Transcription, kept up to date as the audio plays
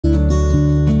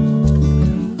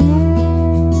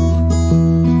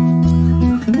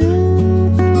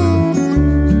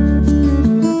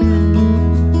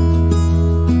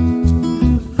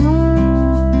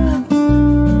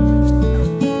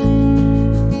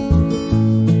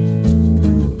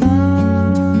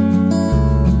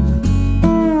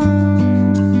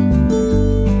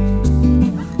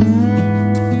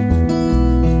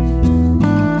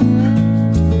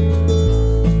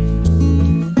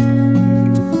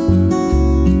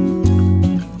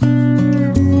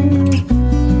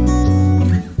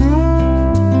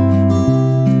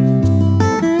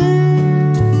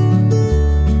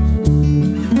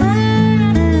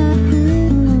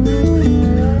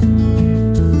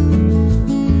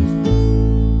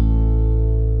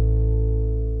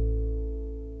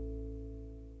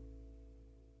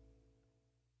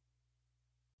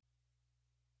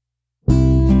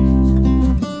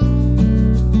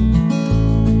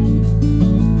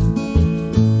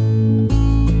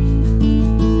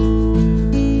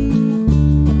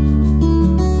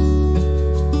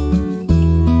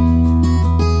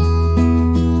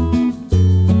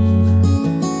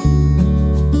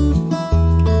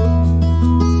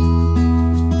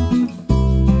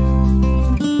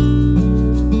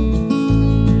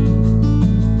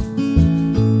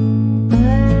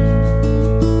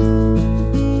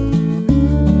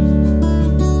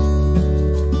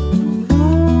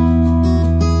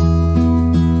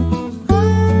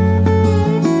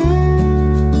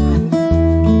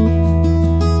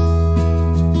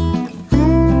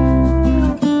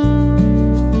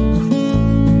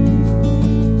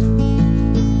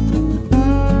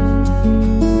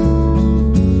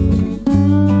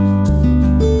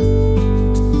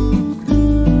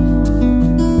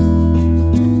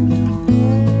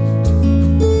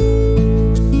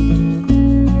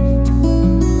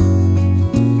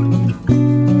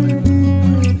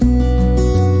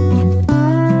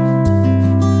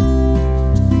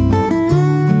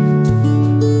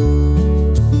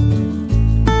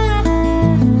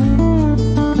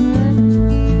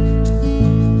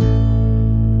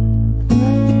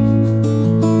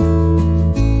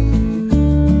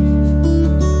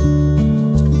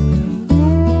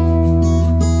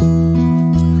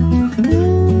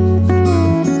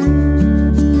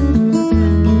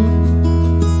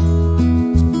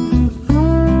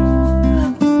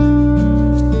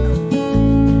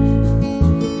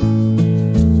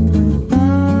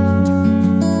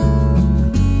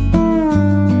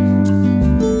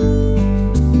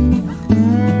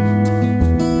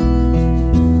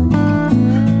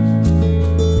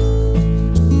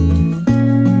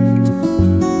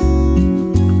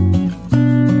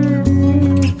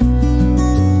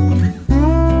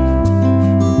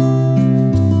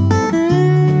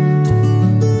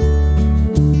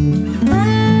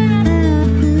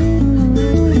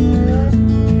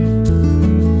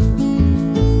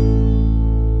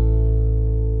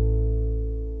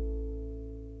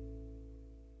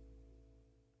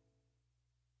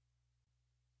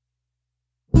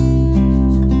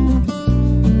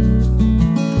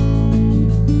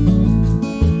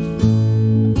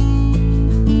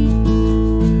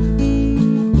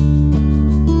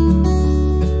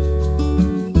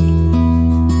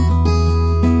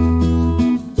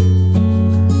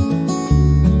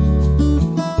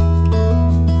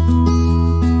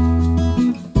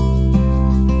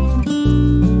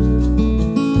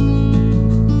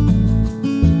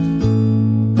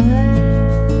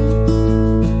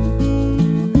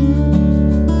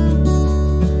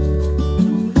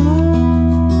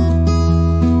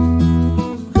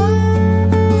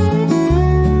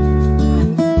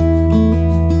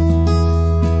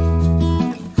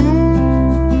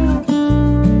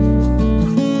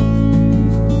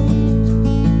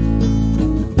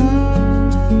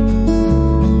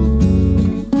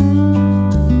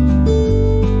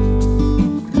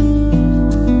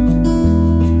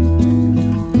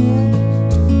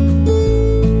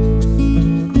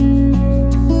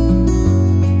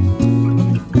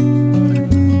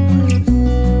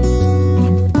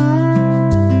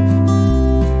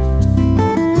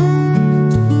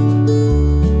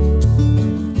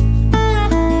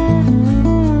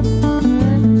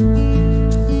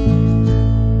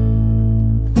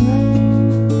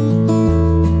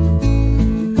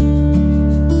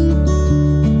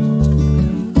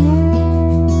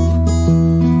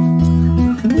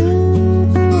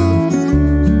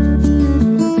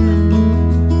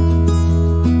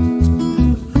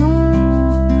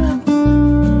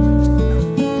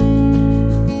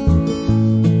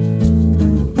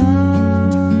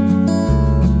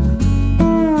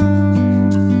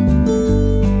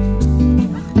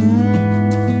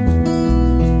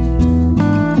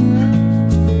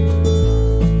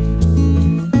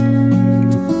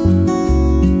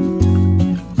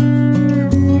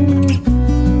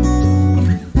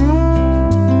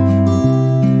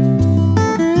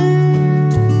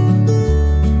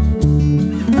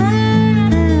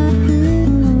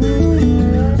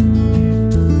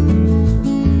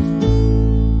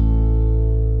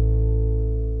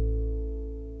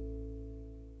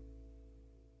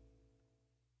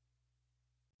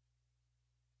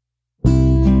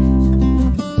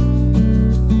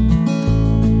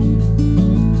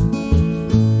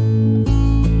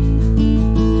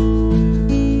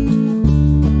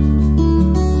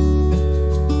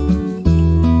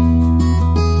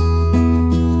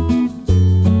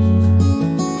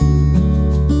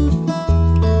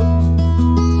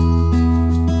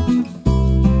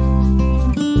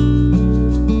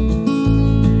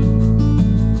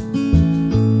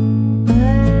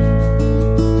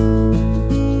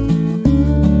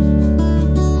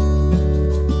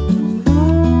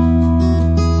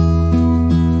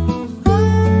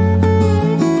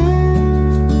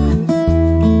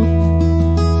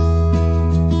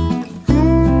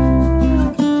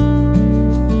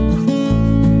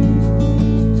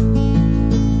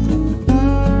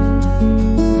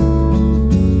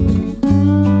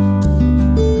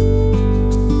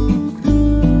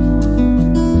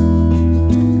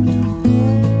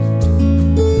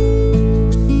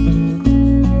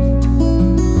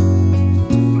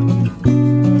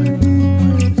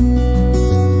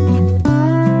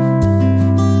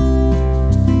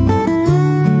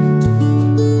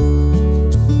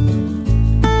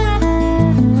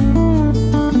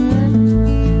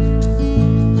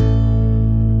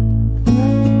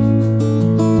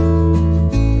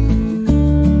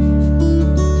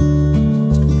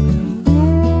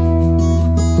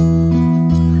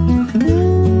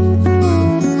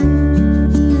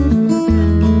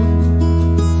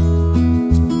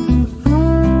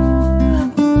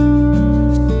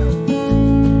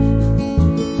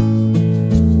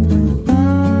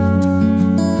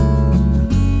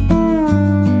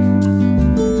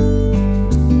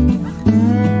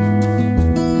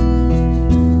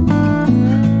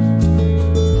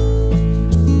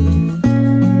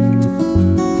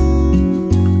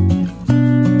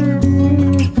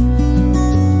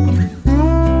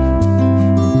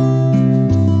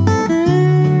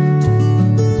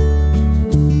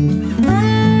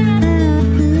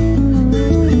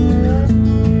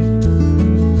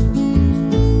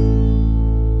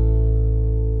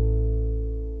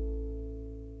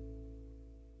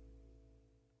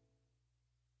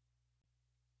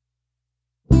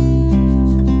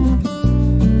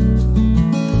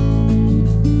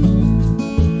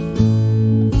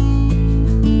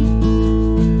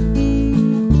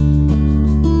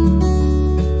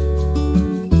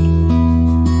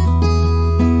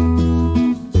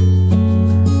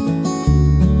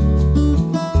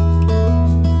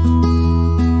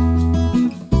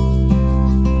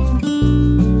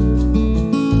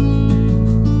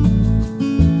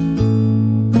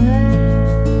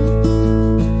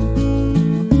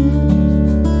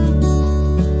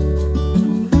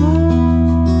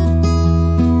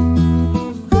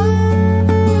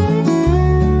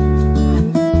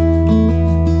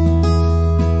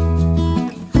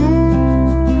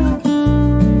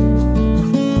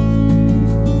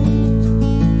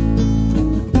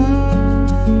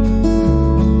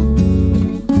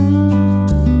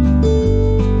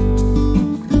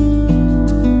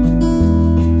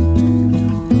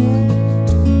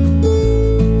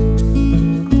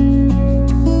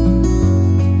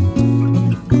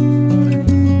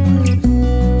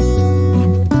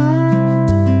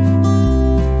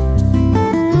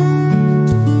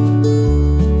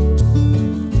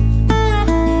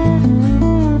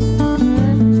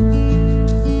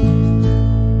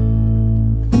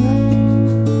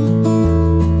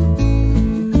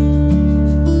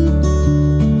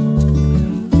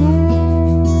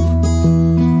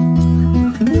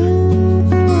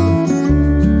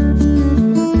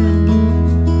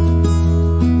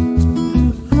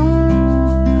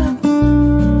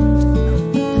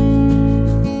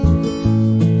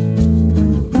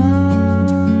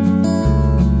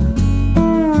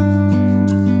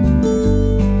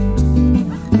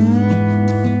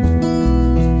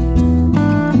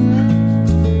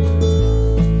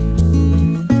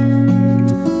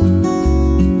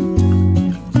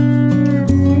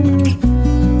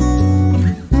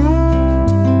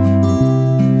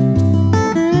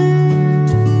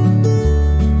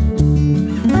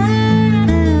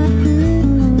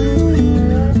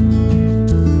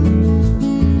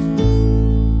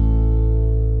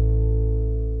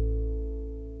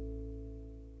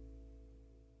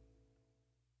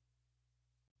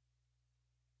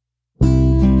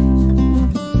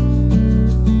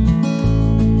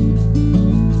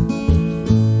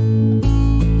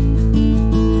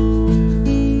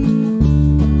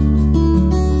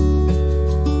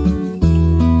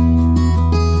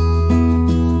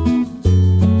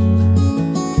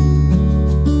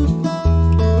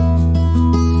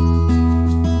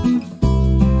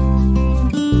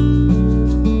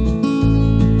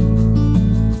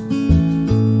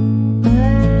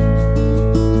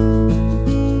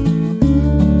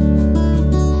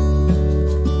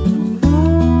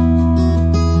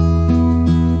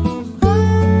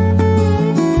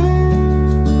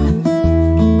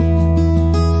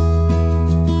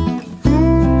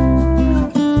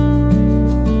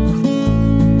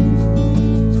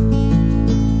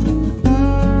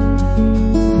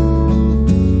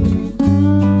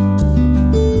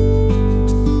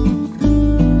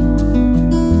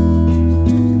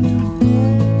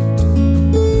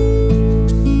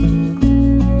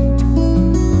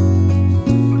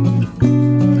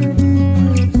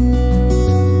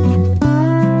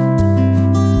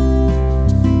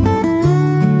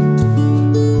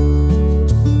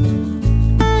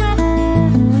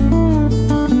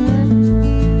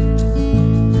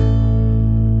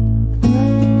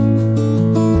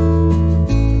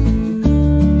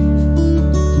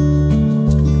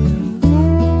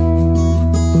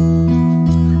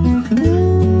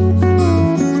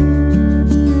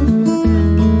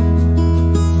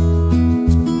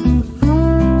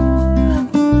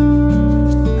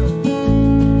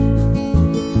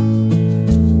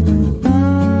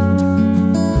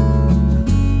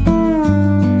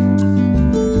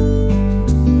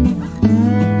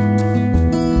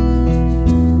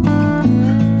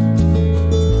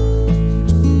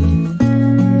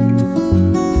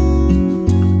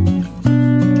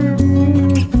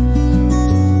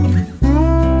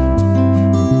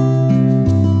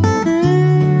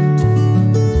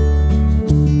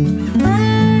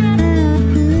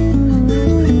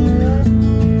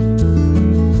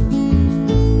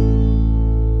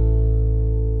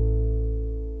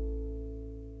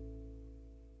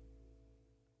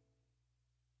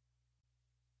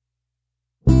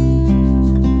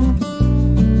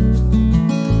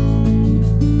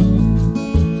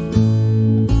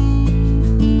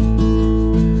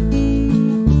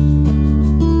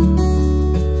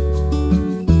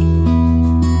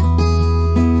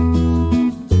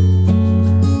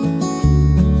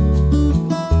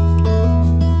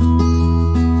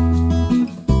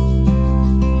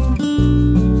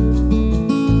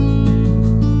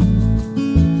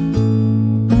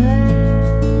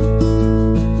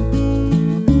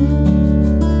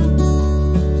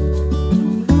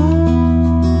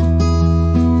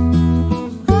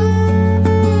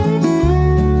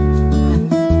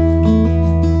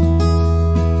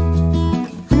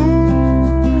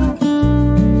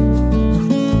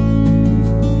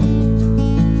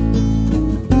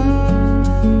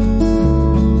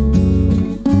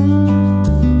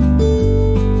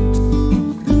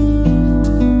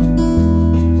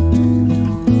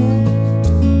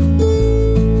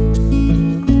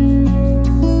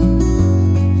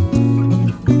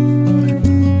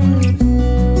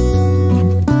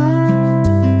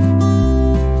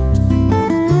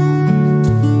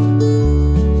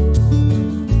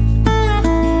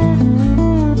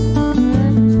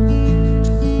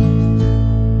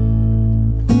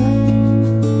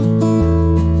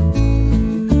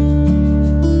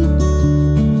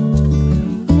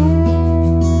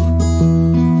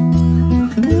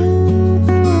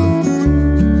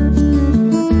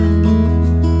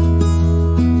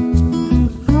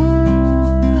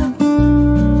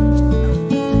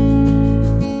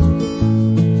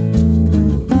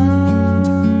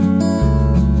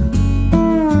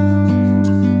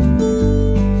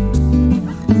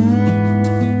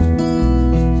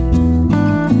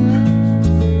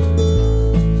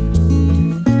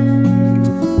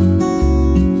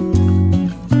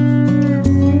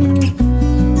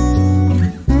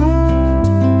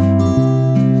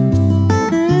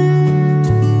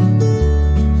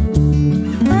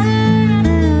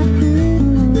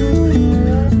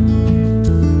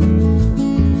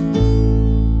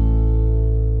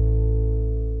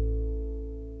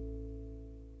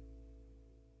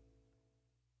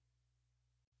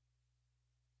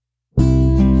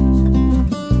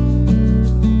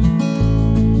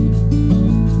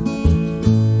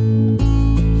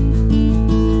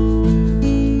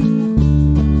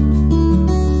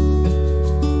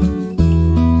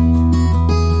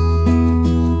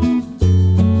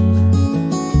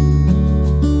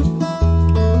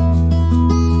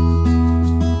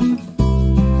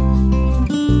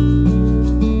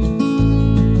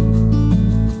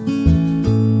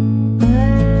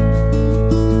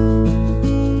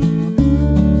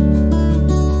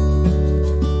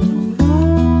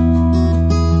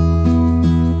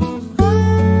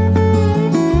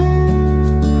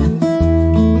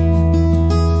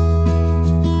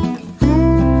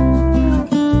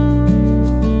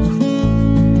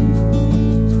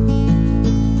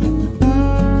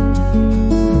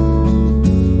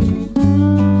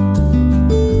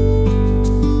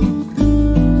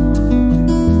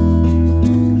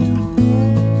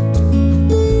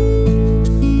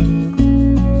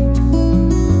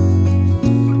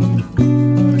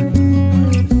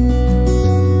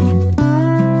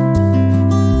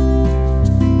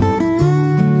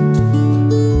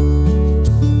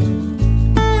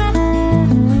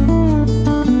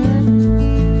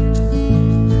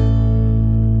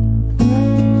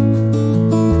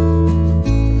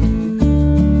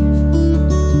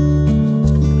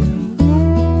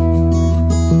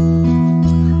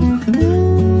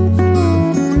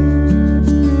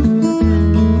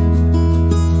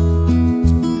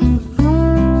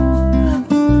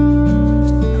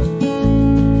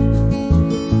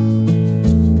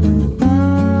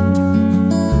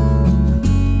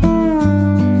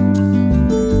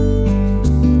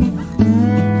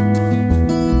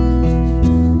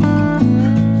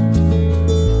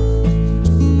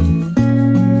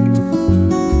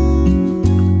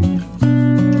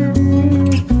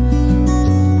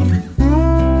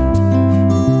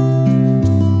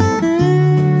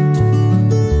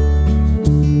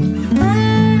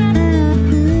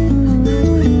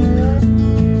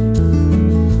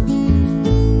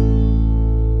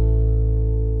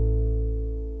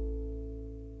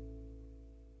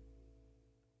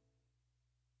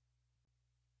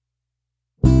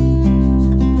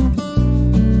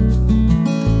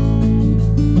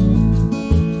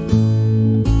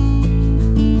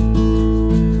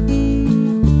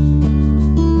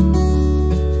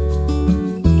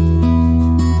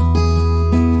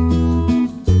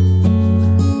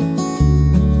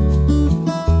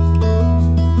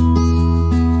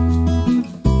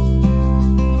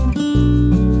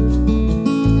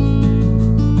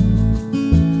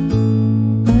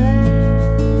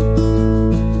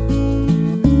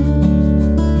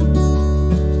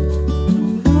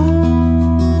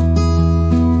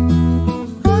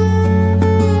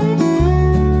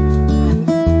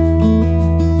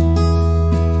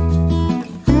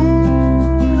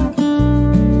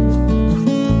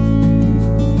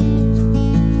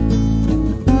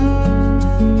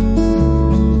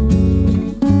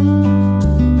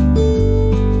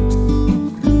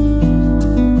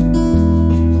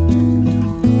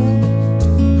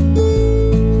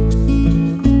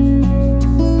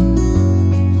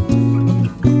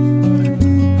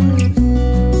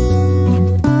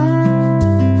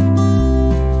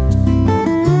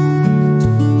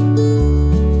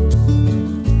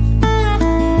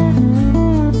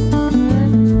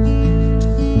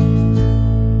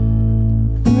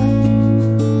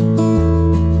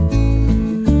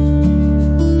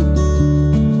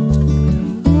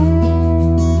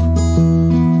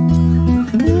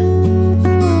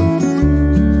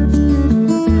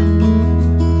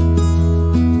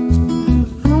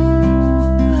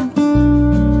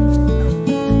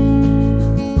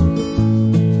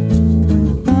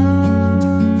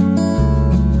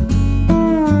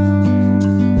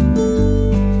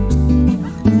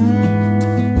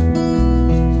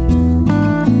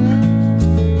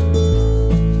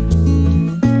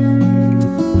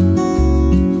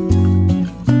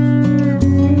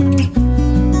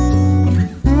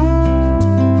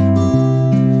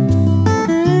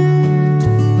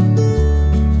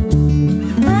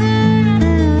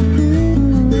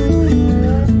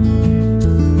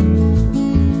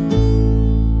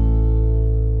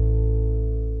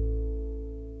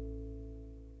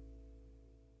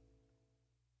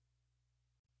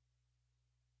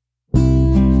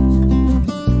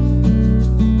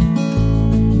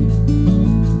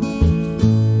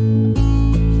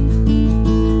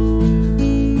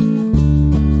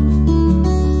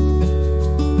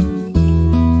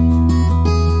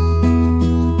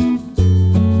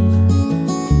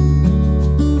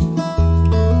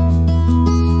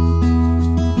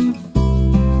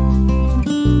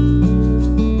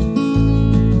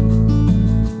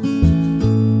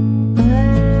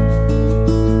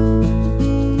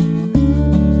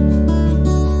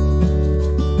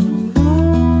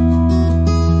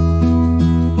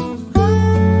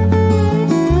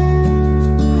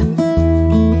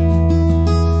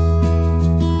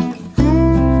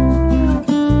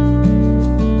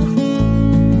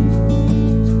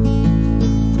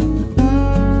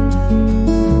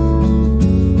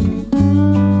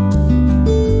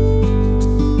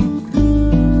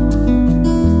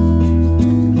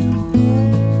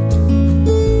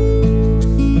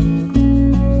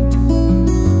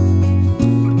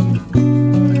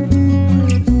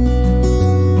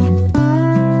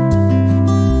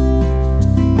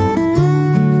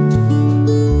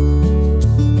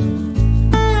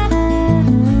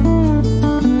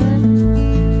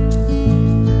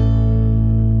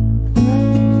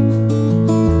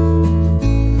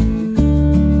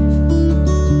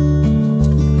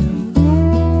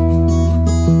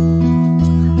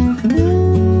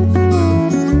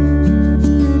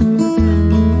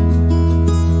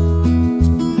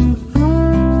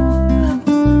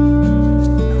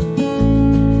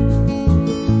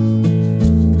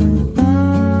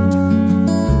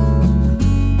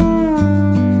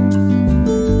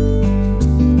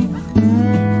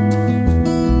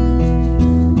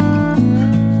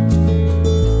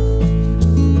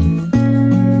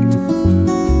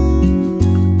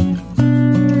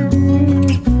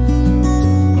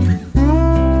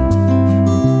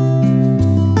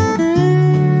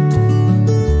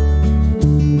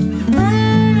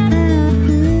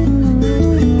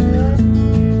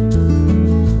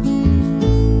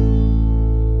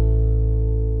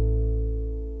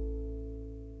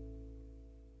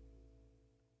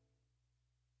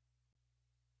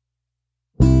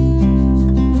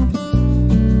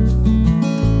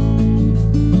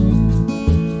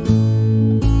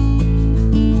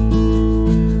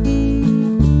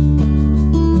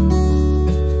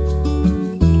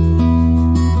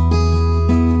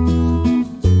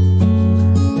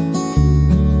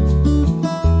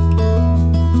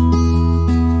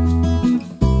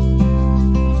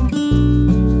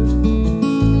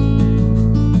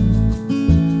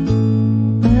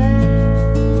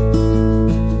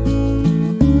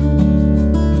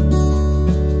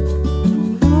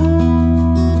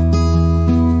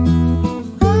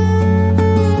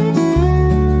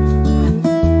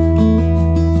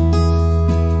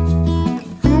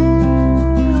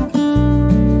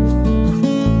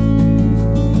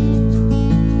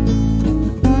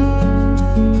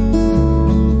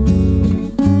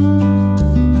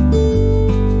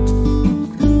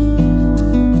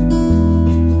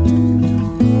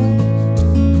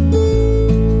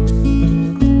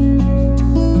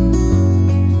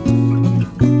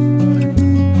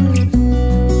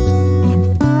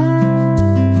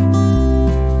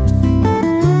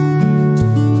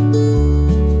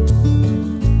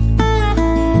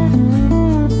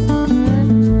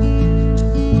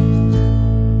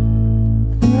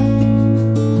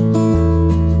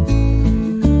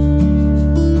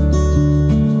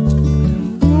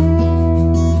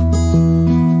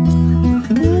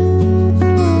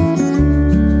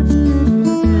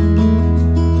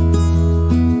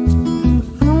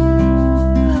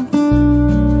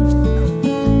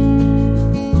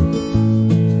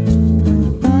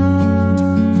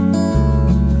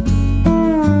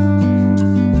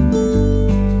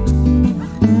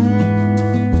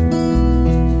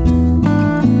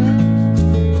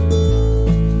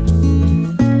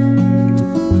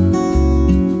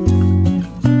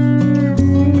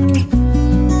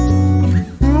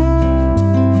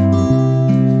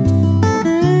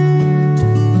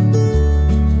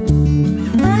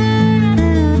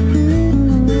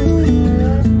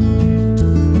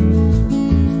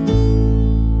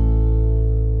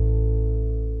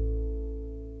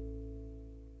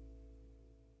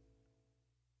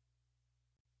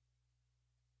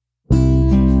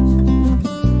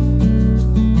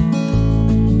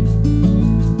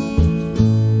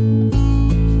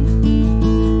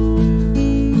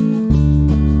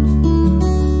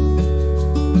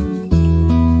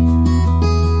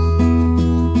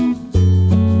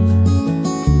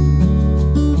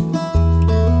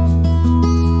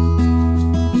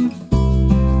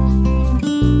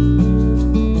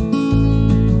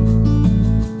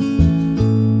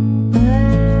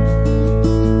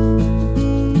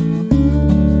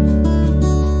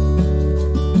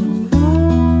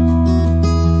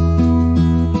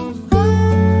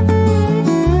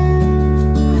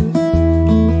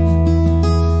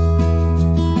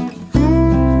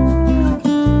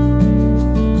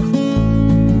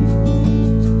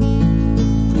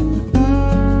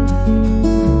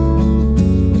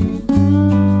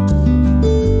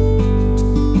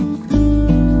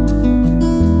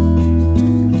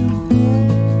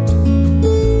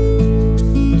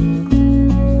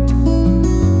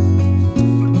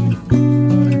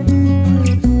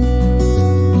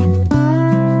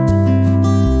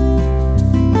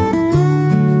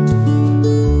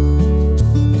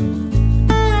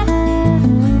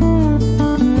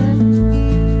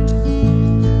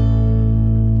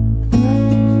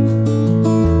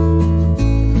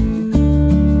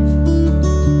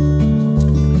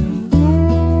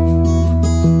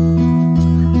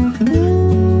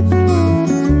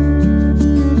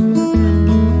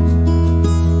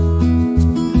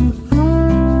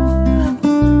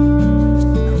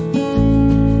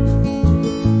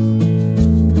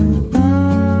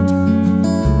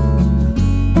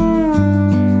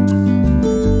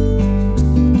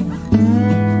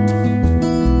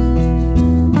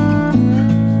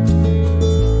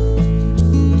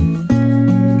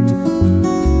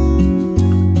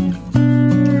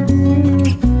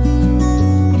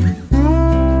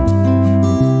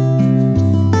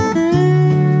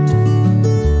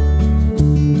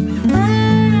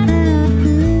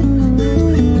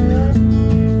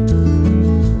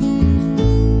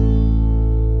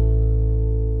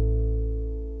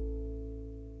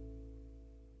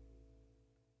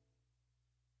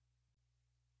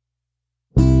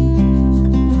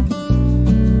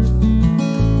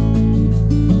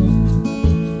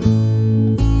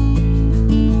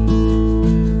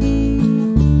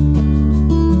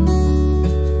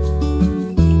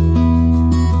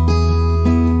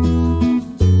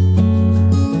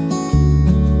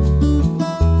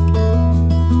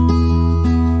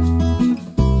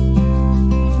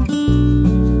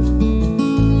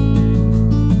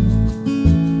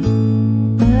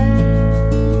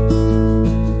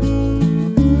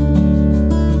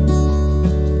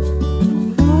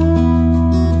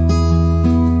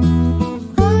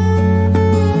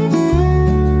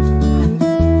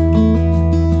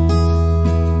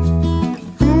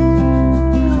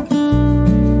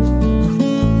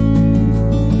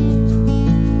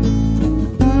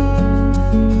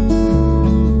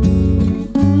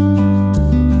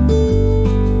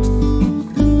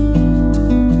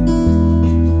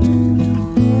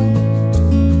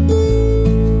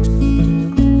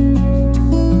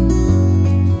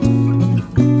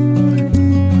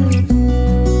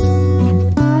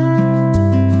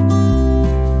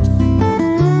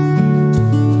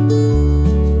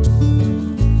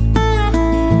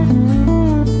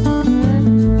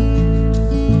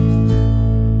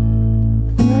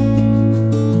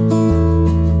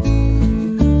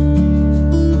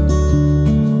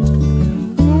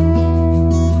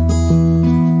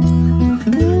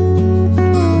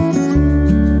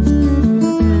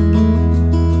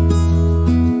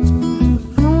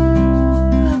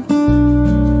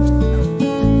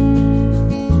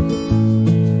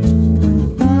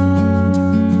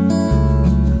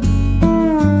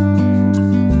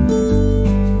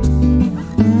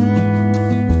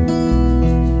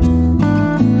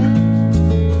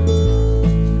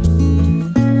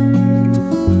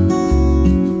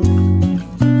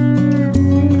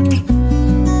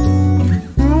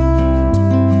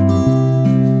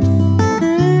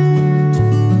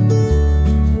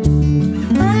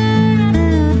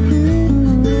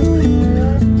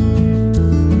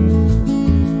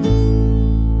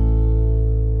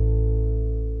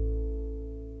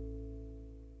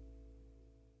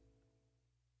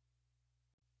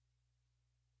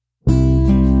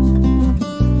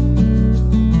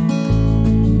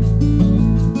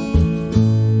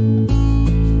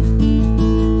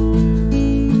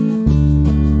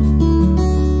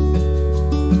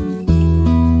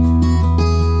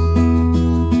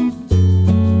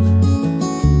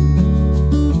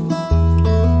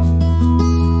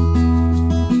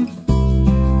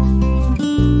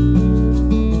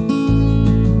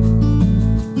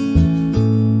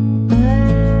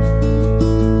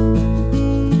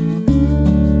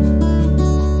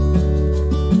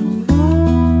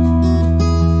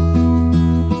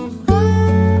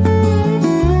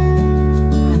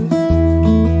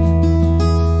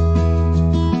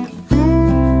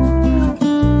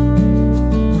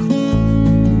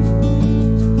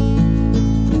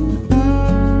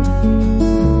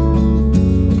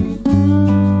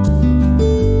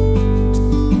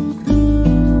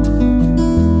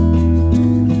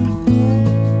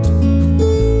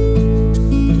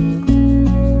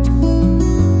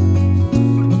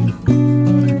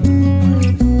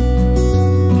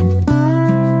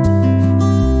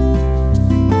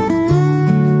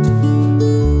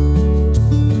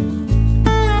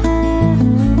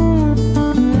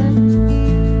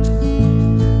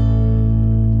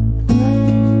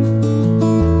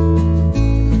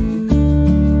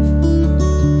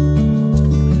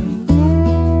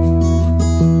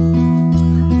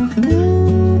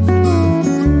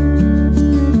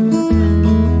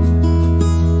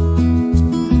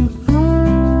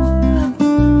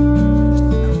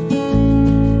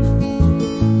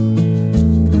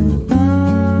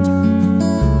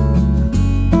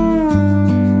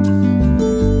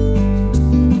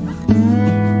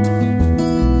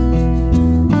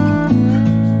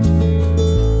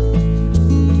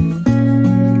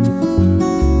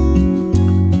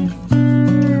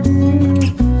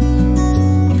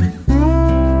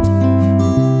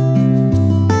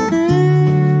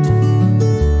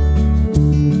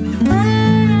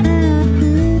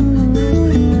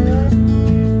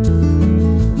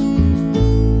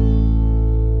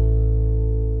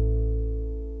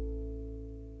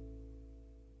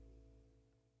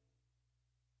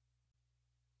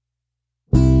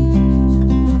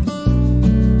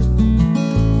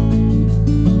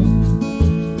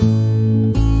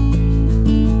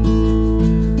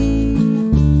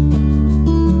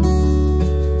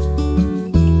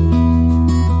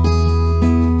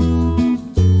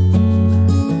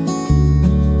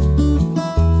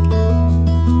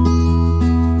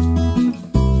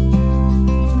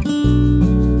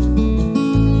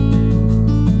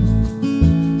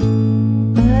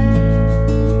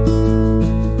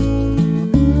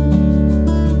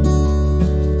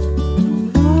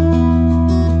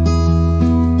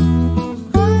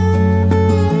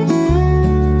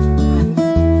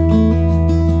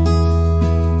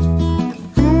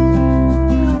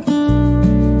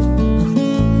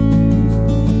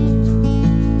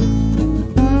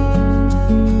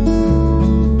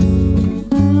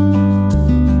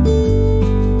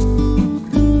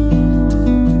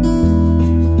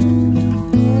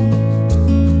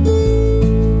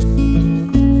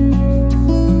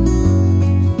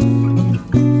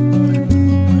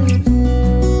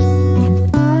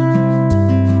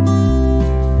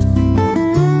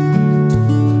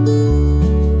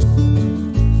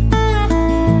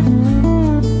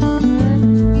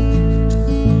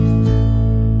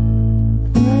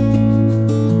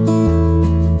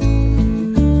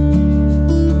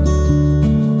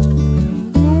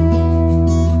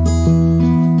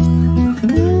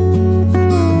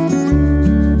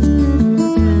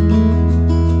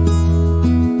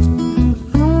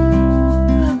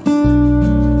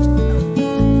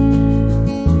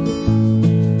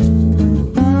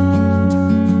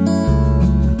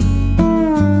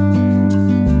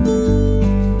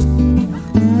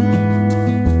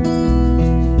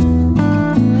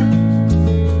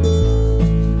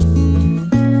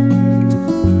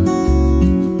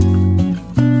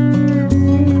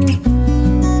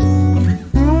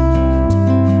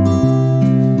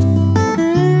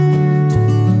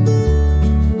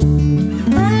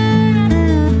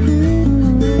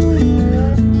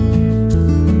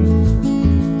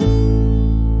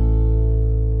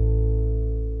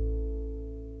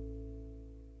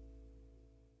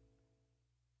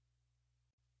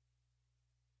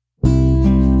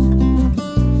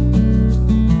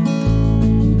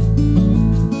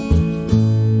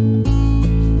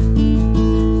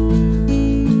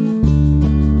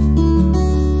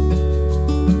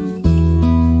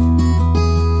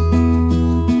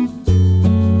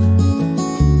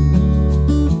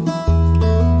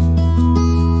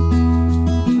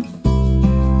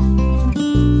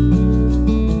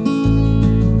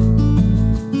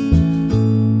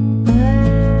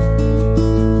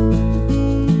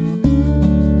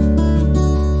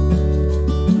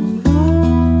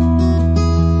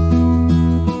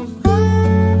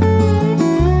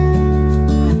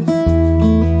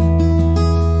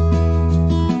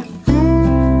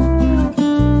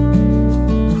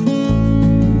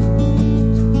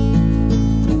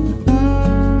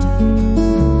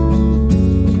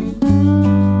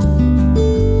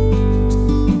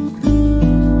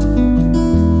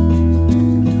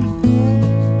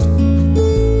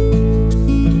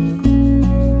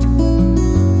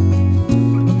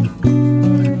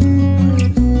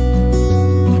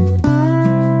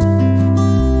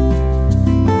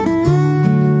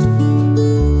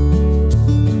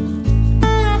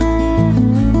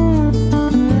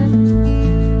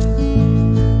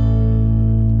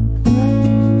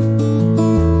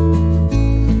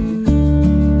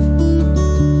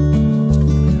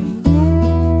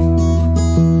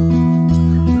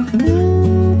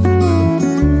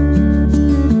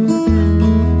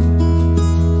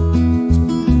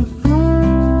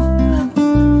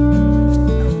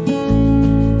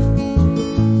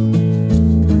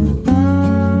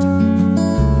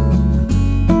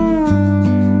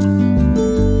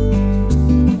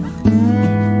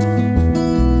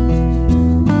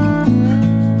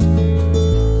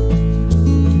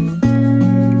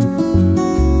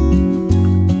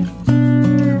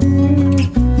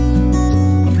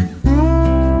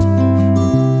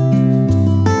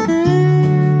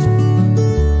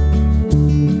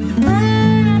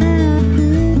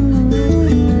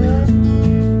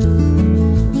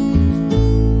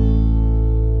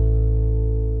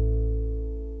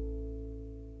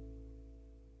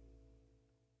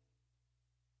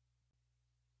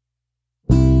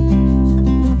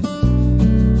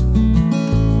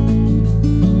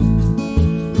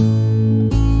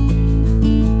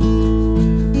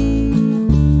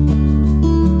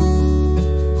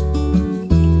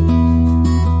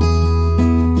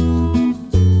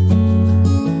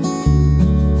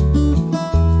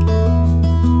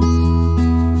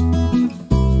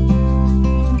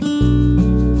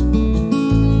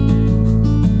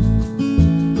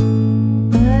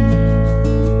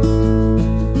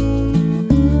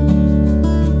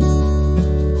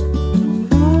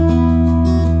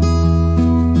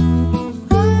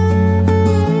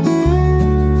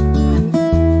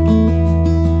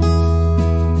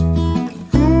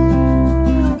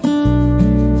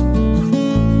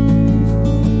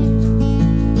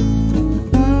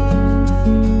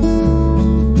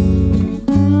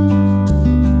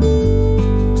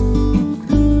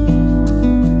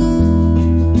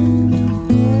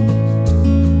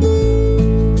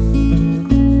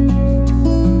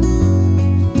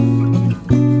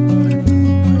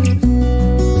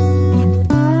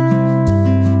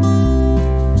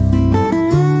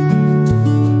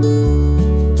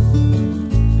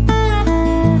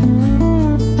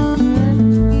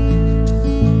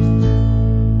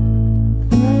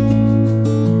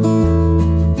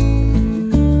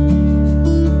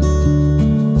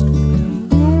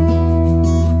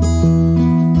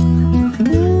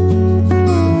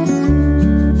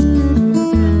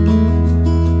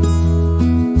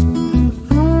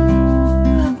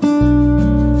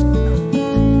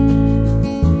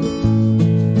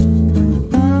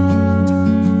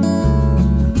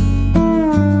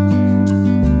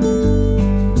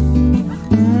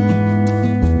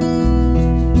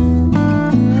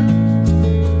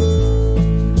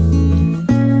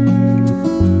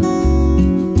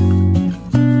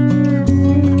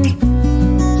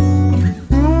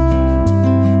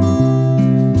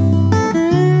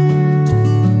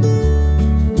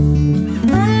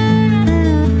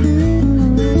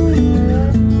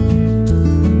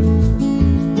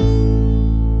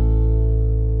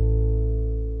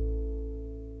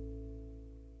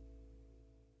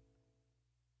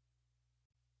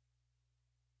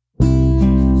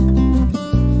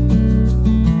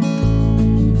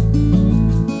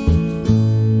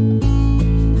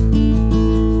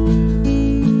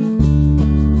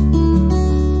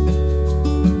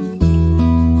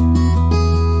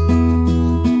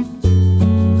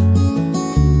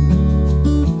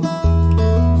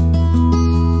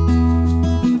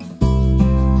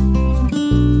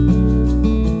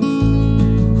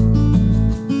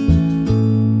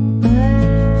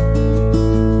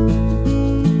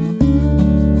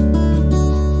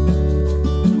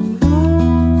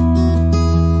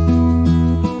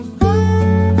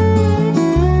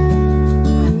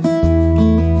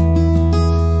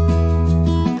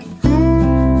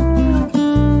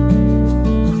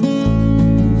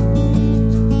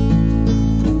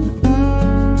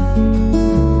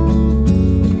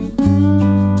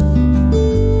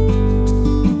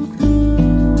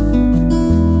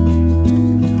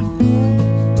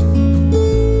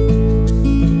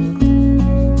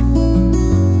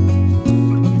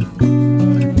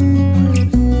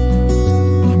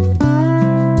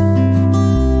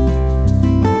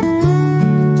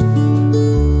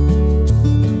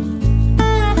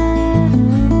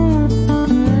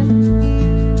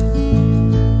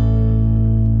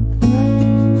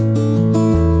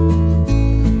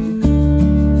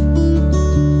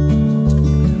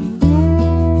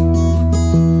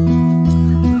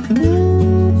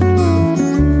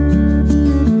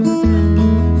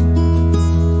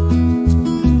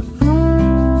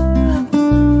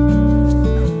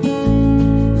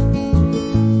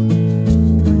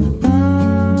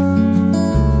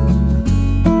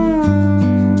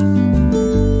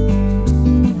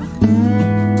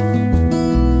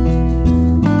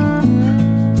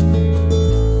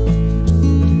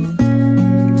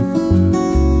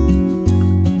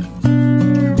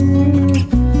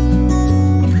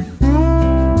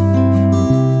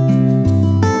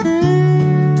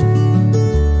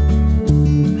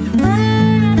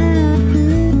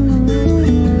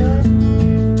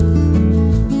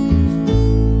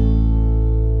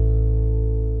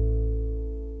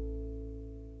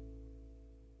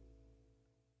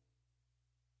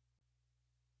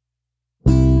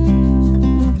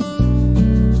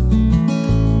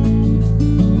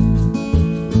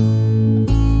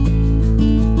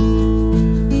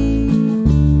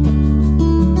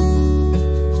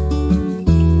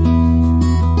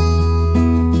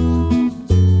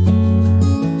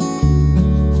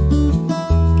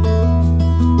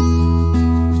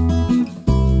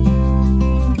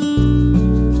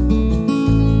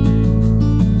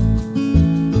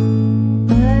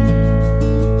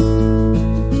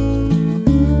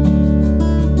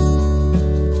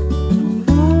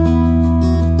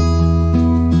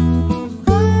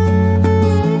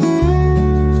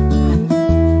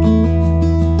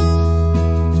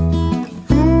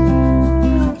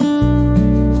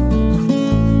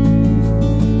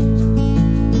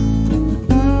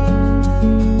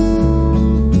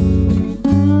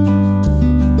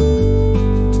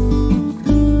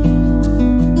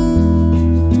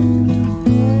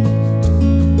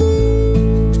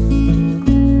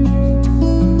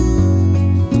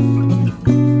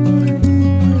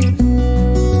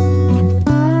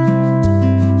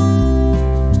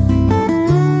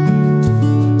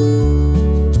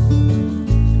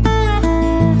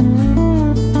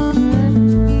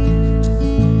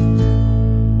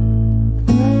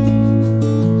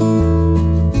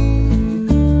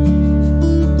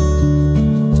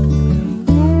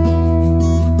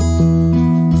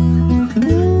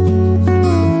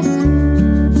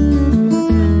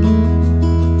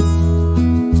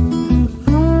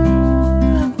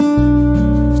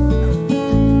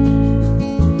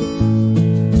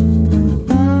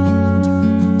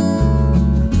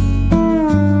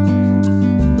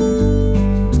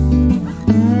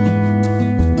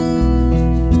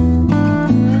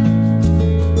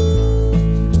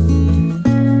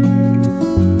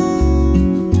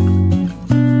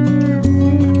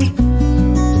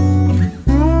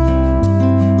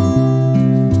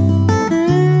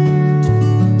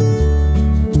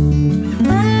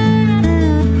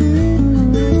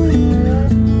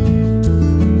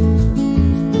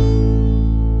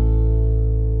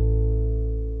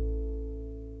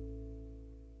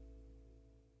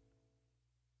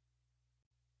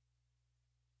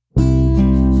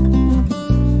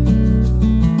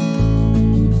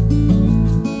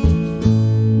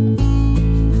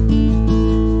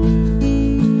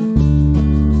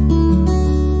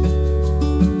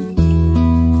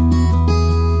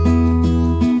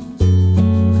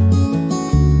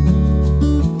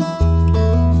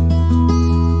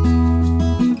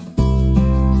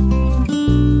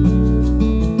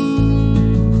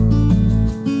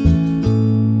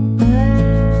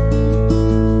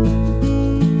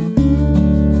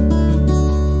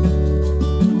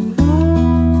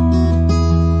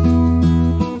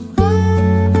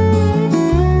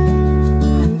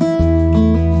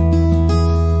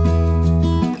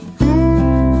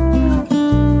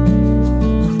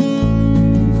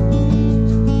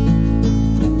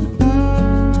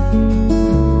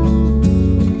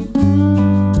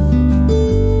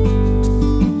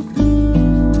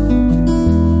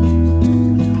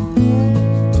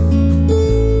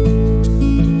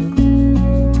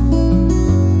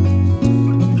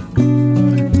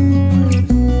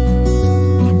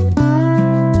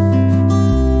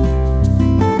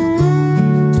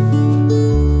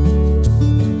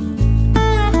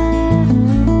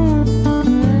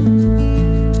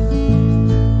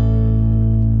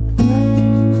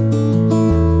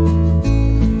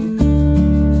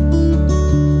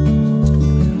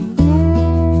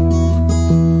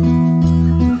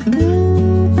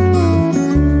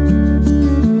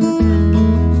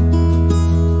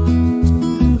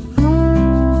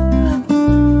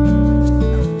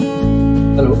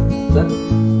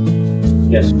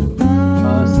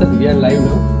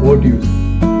Over to you.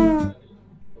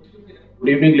 Good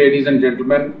evening, ladies and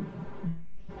gentlemen.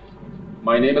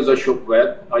 My name is Ashok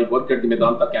Vaid. I work at the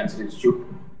Medanta Cancer Institute,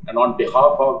 and on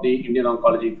behalf of the Indian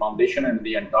Oncology Foundation and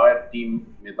the entire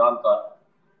team Medanta,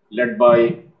 led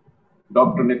by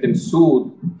Dr. Nitin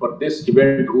Sood, for this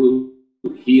event,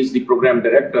 he is the program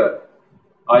director,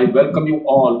 I welcome you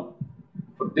all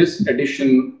for this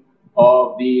edition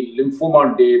of the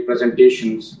Lymphoma Day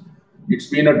presentations. It's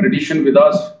been a tradition with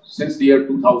us since the year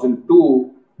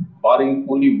 2002, barring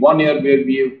only 1 year where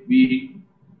we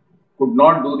could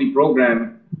not do the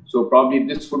program. So probably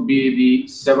this would be the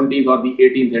 17th or the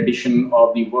 18th edition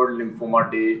of the World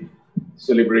Lymphoma Day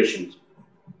celebrations.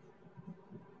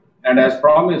 And as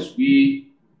promised,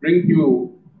 we bring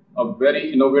you a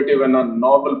very innovative and a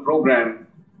novel program,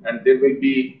 and there will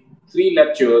be 3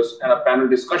 lectures and a panel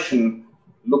discussion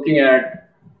looking at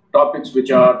topics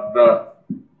which are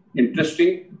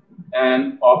interesting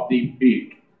and off the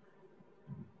beat.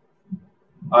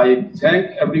 I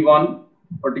thank everyone,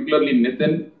 particularly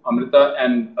Nitin, Amrita,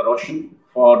 and Roshan,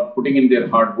 for putting in their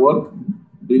hard work,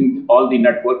 doing all the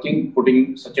networking,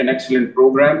 putting such an excellent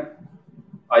program.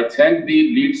 I thank the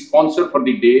lead sponsor for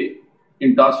the day,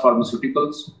 Intas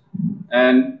Pharmaceuticals,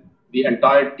 and the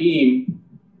entire team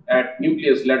at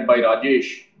Nucleus led by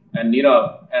Rajesh and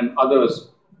Neera and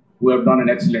others who have done an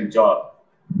excellent job.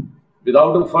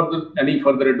 Without any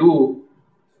further ado,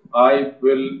 I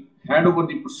will hand over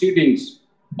the proceedings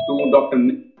to Dr.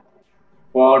 Nitin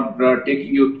for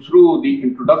taking you through the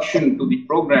introduction to the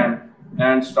program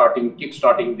and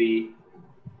kickstarting the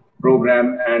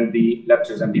program and the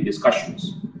lectures and the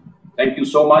discussions. Thank you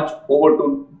so much. Over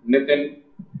to Nitin.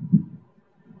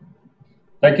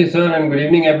 Thank you, sir, and good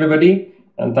evening, everybody.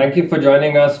 And thank you for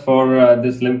joining us for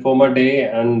this Lymphoma Day,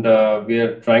 and we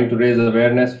are trying to raise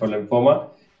awareness for lymphoma.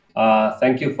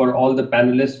 Thank you for all the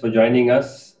panelists for joining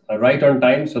us right on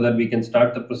time so that we can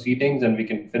start the proceedings and we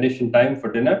can finish in time for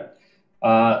dinner.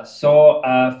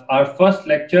 Our first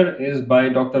lecture is by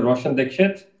Dr. Roshan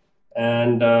Dikshit,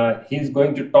 and he's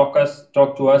going to talk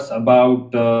to us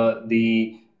about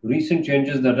the recent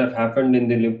changes that have happened in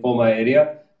the lymphoma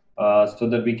area, so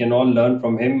that we can all learn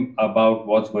from him about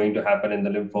what's going to happen in the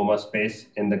lymphoma space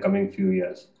in the coming few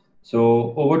years.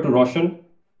 So over to Roshan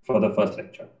for the first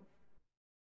lecture.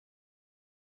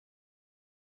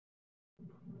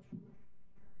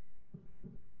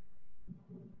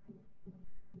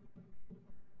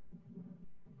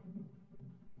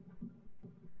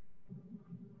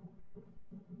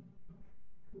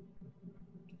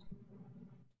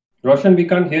 Roshan, we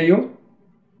can't hear you.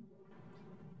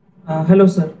 Hello,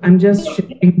 sir. I'm just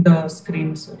sharing the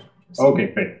screen, sir. Okay,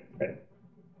 great.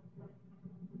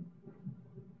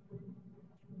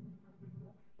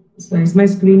 So is my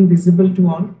screen visible to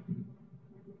all?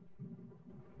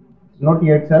 Not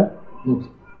yet, sir. No.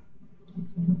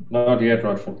 Not yet,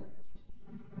 Roshan.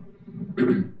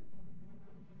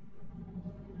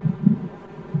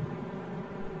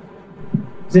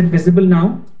 Is it visible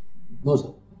now? No, sir.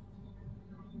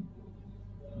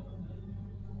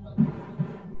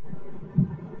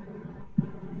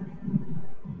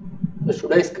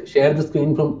 Should I share the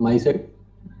screen from my side?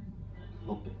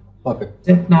 Okay, perfect.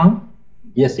 Is it now?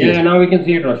 Yes. Yeah, yes. Now we can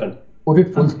see it, Roshan. Put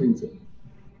it full screen, sir.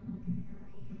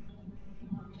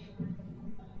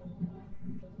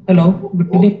 Hello. Good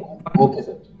evening. Okay,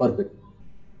 sir. Perfect.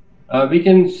 We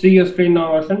can see your screen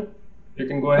now, Roshan. You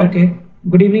can go ahead. Okay.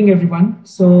 Good evening, everyone.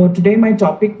 So today my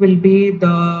topic will be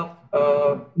the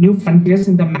new frontiers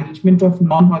in the management of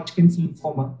non-Hodgkin's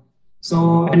lymphoma.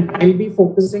 So, and I'll be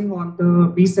focusing on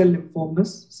the B-cell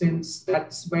lymphomas, since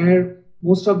that's where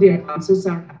most of the advances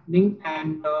are happening,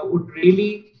 and would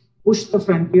really push the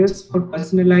frontiers for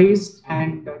personalized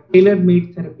and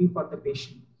tailor-made therapy for the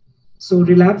patient. So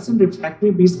relapse and refractory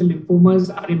B-cell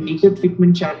lymphomas are a major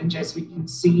treatment challenge, as we can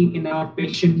see in our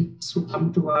patients who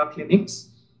come to our clinics.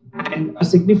 And a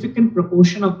significant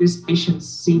proportion of these patients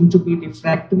seem to be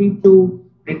refractory to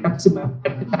rituximab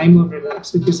at the time of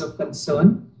relapse, which is of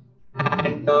concern.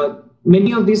 And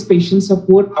many of these patients have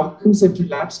poor outcomes at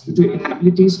relapse due to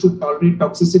inabilities to tolerate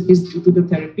toxicities due to the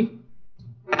therapy.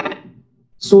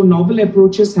 So novel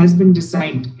approaches has been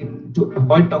designed to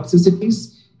avoid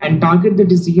toxicities and target the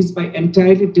disease by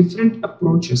entirely different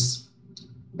approaches.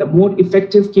 The more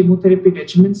effective chemotherapy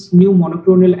regimens, new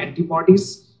monoclonal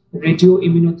antibodies,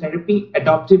 radioimmunotherapy,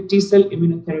 adoptive T-cell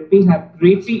immunotherapy have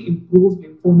greatly improved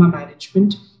lymphoma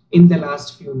management in the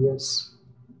last few years.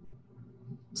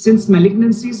 Since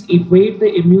malignancies evade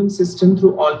the immune system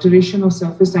through alteration of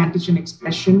surface antigen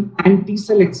expression and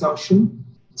T-cell exhaustion,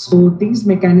 so these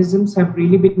mechanisms have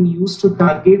really been used to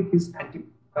target these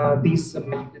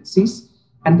malignancies.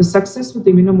 And the success with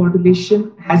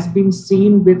immunomodulation has been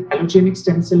seen with allogenic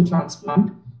stem cell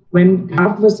transplant, when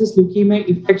graft versus leukemia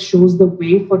effect shows the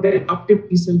way for the adoptive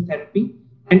T-cell therapy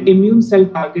and immune cell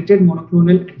targeted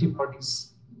monoclonal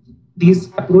antibodies.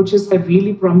 These approaches are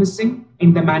really promising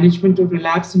in the management of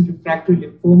relapsed and refractory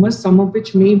lymphomas, some of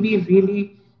which may be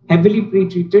really heavily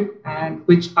pretreated and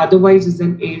which otherwise is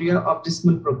an area of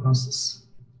dismal prognosis.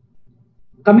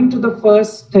 Coming to the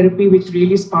first therapy, which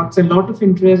really sparks a lot of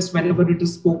interest whenever it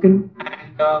is spoken,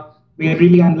 and we are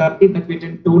really unlucky that we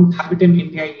don't have it in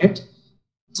India yet.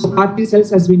 So CAR T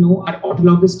cells, as we know, are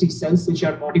autologous T cells which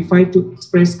are modified to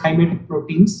express chimeric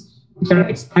proteins, which are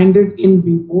expanded in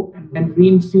vivo and then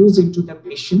reinfused into the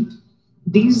patient.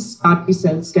 These CAR T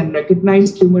cells can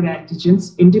recognize tumor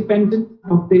antigens independent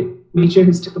of the major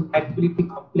histocompatibility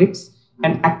complex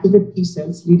and activate T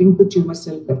cells, leading to tumor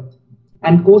cell death.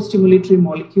 And co-stimulatory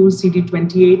molecules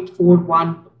CD28,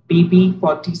 41BB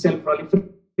for T cell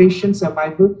proliferation,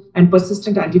 survival, and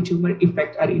persistent anti-tumor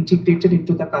effect are integrated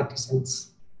into the CAR T cells.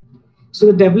 So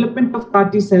the development of CAR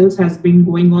T cells has been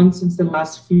going on since the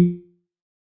last few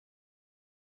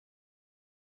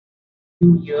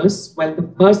years. Well, the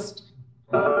first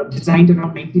designed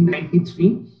around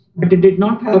 1993, but it did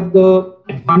not have the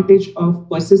advantage of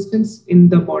persistence in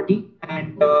the body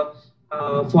and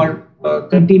for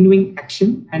continuing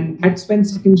action. And that's when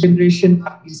second generation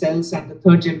CAR T cells and the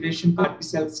third generation CAR T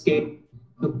cells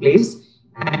took place.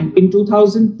 And in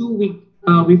 2002,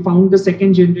 we found the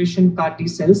second generation CAR T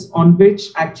cells, on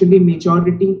which actually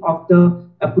majority of the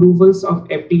approvals of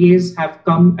FDAs have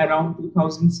come around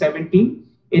 2017,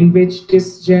 in which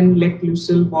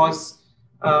Chezian was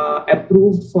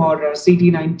approved for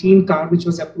CD19 CAR, which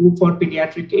was approved for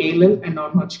pediatric ALL and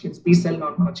non-Hodgkin's, B-cell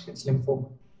non-Hodgkin's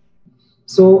lymphoma.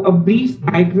 So a brief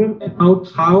diagram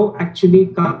about how actually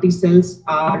CAR T cells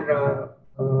are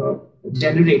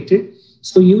generated.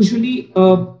 So usually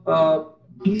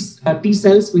these T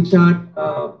cells which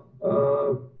are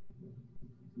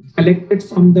collected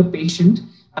from the patient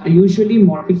are usually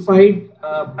modified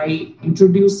by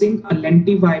introducing a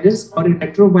lentivirus or a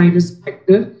retrovirus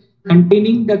vector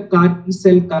containing the CAR T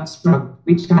cell construct,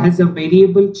 which has a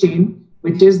variable chain,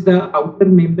 which is the outer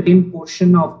membrane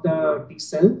portion of the T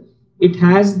cell. It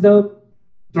has the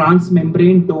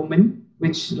transmembrane domain,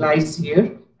 which lies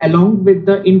here, along with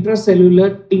the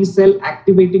intracellular T cell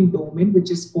activating domain, which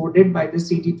is coded by the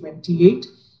CD28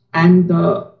 and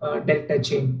the delta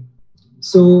chain.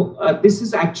 So this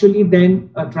is actually then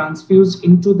transfused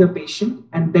into the patient,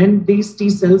 and then these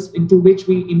T cells into which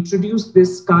we introduce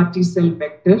this CAR T cell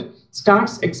vector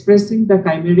starts expressing the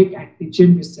chimeric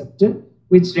antigen receptor,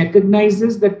 which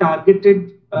recognizes the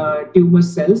targeted tumor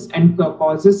cells and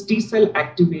causes T cell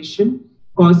activation,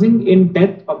 causing in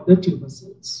death of the tumor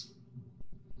cells.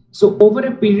 So over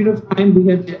a period of time, we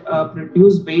have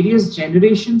produced various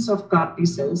generations of CAR T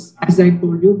cells. As I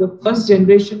told you, the first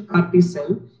generation CAR T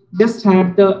cell just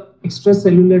had the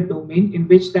extracellular domain in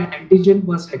which the antigen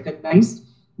was recognized,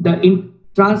 the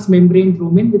transmembrane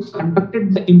domain which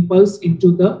conducted the impulse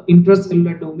into the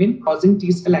intracellular domain, causing T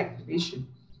cell activation.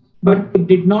 But it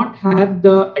did not have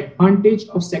the advantage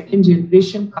of second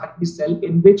generation CAR T cell,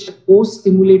 in which a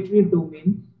post-stimulatory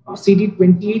domain of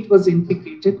CD28 was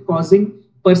integrated, causing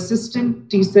persistent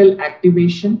T cell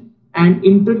activation and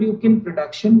interleukin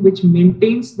production, which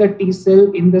maintains the T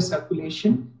cell in the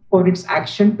circulation for its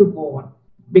action to go on.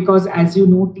 Because as you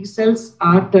know, T cells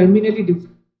are terminally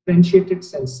differentiated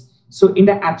cells. So in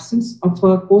the absence of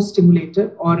a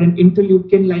co-stimulator or an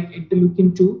interleukin like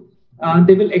interleukin 2,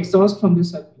 they will exhaust from the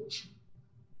circulation.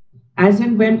 As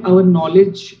and when our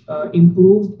knowledge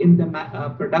improved in the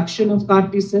production of CAR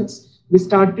T cells, we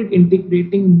started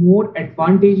integrating more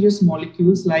advantageous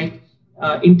molecules, like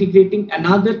integrating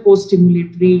another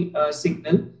co-stimulatory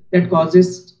signal that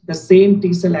causes the same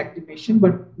T cell activation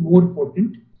but more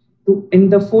potent. In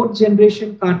the fourth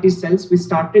generation CAR T cells, we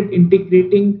started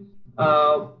integrating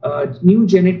new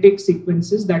genetic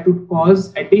sequences that would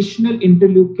cause additional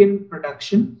interleukin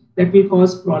production that will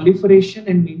cause proliferation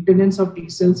and maintenance of T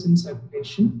cells in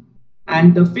circulation.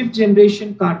 And the fifth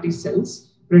generation CAR T cells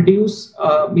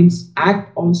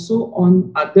act also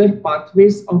on other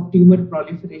pathways of tumor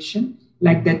proliferation,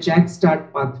 like the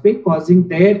JAK-START pathway, causing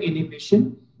their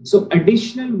inhibition. So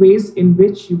additional ways in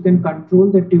which you can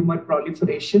control the tumor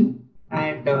proliferation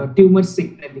and tumor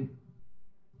signaling.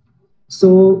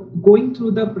 So going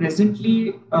through the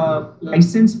presently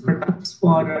licensed products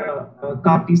for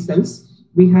CAR T cells,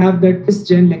 we have the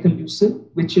Chezian,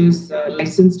 which is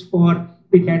licensed for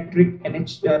pediatric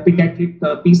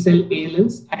B-cell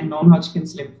ALLs and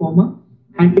non-Hodgkin's lymphoma.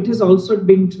 And it has also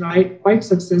been tried quite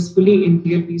successfully in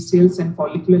DLBCLs and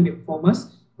follicular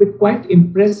lymphomas, with quite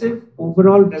impressive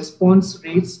overall response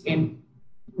rates in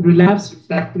relapse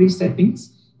refractory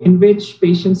settings in which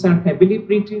patients are heavily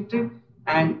pretreated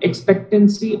and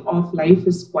expectancy of life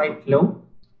is quite low.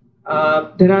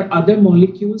 There are other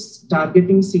molecules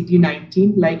targeting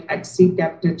CD19 like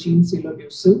oxycaptogene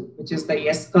silodeucel, which is the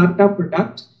Yescarta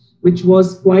product, which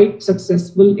was quite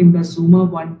successful in the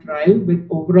ZUMA-1 trial with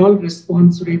overall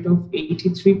response rate of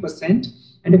 83%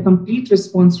 and a complete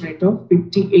response rate of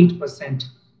 58%.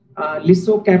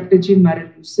 Lisocabtagene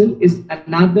maraleucel is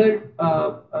another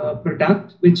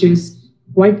product which is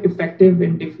quite effective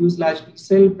in diffuse large B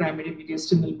cell, primary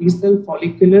mediastinal B cell,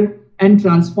 follicular and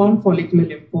transformed follicular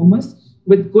lymphomas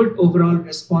with good overall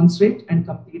response rate and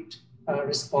complete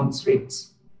response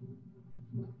rates.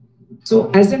 So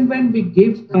as and when we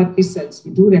give CAR T cells,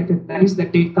 we do recognize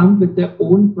that they come with their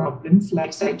own problems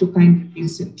like cytokine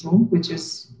release syndrome, which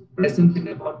is present in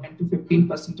about 10 to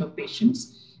 15% of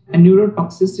patients, and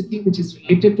neurotoxicity, which is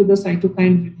related to the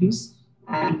cytokine release.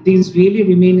 And these really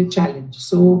remain a challenge.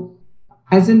 So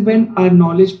as and when our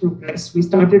knowledge progressed, we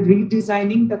started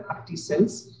redesigning the CAR T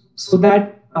cells so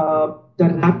that the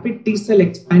rapid T cell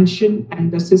expansion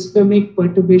and the systemic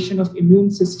perturbation of immune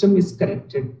system is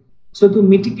corrected. So to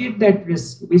mitigate that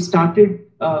risk, we started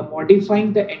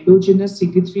modifying the endogenous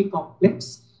CD3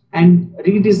 complex and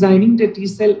redesigning the T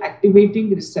cell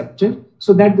activating receptor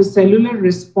so that the cellular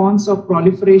response of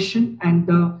proliferation and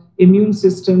the immune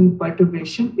system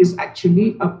perturbation is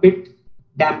actually a bit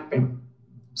dampened.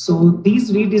 So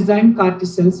these redesigned CAR T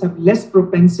cells have less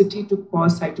propensity to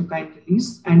cause cytokine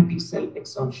release and T cell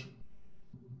exhaustion.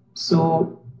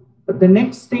 So the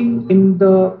next thing in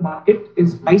the market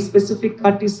is bispecific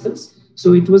CAR T cells.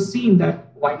 So it was seen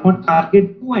that why not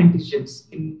target two antigens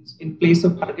in place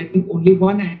of targeting only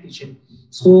one antigen.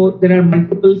 So there are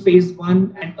multiple phase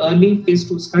 1 and early phase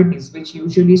 2 studies which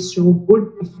usually show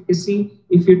good efficacy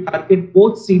if you target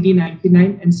both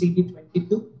CD99 and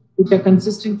CD22, which are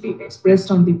consistently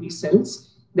expressed on the B cells.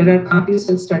 There are CAR T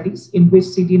cell studies in which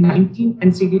CD19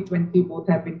 and CD20 both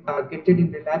have been targeted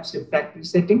in relapse refractory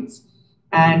settings.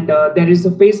 And there is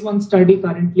a phase 1 study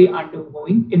currently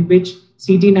undergoing in which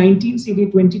CD19,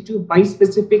 CD22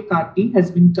 bispecific CAR T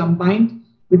has been combined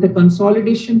with a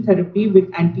consolidation therapy with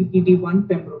anti-PD-1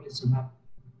 pembrolizumab.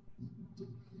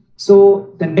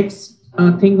 So the next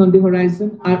thing on the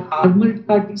horizon are armored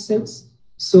CAR T cells.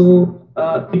 So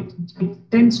it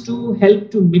tends to help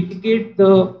to mitigate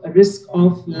the risk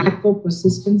of lack of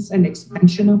persistence and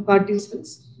expansion of CAR T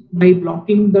cells by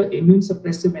blocking the immune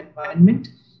suppressive environment.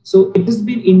 So it has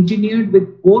been engineered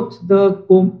with both the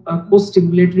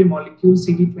co-stimulatory molecules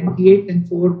CD28 and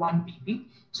 4-1BB.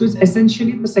 So it's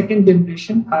essentially the second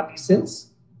generation CAR T cells.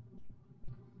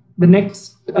 The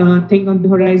next thing on the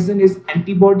horizon is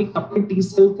antibody coupled T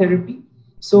cell therapy.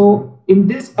 So in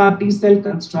this CAR T cell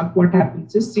construct, what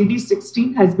happens is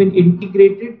CD16 has been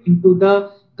integrated into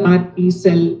the CAR T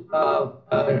cell,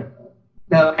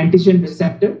 the antigen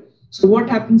receptor. So what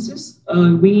happens is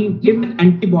we give an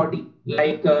antibody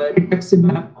like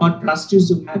rituximab or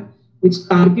trastuzumab, which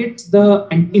targets the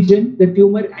antigen, the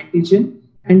tumor antigen.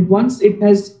 And once it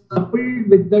has coupled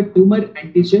with the tumor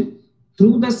antigen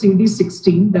through the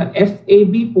CD16, the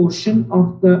FAB portion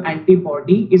of the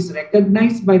antibody is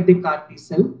recognized by the CAR T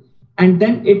cell, and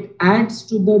then it adds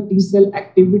to the T cell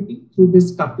activity through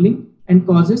this coupling and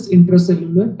causes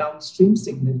intracellular downstream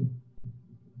signaling.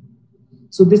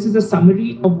 So this is a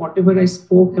summary of whatever I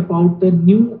spoke about the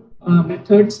new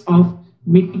methods of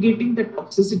mitigating the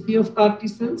toxicity of CAR T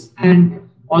cells and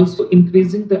also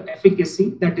increasing the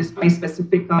efficacy, that is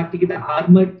bispecific CAR T, the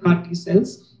armored CAR T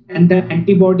cells, and the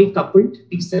antibody coupled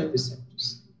T cell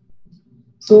receptors.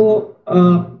 So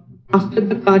after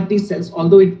the CAR T cells,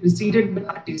 although it preceded the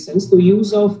CAR T cells, the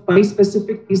use of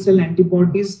bispecific T cell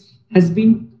antibodies has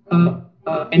been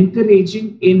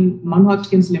encouraging in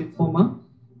non-Hodgkin's lymphoma.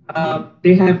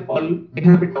 They have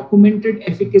a documented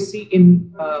efficacy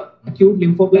in acute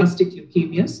lymphoblastic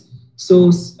leukemias. So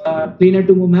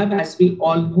blinatumomab, as we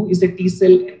all know, is a T cell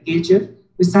engager.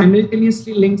 We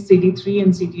simultaneously link CD3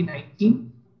 and CD19,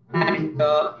 and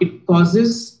it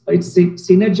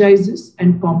synergizes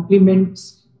and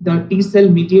complements the T cell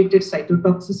mediated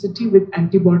cytotoxicity with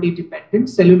antibody dependent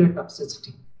cellular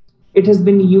toxicity. It has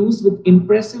been used with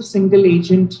impressive single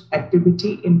agent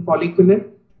activity in follicular,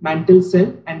 mantle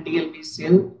cell, and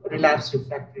DLBCL relapse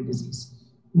refractory disease.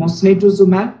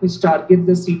 Mosunetuzumab, which targets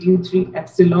the CD3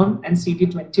 epsilon and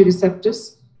CD20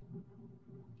 receptors,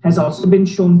 has also been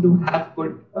shown to have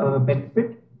good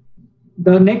benefit.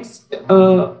 The next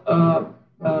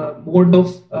mode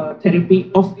of therapy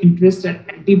of interest are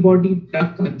antibody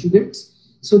drug conjugates.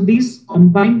 So these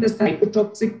combine the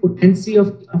cytotoxic potency of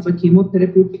a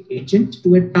chemotherapeutic agent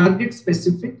to a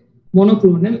target-specific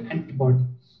monoclonal antibody.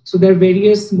 So there are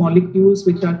various molecules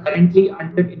which are currently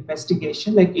under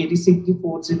investigation, like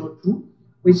ADCT-402,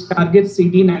 which targets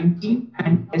CD19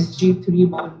 and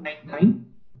SG3199.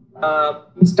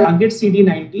 It targets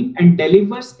CD19 and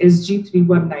delivers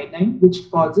SG3199, which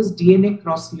causes DNA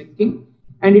cross-linking,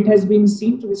 and it has been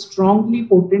seen to be strongly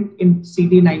potent in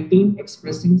CD19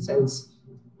 expressing cells.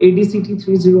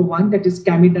 ADCT-301, that is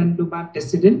camidanlumab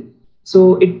decidin.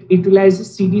 So it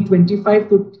utilizes CD25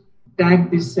 to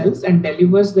tag these cells and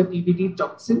delivers the PBD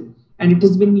toxin, and it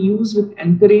has been used with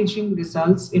encouraging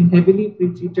results in heavily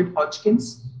pretreated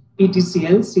Hodgkins,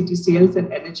 PTCLs, CTCLs, and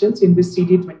NHLs in which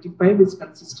CD25 is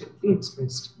consistently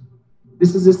expressed.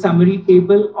 This is a summary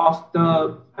table of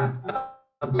the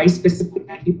bispecific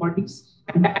antibodies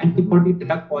and the antibody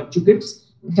drug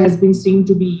conjugates. It has been seen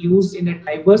to be used in a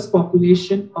diverse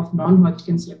population of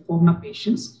non-Hodgkin's lymphoma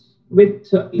patients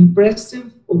with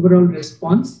impressive overall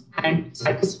response and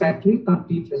satisfactory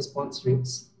complete response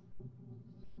rates.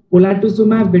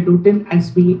 Polatuzumab vedotin,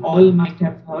 as we all might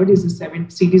have heard, is a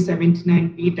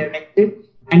CD79B directed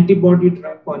antibody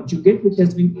drug conjugate, which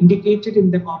has been indicated in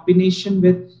the combination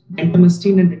with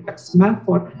bendamustine and rituximab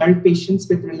for adult patients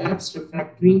with relapsed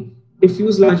refractory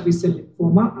diffuse large B-cell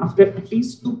lymphoma after at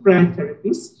least 2 prior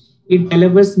therapies. It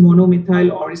delivers monomethyl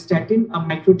auristatin, a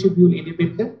microtubule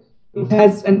inhibitor. It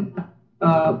has an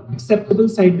acceptable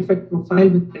side effect profile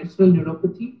with peripheral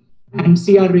neuropathy and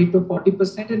CR rate of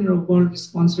 40% and an overall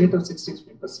response rate of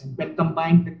 63% when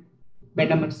combined with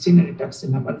bendamustine and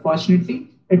rituximab. Unfortunately,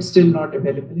 it's still not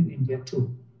available in India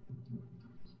too.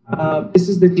 This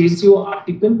is the JCO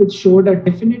article, which showed a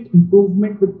definite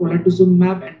improvement with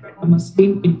polatuzumab and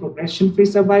bendamustine in progression-free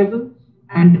survival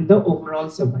and in the overall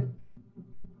survival.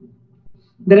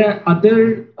 There are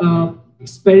other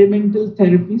experimental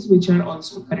therapies which are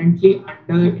also currently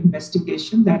under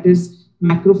investigation, that is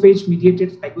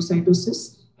macrophage-mediated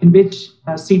phagocytosis, in which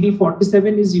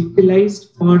CD47 is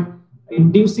utilized for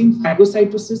inducing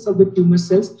phagocytosis of the tumor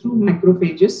cells through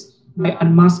macrophages by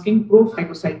unmasking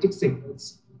pro-phagocytic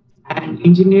signals, and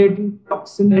engineered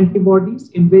toxin antibodies,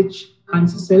 in which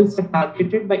cancer cells are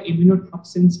targeted by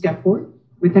immunotoxin scaffold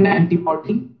with an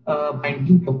antibody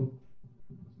binding domain.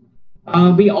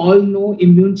 We all know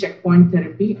immune checkpoint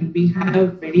therapy, and we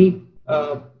have very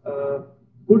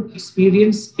good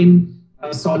experience in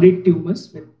solid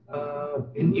tumors with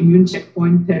in immune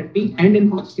checkpoint therapy and in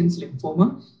Hodgkin's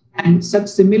lymphoma. And such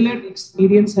similar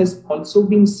experience has also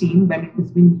been seen when it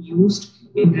has been used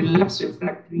in relapsed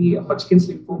refractory Hodgkin's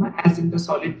lymphoma, as in the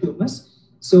solid tumors.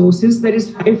 So since there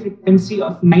is high frequency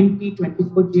of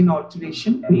 9p24 gene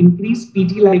alteration and increased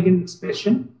PD ligand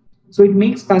expression, so it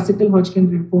makes classical Hodgkin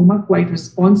lymphoma quite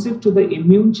responsive to the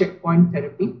immune checkpoint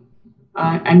therapy.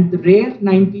 And the rare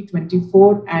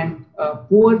 9p24 and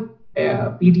poor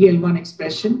PDL1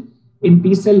 expression in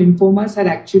B-cell lymphomas are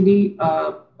actually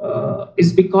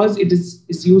is because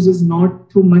its use is not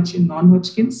too much in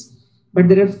non-Hodgkin's, but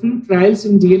there are few trials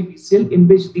in DLBCL in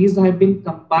which these have been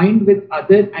combined with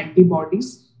other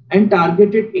antibodies and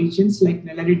targeted agents like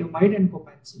lenalidomide and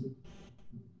copacillin.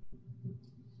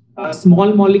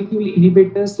 Small molecule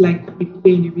inhibitors like the PTK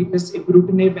inhibitors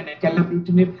ibrutinib and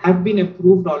acalabrutinib have been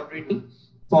approved already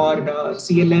for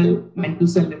CLL, mantle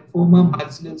cell lymphoma,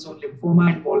 marginal zone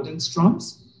lymphoma, and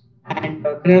Waldenstrom's. And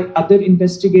there are other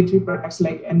investigatory products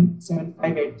like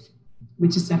M758,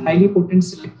 which is a highly potent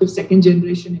selective second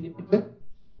generation inhibitor.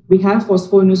 We have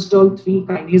phosphoinositol 3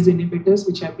 kinase inhibitors,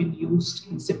 which have been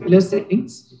used in similar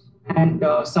settings, and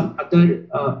some other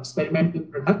experimental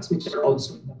products, which are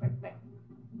also in the pipeline.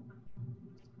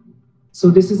 So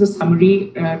this is a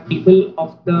summary table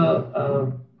of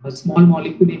the small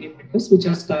molecule inhibitors, which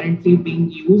are currently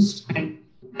being used and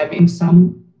having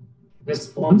some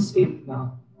response in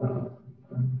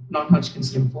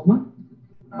non-Hodgkin's lymphoma.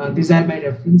 These are my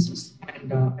references,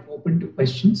 and I'm open to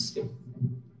questions.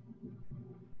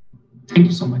 Thank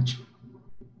you so much.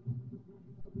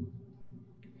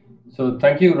 So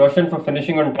thank you, Roshan, for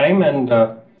finishing on time, and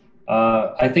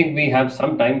I think we have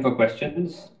some time for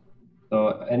questions.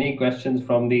 So any questions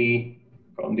from the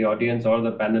audience or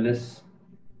the panelists?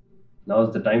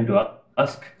 Now's the time to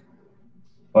ask.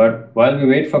 But while we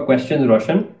wait for questions,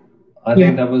 Roshan, I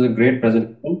think that was a great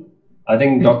presentation. I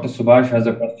think Dr. Subhash has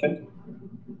a question.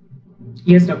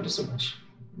 Yes, Dr. Subhash.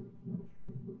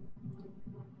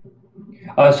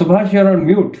 Subhash, you're on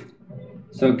mute.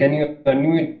 So can you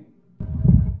unmute?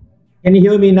 Can you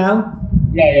hear me now?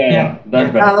 Yeah.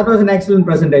 That's better. That was an excellent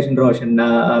presentation, Roshan.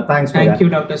 Thanks for that. Thank you,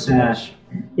 Dr. Subhash.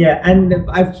 And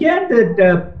I've heard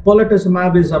that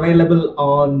polatuzumab is available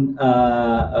on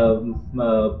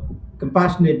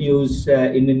compassionate use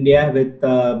in India with,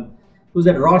 who's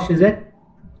that, Roche, is it?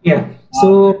 Yeah.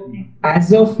 So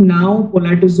as of now,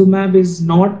 polatuzumab is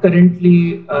not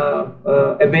currently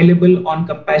available on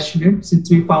compassionate, since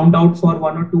we found out for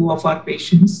 1 or 2 of our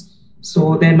patients.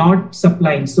 So they're not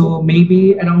supplying. So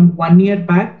maybe around 1 year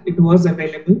back, it was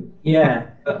available. Yeah.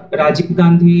 Rajiv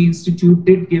Gandhi Institute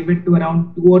did give it to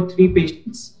around 2 or 3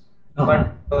 patients,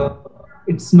 but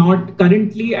it's not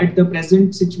currently, at the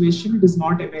present situation, it is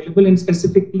not available, and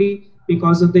specifically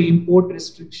because of the import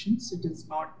restrictions, it is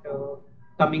not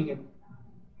coming in.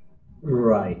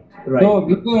 Right. So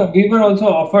we were also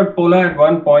offered Pola at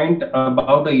one point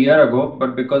about a year ago,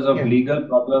 but because of legal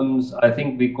problems, I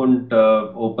think we couldn't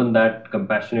open that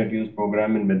compassionate use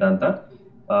program in Vedanta.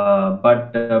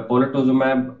 But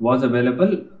polatuzumab was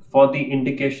available for the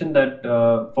indication that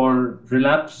for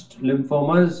relapsed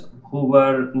lymphomas who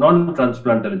were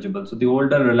non-transplant eligible, so the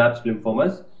older relapsed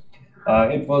lymphomas,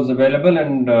 it was available,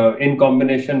 and in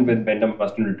combination with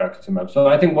bendamustine rituximab. So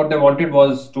I think what they wanted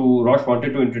was Roche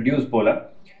wanted to introduce Pola,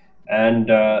 and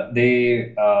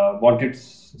they wanted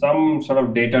some sort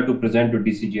of data to present to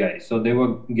DCGI. So they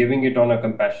were giving it on a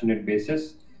compassionate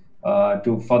basis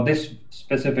for this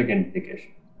specific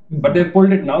indication. But they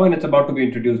pulled it now, and it's about to be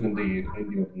introduced in the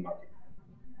open market.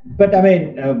 But I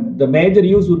mean, the major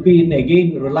use would be in,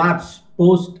 again, relapse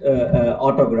post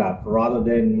autograft rather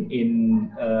than in...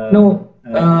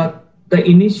 the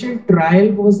initial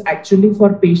trial was actually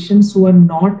for patients who are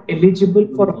not eligible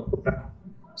for autograft.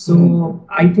 So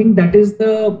I think that is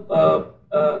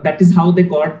that is how they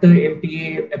got the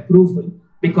FDA approval,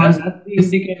 because that's the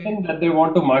indication that they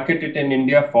want to market it in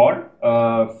India for,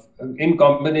 in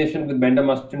combination with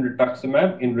bendamustine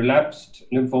rituximab in relapsed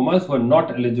lymphomas who are not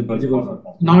eligible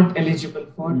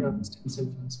for stem cell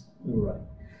transplant. Right.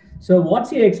 So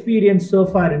what's your experience so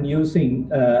far in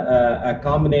using a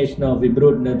combination of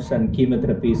ibrutinibs and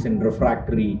chemotherapies in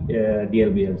refractory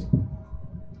DLBLs?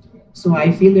 So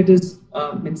I feel it is,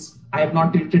 I have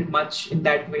not treated much in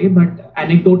that way, but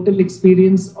anecdotal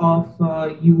experience of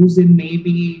use in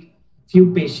maybe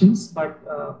few patients, but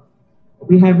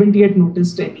we haven't yet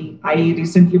noticed any. I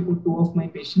recently put 2 of my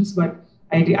patients, but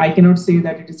I cannot say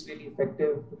that it is really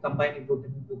effective to combine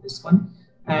ibrutinib with this one.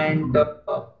 And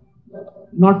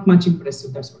not much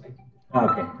impressive, that's what I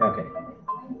think.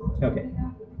 Okay.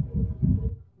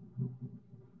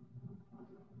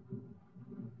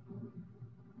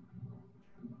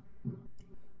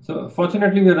 So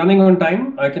fortunately, we're running on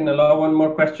time. I can allow one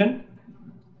more question.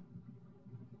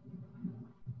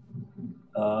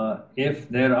 If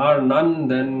there are none,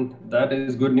 then that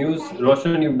is good news.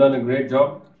 Roshan, you've done a great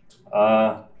job,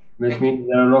 which means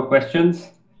there are no questions.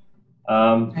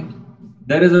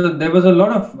 There was a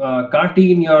lot of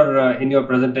CAR-T in your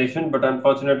presentation, but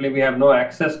unfortunately, we have no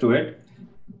access to it.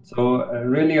 So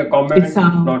really, a comment.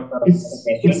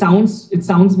 It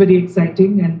sounds very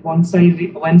exciting, and once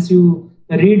you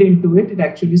read into it, it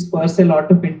actually spurs a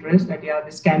lot of interest that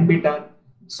this can be done,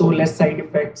 so less side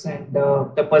effects, and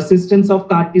the persistence of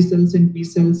CAR T cells and B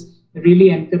cells really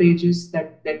encourages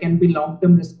that there can be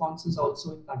long-term responses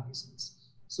also in CAR T cells.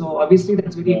 So obviously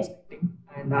that's very exciting,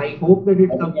 and I hope that it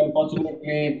comes.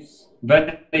 Unfortunately,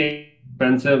 very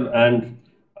expensive and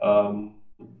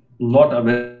not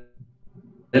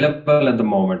available at the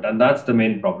moment, and that's the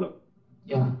main problem.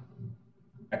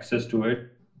 Access to it,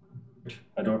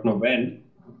 I don't know when,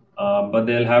 but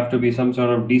there'll have to be some sort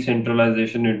of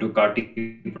decentralization into CAR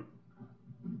T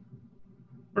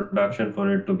production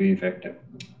for it to be effective.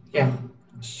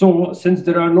 So since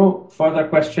there are no further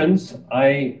questions,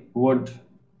 I would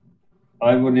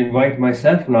invite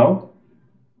myself now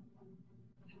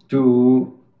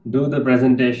to do the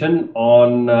presentation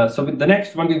on, so the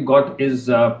next one we've got is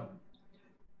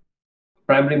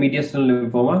primary mediastinal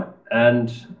lymphoma,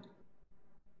 and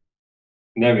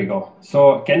there we go.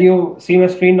 So can you see my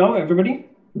screen now, everybody?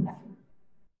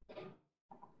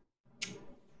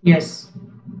 Yes.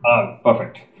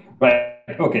 Perfect.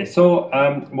 Right. Okay. So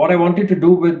what I wanted to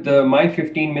do with my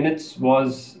 15 minutes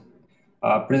was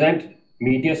present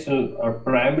mediastinal or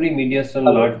primary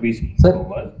mediastinal large B-cell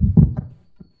lymphomas.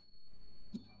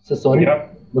 So sorry,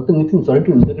 Dr. Nitin, sorry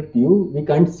to interrupt you. We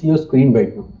can't see your screen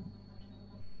right now.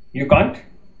 You can't?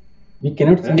 We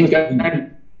cannot see your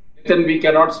screen. Then we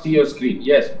cannot see your screen.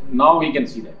 Yes, now we can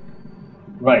see that.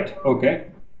 Right. Okay.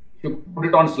 You put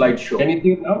it on slideshow. Can you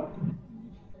see it now?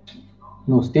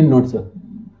 No, still not, sir.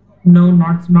 No,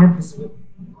 not visible.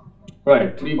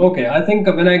 Right. Okay. I think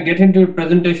when I get into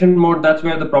presentation mode, that's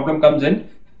where the problem comes in.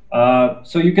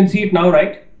 So you can see it now,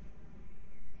 right?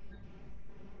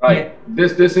 Right.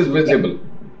 This is visible.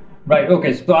 Right.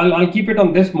 Okay. So I'll keep it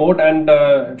on this mode and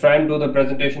try and do the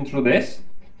presentation through this.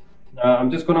 I'm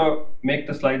just going to make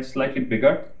the slides slightly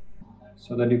bigger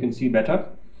so that you can see better.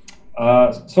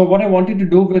 So what I wanted to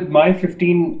do with my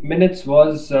 15 minutes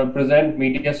was present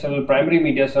primary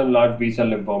mediastinal large B-cell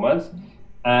lymphomas,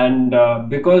 and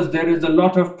because there is a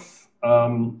lot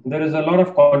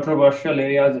of controversial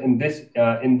areas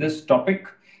in this topic,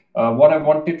 what I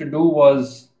wanted to do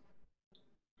was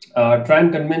try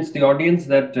and convince the audience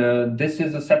that this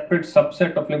is a separate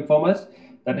subset of lymphomas,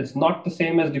 that it's not the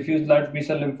same as diffuse large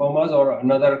B-cell lymphomas or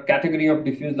another category of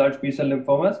diffuse large B-cell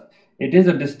lymphomas. It is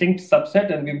a distinct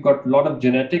subset, and we've got a lot of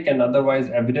genetic and otherwise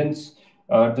evidence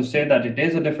to say that it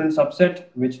is a different subset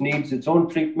which needs its own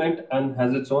treatment and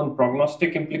has its own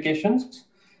prognostic implications.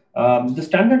 The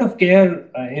standard of care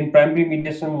in primary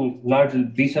mediastinal large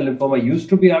B-cell lymphoma used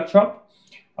to be Ashok,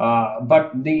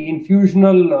 but the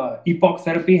infusional epoch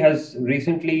therapy has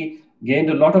recently gained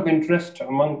a lot of interest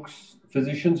amongst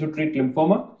physicians who treat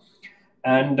lymphoma.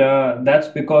 And that's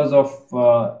because of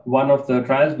one of the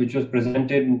trials which was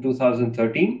presented in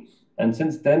 2013. And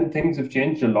since then, things have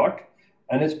changed a lot.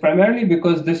 And it's primarily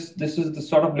because this is the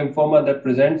sort of lymphoma that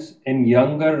presents in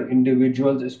younger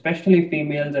individuals, especially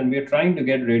females, and we're trying to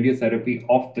get radiotherapy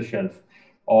off the shelf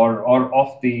or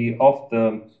off the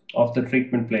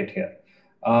treatment plate here.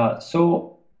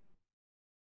 So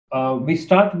we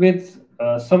start with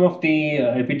some of the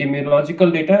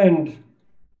epidemiological data, and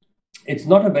it's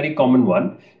not a very common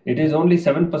one. It is only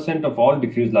 7% of all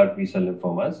diffuse large B-cell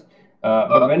lymphomas.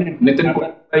 But when it Nitin,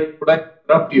 could I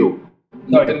interrupt you?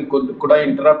 Sorry. Nitin, could I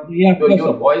interrupt? Yeah,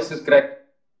 your voice is cracking.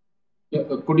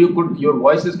 Your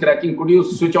voice is cracking. Could you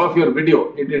switch off your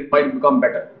video? It might become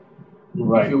better.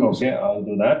 Right. Okay, I'll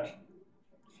do that.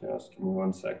 Just give me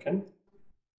 1 second.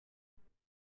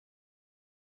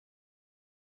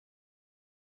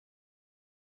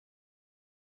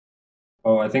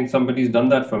 Oh, I think somebody's done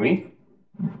that for me.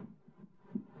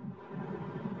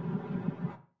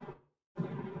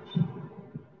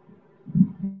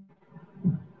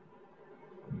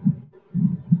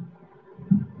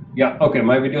 Yeah, okay,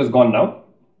 my video is gone now.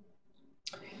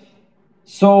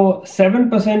 So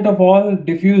 7% of all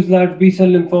diffuse large B-cell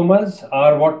lymphomas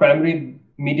are what primary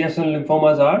mediastinal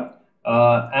lymphomas are.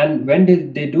 And when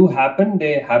they do happen,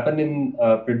 they happen in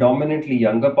predominantly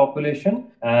younger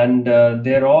population, and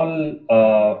they're all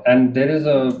and there is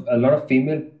a lot of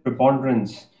female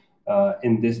preponderance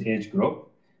in this age group.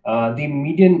 The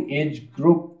median age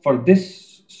group for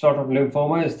this sort of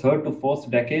lymphoma is 3rd to 4th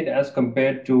decade, as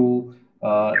compared to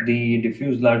the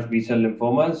diffuse large B-cell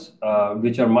lymphomas,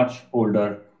 which are much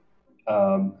older,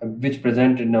 which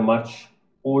present in a much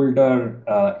older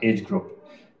age group.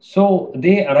 So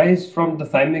they arise from the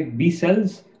thymic B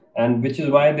cells, and which is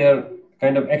why they're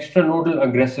kind of extranodal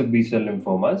aggressive B cell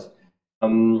lymphomas.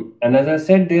 And as I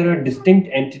said, they're a distinct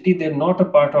entity. They're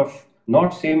not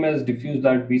same as diffuse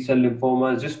large B cell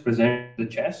lymphomas, just present in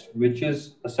the chest, which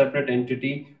is a separate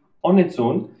entity on its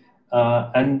own.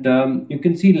 You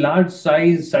can see large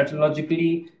size,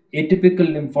 cytologically atypical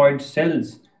lymphoid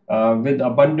cells with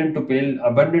abundant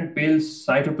pale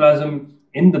cytoplasm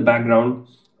in the background.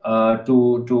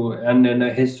 And then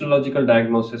a histological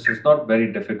diagnosis is not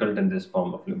very difficult in this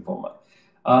form of lymphoma.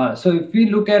 So if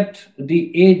we look at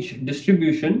the age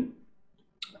distribution,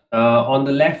 on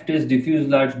the left is diffuse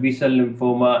large B-cell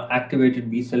lymphoma, activated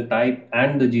B-cell type,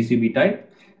 and the GCB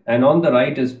type. And on the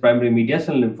right is primary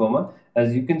mediastinal lymphoma.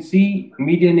 As you can see,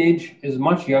 median age is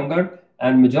much younger,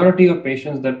 and majority of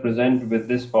patients that present with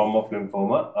this form of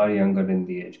lymphoma are younger in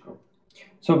the age group.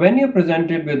 So when you're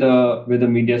presented with a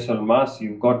mediastinal mass,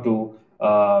 you've got to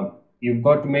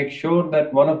make sure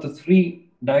that one of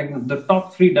the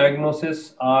top three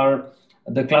diagnoses are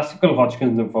the classical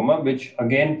Hodgkin's lymphoma, which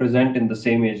again present in the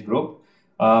same age group.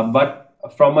 But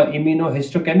from an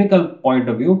immunohistochemical point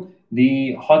of view,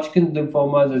 the Hodgkin's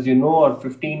lymphomas, as you know, are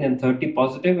 15 and 30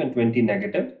 positive and 20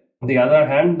 negative. On the other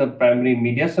hand, the primary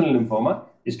mediastinal lymphoma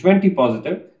is 20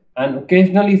 positive and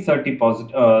occasionally 30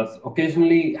 positive,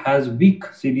 occasionally has weak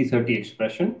CD30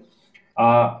 expression,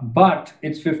 but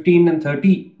it's 15 and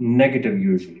 30 negative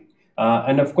usually.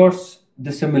 And of course,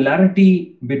 the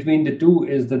similarity between the two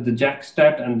is that the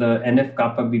JAK-STAT and the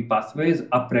NF-kappa-B pathway is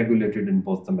upregulated in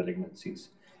both the malignancies.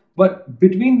 But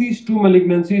between these two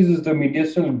malignancies is the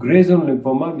mediastinal gray zone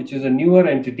lymphoma, which is a newer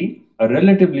entity, a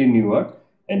relatively newer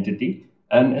entity.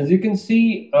 And as you can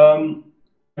see,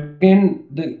 again,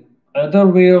 the other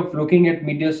way of looking at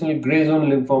mediastinal gray zone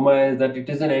lymphoma is that it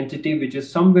is an entity which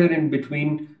is somewhere in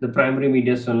between the primary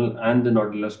mediastinal and the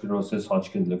nodular sclerosis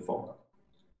Hodgkin lymphoma.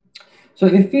 So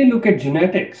if we look at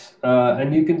genetics,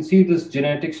 and you can see this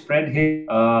genetic spread here,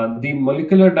 the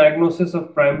molecular diagnosis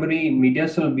of primary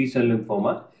mediastinal B-cell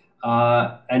lymphoma,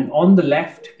 and on the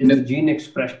left is the gene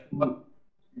expression.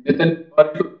 Nitin,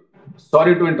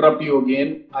 sorry to interrupt you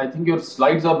again. I think your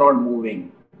slides are not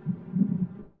moving.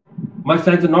 My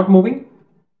slides are not moving?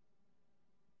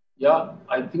 Yeah,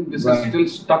 I think this is still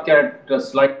stuck at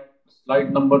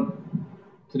slide number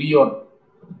 3 or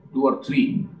 2 or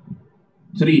 3.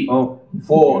 3,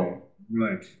 4. Okay.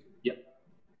 Right. Yeah.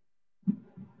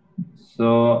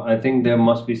 So I think there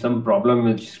must be some problem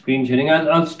with screen sharing.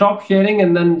 I'll stop sharing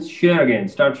and then share again,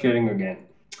 start sharing again.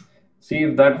 See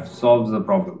if that solves the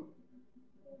problem.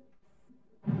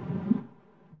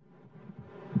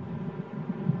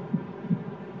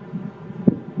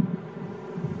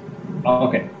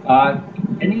 Okay.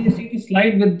 Can you see the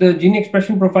slide with the gene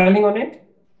expression profiling on it?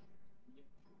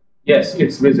 Yes,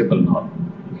 it's visible now.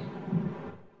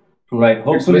 Right.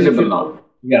 Hopefully it's visible now.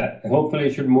 Yeah. Hopefully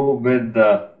it should move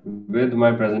with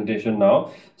my presentation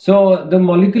now. So the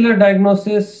molecular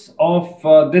diagnosis of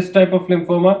this type of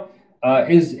lymphoma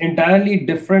is entirely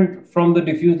different from the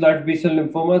diffuse large B-cell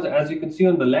lymphomas. As you can see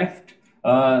on the left,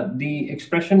 the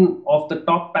expression of the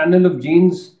top panel of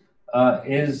genes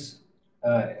is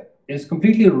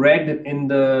completely red in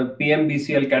the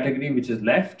PMBCL category, which is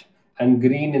left, and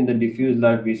green in the diffuse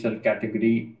large B-cell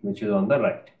category, which is on the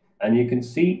right. And you can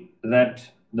see that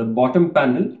the bottom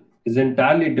panel is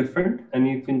entirely different, and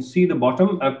you can see the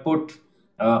bottom. I put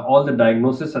all the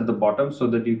diagnosis at the bottom so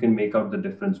that you can make out the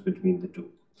difference between the two.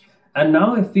 And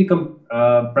now if we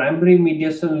primary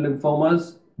mediastinal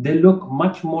lymphomas, they look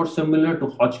much more similar to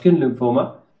Hodgkin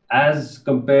lymphoma as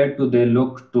compared to they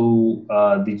look to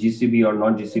the GCB or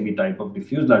non-GCB type of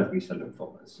diffuse large B-cell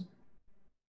lymphomas.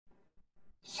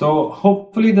 So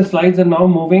hopefully the slides are now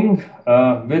moving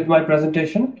with my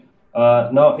presentation.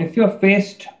 Now, if you're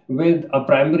faced with a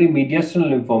primary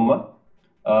mediastinal lymphoma,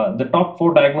 the top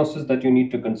 4 diagnoses that you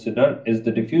need to consider is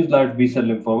the diffuse large B-cell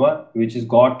lymphoma, which has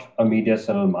got a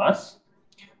mediastinal mass,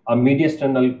 a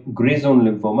mediastinal gray zone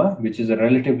lymphoma, which is a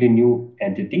relatively new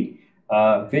entity,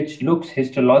 which looks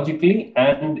histologically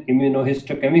and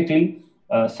immunohistochemically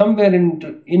somewhere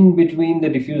in between the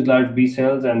diffuse large B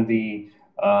cells and the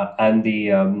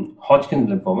Hodgkin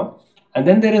lymphoma. And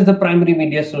then there is the primary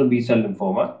mediastinal B-cell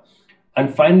lymphoma.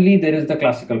 And finally, there is the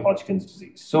classical Hodgkin's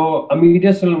disease. So a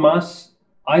mediastinal mass,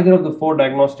 either of the 4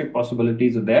 diagnostic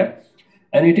possibilities are there.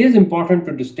 And it is important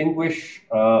to distinguish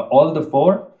all the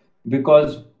 4,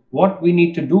 because what we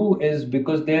need to do is,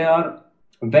 because they are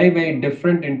very, very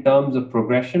different in terms of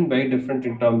progression, very different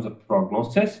in terms of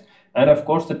prognosis. And of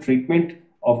course, the treatment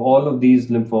of all of these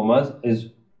lymphomas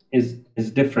is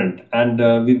different.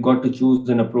 And we've got to choose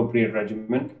an appropriate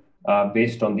regimen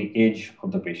based on the age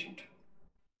of the patient.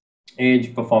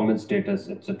 Age, performance status,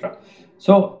 etc.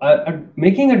 So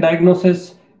making a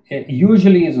diagnosis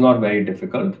usually is not very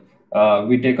difficult.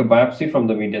 We take a biopsy from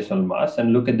the mediastinal mass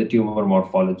and look at the tumor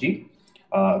morphology.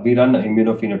 We run an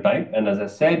immunophenotype, and as I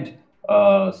said,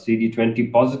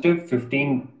 CD20 positive,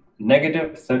 15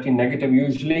 negative, 13 negative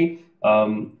usually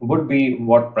would be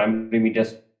what primary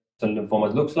mediastinal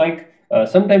lymphomas looks like.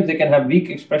 Sometimes they can have weak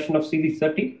expression of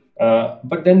CD30,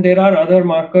 but then there are other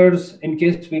markers in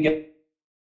case we get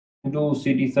into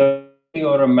CD30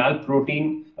 or a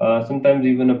malprotein, sometimes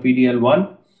even a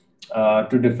PDL1,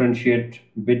 to differentiate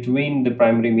between the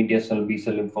primary mediastinal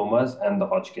B-cell lymphomas and the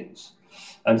Hodgkin's,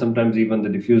 and sometimes even the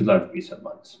diffuse large B-cell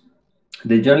ones.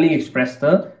 They generally express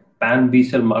the pan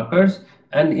B-cell markers,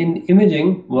 and in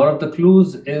imaging, one of the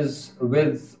clues is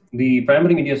with the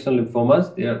primary mediastinal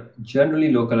lymphomas, they are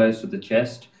generally localized to the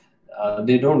chest.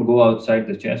 They don't go outside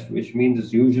the chest, which means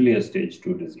it's usually a stage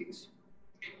 2 disease.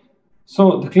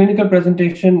 So the clinical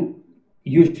presentation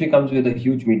usually comes with a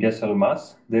huge mediastinal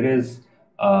mass.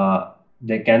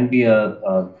 There can be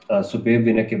a superior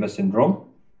vena cava syndrome,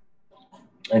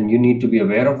 and you need to be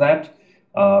aware of that.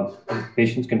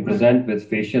 Patients can present with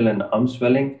facial and arm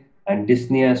swelling and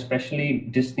dyspnea, especially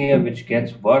dyspnea which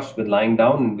gets worse with lying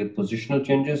down and with positional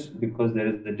changes, because there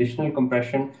is additional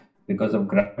compression because of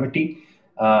gravity,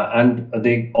 and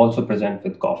they also present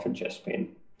with cough and chest pain.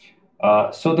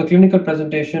 So the clinical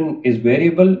presentation is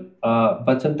variable,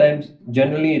 but sometimes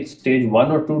generally it's stage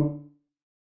 1 or 2.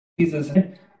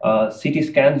 CT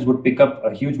scans would pick up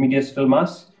a huge mediastinal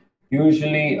mass,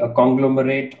 usually a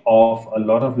conglomerate of a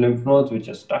lot of lymph nodes which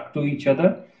are stuck to each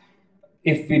other.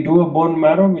 If we do a bone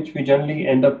marrow, which we generally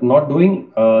end up not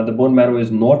doing, the bone marrow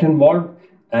is not involved,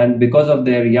 and because of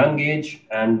their young age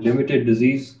and limited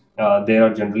disease, they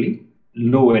are generally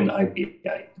low in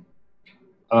IPI.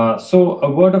 So a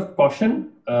word of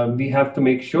caution, we have to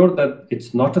make sure that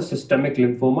it's not a systemic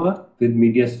lymphoma with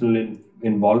mediastinal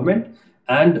involvement.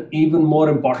 And even more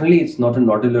importantly, it's not a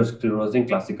nodular sclerosing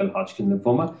classical Hodgkin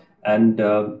lymphoma. And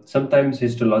sometimes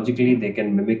histologically, they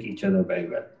can mimic each other very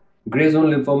well. Gray zone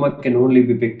lymphoma can only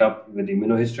be picked up with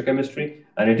immunohistochemistry.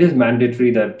 And it is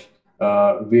mandatory that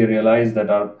we realize that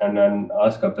and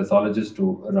ask our pathologists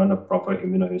to run a proper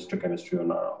immunohistochemistry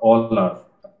on all our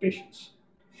patients.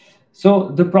 So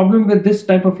the problem with this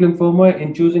type of lymphoma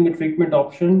in choosing a treatment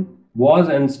option was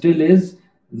and still is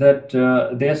that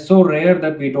they're so rare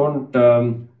that we don't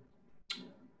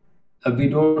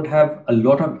have a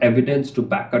lot of evidence to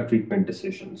back our treatment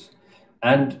decisions.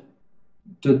 And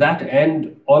to that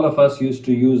end, all of us used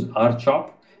to use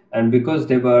R-CHOP, and because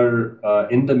they were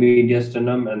in the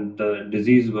mediastinum and the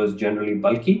disease was generally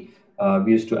bulky,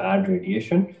 we used to add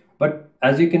radiation. But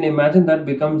as you can imagine, that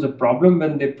becomes a problem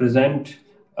when they present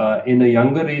in a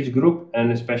younger age group,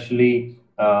 and especially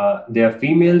they are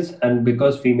females, and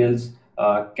because females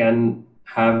can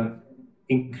have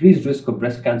increased risk of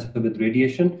breast cancer with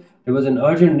radiation, there was an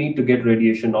urgent need to get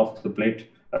radiation off the plate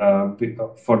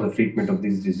for the treatment of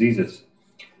these diseases.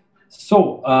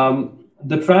 So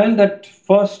the trial that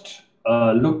first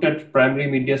looked at primary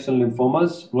mediastinal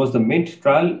lymphomas was the MINT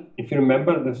trial. If you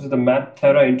remember, this is the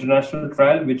MabThera international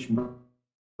trial, which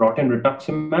brought in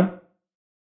rituximab.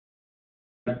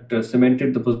 That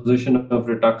cemented the position of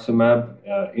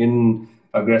rituximab in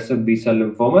aggressive B-cell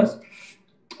lymphomas.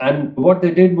 And what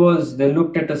they did was they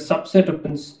looked at a subset of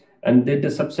patients and did a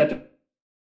subset of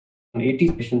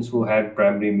 80 patients who had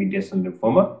primary mediastinal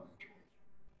lymphoma.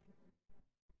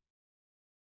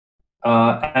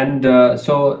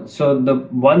 So the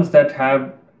ones that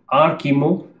have our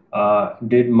chemo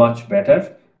did much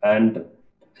better, and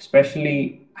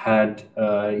especially had,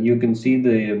 you can see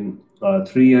the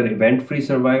 3-year event-free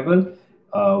survival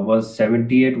was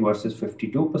 78 versus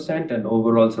 52%, and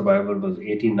overall survival was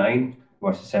 89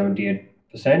 versus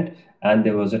 78%, and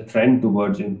there was a trend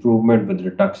towards improvement with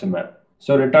rituximab.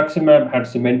 So rituximab had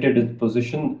cemented its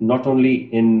position not only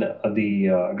in the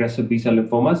aggressive B-cell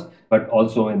lymphomas, but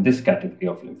also in this category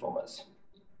of lymphomas.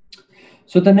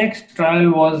 So the next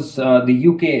trial was the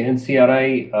UK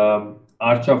NCRI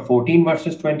R-CHOP 14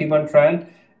 versus 21 trial.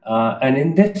 And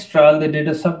in this trial, they did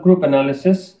a subgroup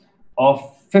analysis of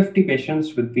 50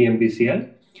 patients with PMBCL.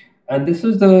 And this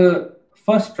is the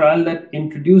first trial that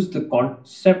introduced the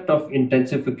concept of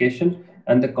intensification,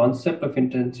 and the concept of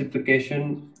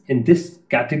intensification in this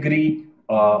category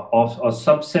of a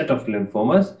subset of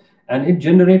lymphomas. And it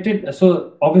generated,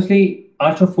 so obviously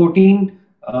R-CHOP 14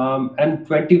 and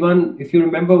 21, if you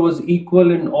remember, was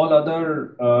equal in all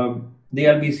other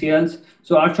DLBCLs.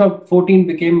 So R-CHOP 14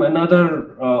 became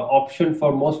another option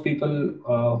for most people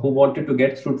who wanted to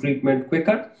get through treatment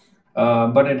quicker,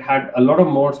 but it had a lot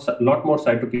more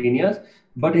cytopenias.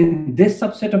 But in this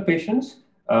subset of patients,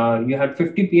 you had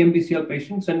 50 PMBCL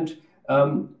patients, and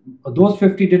those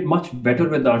 50 did much better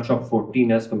with R-CHOP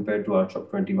 14 as compared to R-CHOP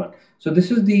 21. So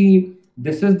this is the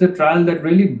trial that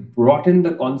really brought in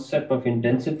the concept of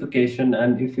intensification,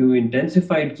 and if you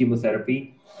intensified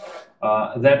chemotherapy,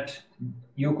 that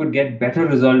you could get better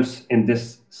results in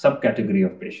this subcategory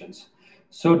of patients.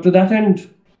 So to that end,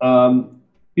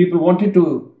 people wanted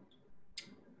to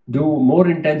do more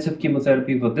intensive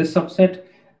chemotherapy for this subset.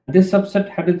 This subset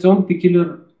had its own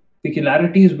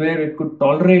peculiarities where it could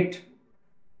tolerate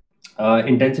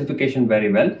intensification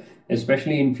very well,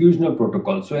 especially infusional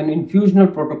protocol. So an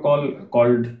infusional protocol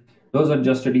called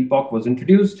dose-adjusted epoch was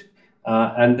introduced,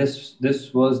 and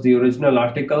this was the original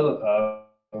article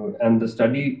and the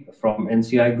study from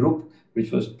NCI group,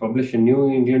 which was published in New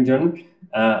England Journal,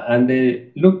 and they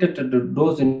looked at the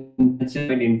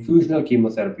dose-intensified infusional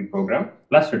chemotherapy program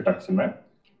plus rituximab,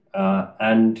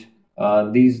 and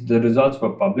the results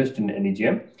were published in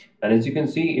NEJM. And as you can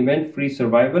see, event-free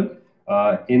survival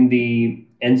in the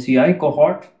NCI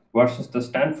cohort versus the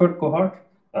Stanford cohort,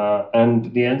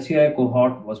 and the NCI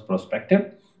cohort was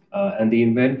prospective, and the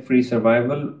event-free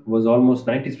survival was almost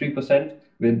 93%,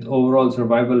 with overall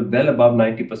survival well above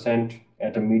 90%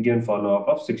 at a median follow-up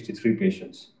of 63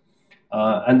 patients.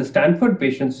 And the Stanford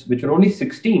patients, which were only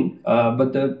 16,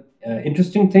 but the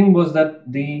interesting thing was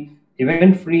that the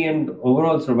event-free and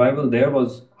overall survival there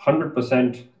was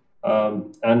 100%,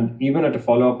 and even at a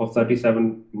follow-up of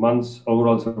 37 months,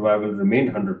 overall survival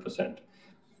remained 100%.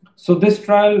 So this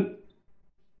trial,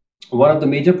 one of the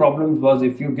major problems was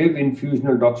if you give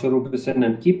infusional doxorubicin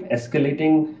and keep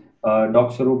escalating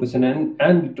doxorubicin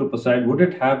and etoposide, would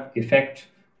it have effect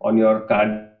on your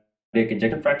cardiac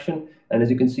ejection fraction? And as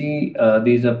you can see,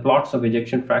 these are plots of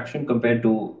ejection fraction compared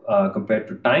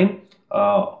to time.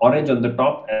 orange on the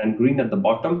top and green at the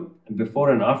bottom,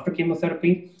 before and after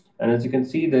chemotherapy. And as you can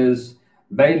see, there's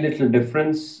very little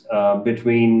difference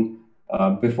between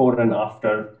before and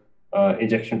after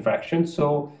ejection fraction.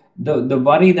 So the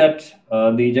worry that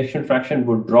the ejection fraction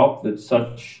would drop with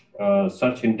such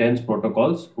intense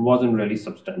protocols wasn't really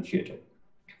substantiated.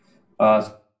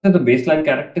 So the baseline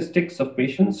characteristics of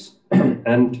patients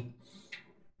and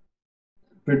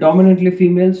predominantly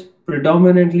females,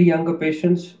 predominantly younger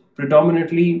patients,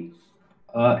 predominantly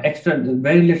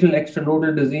very little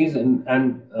extranodal disease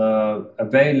and a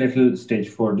very little stage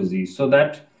 4 disease. So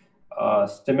that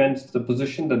cements the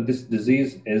position that this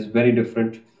disease is very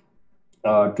different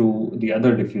to the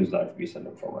other diffuse large B-cell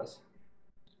lymphomas.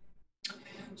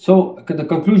 So the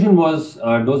conclusion was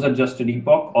dose-adjusted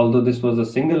epoch, although this was a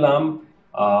single-arm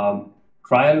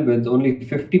trial with only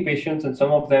 50 patients and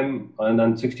some of them, and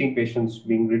then 16 patients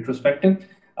being retrospective.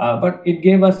 But it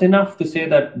gave us enough to say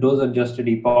that dose-adjusted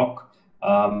epoch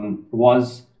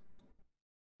was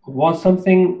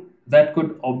something that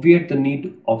could obviate the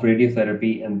need of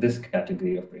radiotherapy in this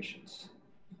category of patients.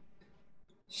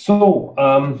 So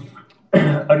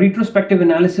a retrospective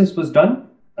analysis was done,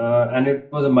 and it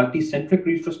was a multi-centric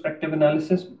retrospective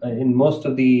analysis. In most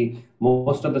of the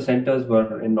centers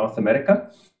were in North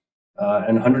America,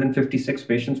 and 156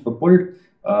 patients were pulled,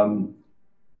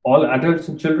 all adults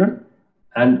and children,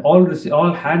 and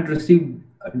all had received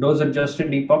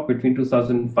dose-adjusted epoch between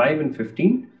 2005 and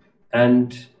 15,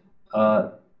 and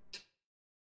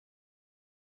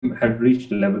had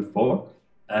reached level 4,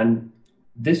 and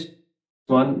this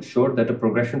one showed that a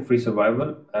progression-free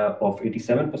survival of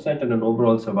 87% and an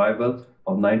overall survival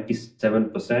of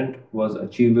 97% was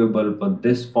achievable for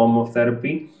this form of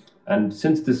therapy. And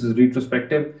since this is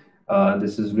retrospective,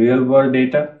 this is real-world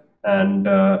data, and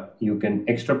you can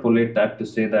extrapolate that to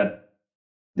say that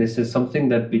this is something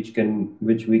that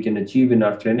which we can achieve in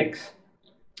our clinics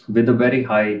with a very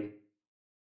high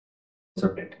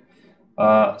rate.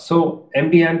 So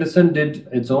MD Anderson did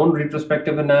its own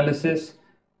retrospective analysis,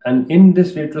 and in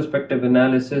this retrospective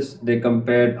analysis, they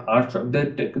compared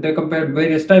they compared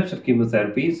various types of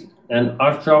chemotherapies, and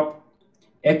R-CHOP,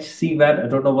 HCVAD, I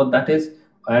don't know what that is,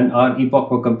 and our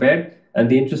epoch were compared. And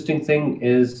the interesting thing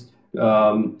is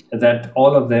that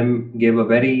all of them gave a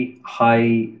very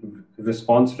high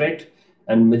response rate,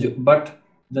 but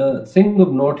the thing to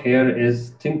note here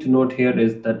is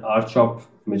that R-CHOP,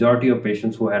 majority of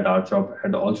patients who had R-CHOP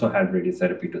had also had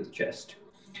radiotherapy to the chest,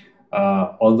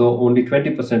 although only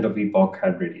 20% of epoch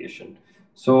had radiation.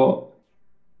 So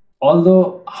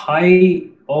although high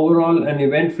overall and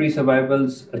event-free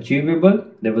survivals achievable,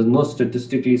 there was no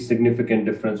statistically significant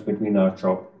difference between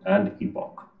R-CHOP and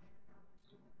epoch.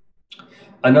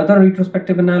 Another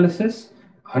retrospective analysis,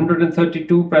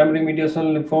 132 primary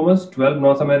mediastinal lymphomas, 12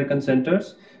 North American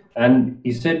centers, and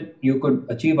he said you could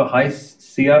achieve a high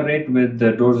CR rate with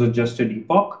the dose-adjusted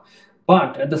epoch,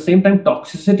 but at the same time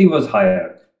toxicity was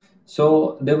higher.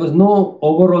 So there was no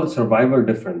overall survival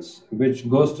difference, which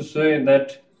goes to say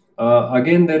that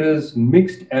again there is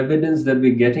mixed evidence that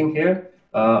we're getting here.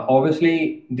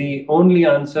 Obviously, the only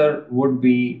answer would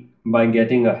be by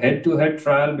getting a head-to-head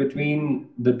trial between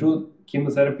the two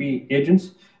chemotherapy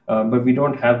agents, but we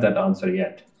don't have that answer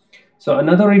yet. So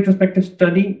another retrospective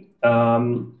study,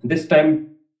 this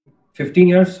time 15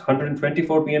 years,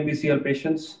 124 PNBCL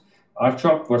patients,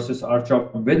 R-CHOP versus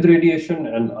R-CHOP with radiation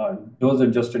and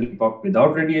dose-adjusted epoch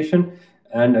without radiation.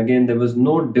 And again, there was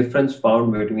no difference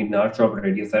found between R-CHOP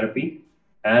radiotherapy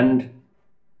and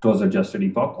dose-adjusted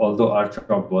epoch, although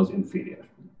R-CHOP was inferior.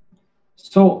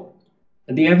 So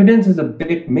the evidence is a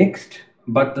bit mixed,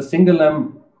 but the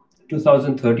single-arm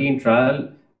 2013 trial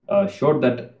showed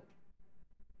that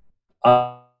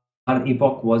our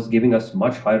epoch was giving us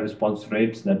much higher response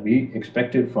rates than we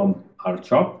expected from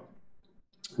R-CHOP,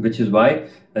 which is why,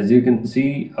 as you can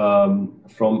see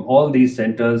from all these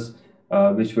centers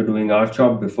which were doing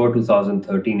R-CHOP before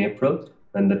 2013 April,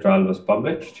 when the trial was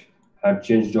published, had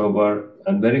changed over,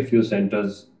 and very few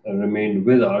centers remained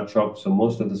with R-CHOP, so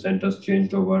most of the centers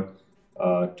changed over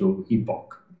to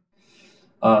epoch.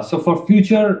 So for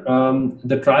future,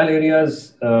 the trial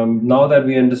areas, now that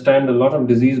we understand a lot of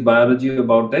disease biology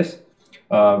about this,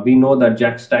 we know that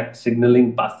JAK-STAT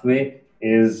signaling pathway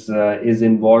is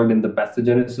involved in the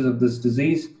pathogenesis of this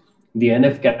disease. The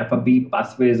NF-kappa B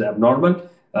pathway is abnormal.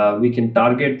 We can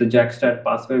target the JAK-STAT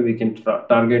pathway. We can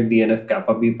target the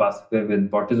NF-kappa B pathway with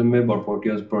bortezomib or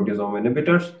proteasome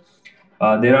inhibitors.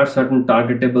 There are certain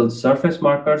targetable surface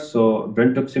markers. So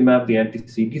brentuximab, the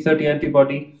anti-CD30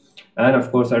 antibody, and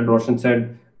of course, as Roshan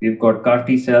said, we've got CAR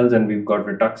T cells and we've got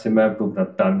rituximab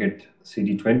to target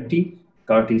CD20,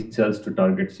 CAR T cells to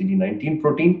target CD19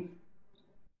 protein.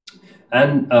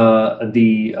 and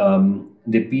the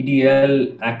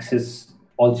PDL axis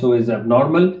also is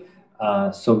abnormal.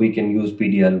 So we can use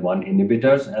PDL1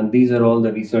 inhibitors, and these are all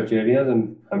the research areas,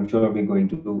 and I'm sure we're going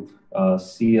to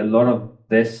see a lot of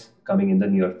this coming in the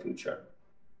near future.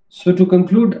 So to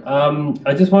conclude,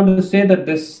 I just want to say that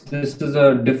this is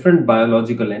a different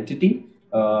biological entity.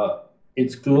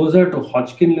 It's closer to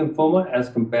Hodgkin lymphoma as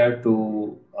compared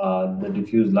to the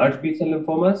diffuse large B-cell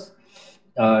lymphomas.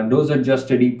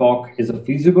 Dose-adjusted EPOC is a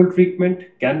feasible treatment,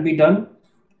 can be done,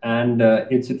 and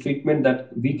it's a treatment that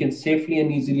we can safely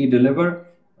and easily deliver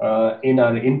in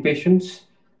our inpatients.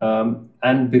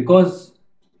 And because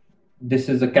this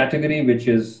is a category which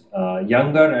is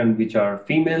younger and which are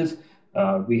females,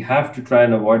 we have to try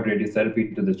and avoid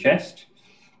radiotherapy to the chest,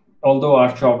 although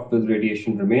R-CHOP with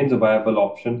radiation remains a viable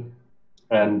option.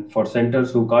 And for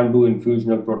centers who can't do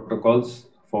infusional protocols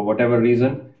for whatever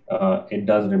reason, it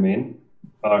does remain,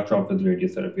 R-CHOP with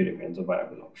radiotherapy remains a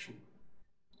viable option.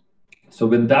 So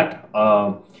with that,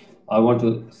 I want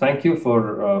to thank you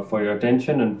for your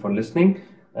attention and for listening.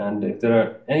 And if there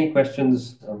are any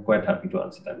questions, I'm quite happy to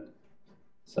answer them.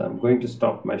 So I'm going to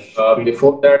stop my screen.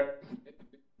 Before that,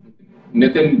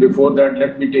 Nitin,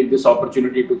 let me take this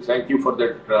opportunity to thank you for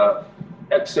that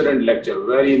excellent lecture.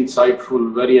 Very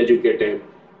insightful, very educative,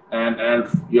 and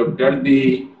you have dealt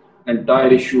the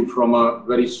entire issue from a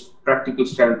very practical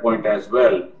standpoint as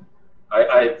well.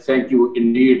 I thank you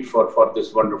indeed for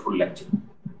this wonderful lecture.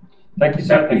 Thank you,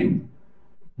 sir. Thank you.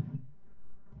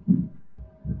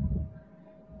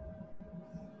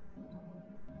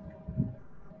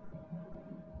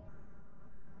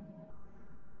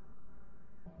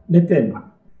 Nitin.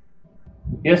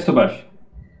 Yes, Subhash.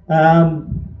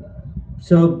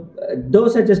 So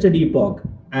dose-adjusted EPOC,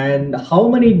 and how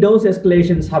many dose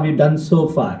escalations have you done so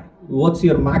far? What's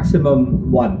your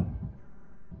maximum one?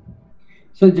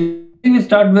 So we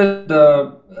start with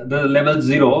the level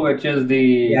 0, which is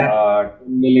the 10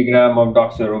 milligram of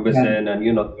doxorubicin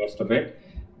and the rest of it.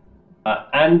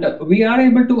 And we are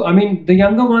able to, I mean, the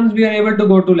younger ones, we are able to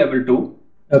go to level 2.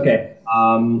 Okay.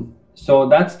 So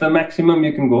that's the maximum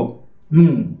you can go.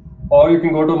 Or you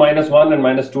can go to -1 and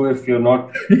 -2 if you're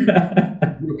not.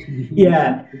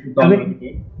 Yeah. I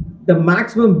mean, the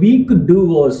maximum we could do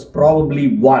was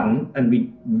probably 1, and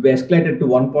we escalated to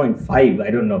 1.5.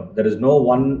 I don't know. There is no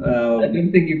 1. I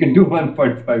don't think you can do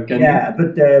 1.5, can you? Yeah,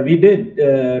 but we did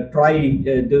try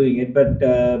doing it. But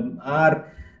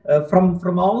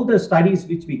from all the studies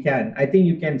which we can, I think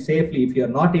you can safely, if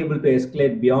you're not able to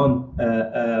escalate beyond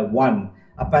 1,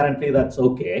 apparently that's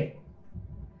okay.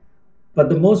 But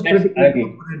the most critical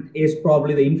component is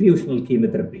probably the infusional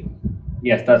chemotherapy.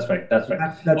 Yes, that's right. That's right.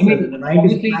 That's the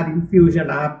 90 infusion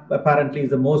apparently is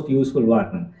the most useful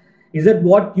one. Is that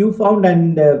what you found?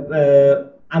 And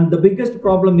the biggest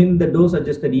problem in the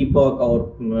dose-adjusted EPOC or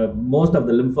most of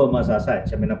the lymphomas as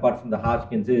such, I mean, apart from the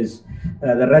Hodgkin's, is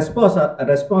the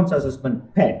response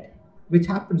assessment PET, which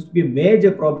happens to be a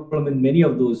major problem in many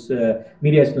of those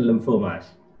mediastinal lymphomas.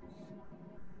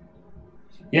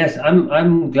 Yes,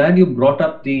 I'm glad you brought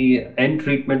up the end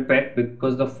treatment PET,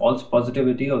 because the false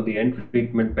positivity of the end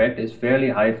treatment PET is fairly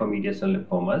high for mediastinal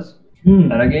lymphomas.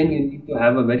 And again, you need to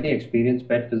have a very experienced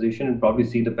PET physician and probably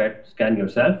see the PET scan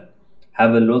yourself,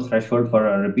 have a low threshold for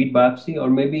a repeat biopsy, or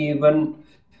maybe even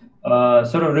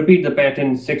sort of repeat the PET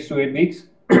in 6 to 8 weeks.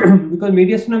 Because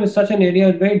mediastinum is such an area,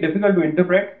 it's very difficult to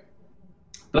interpret.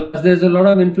 Plus, there's a lot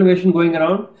of inflammation going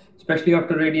around, especially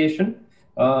after radiation.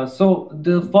 So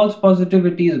the false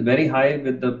positivity is very high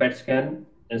with the PET scan,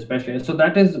 especially. So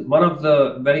that is one of the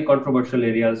very controversial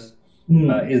areas,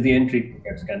 is the end treatment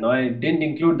PET scan. Now, I didn't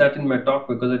include that in my talk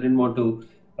because I didn't want to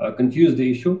confuse the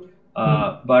issue.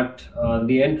 But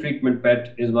the end treatment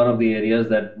PET is one of the areas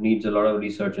that needs a lot of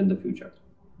research in the future.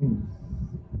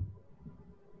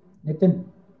 Nitin,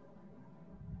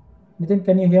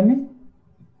 can you hear me?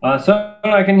 Sir,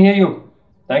 I can hear you.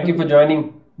 Thank you for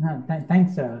joining.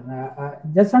 Thanks, sir.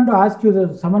 Just want to ask you,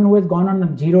 someone who has gone on a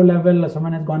 0 level, or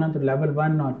someone has gone on to level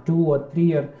 1 or 2 or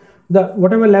 3, or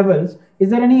whatever levels, is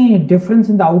there any difference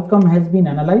in the outcome has been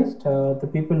analyzed? The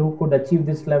people who could achieve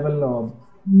this level? Or...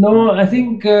 No, I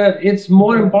think it's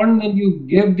more important that you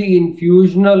give the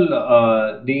infusional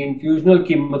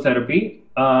chemotherapy.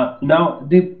 Now,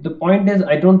 the point is,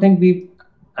 I don't think we've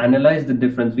analyzed the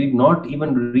difference. We've not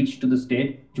even reached to the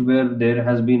stage where there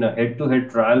has been a head-to-head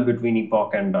trial between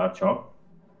EPOC and R-CHOP.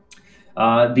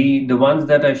 The ones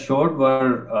that I showed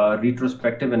were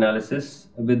retrospective analysis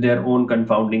with their own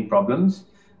confounding problems.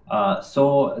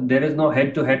 So there is no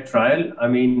head-to-head trial. I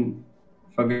mean,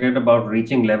 forget about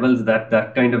reaching levels.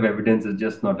 That kind of evidence is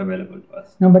just not available to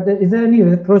us. No, but is there any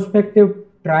retrospective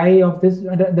try of this?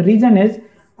 The reason is,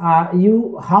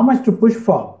 how much to push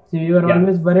for. So you are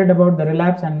always worried about the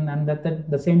relapse and at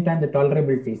the same time the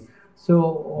tolerability.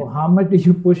 So how much do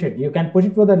you push it? You can push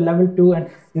it for the level 2, and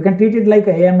you can treat it like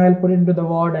a AML, put it into the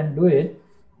ward and do it.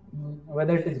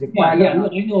 Whether it is required. Yeah, no,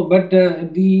 I know, but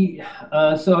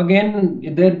so again,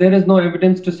 there is no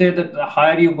evidence to say that the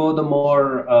higher you go, the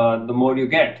more you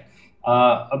get.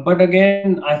 But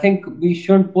again, I think we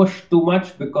shouldn't push too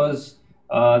much, because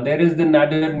there is the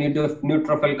nadir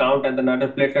neutrophil count and the nadir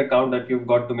platelet count that you've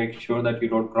got to make sure that you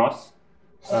don't cross,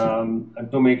 and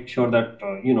to make sure that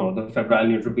the febrile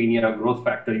neutropenia, growth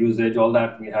factor usage, all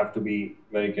that we have to be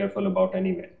very careful about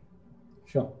anyway.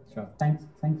 Sure. Thanks.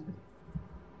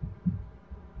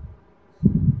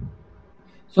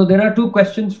 So there are 2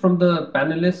 questions from the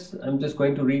panelists. I'm just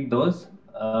going to read those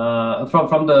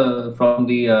from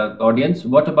the audience.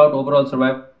 What about overall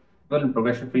survival and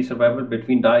progression-free survival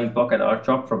between DA-EPOCH and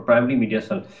R-CHOP for primary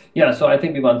mediastinal? Yeah, so I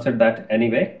think we've answered that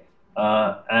anyway.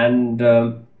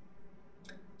 So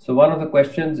one of the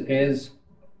questions is,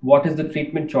 what is the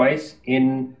treatment choice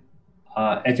in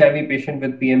HIV patient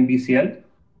with PMBCL?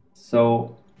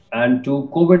 So, and to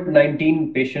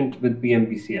COVID-19 patient with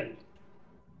PMBCL.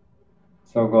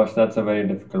 So gosh, that's a very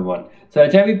difficult one. So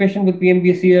HIV patient with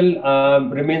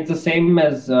PMBCL remains the same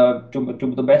as, to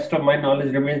the best of my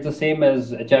knowledge, remains the same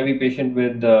as HIV patient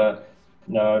with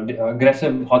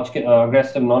aggressive non-Hodgkin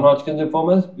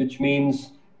lymphomas, which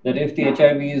means that if the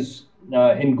HIV is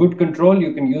in good control,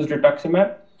 you can use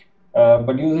rituximab.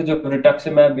 But usage of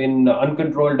rituximab in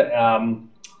uncontrolled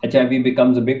HIV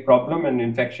becomes a big problem, and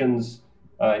infections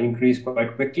increase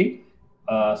quite quickly.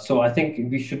 So I think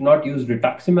we should not use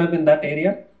rituximab in that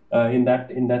area, in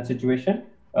that situation.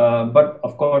 But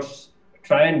of course,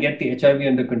 try and get the HIV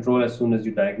under control as soon as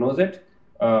you diagnose it.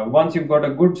 Once you've got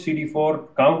a good CD4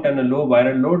 count and a low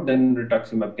viral load, then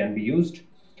rituximab can be used.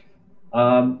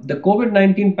 The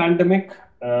COVID-19 pandemic,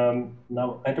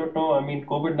 now I don't know, I mean,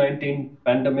 COVID-19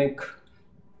 pandemic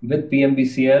with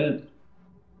PMBCL,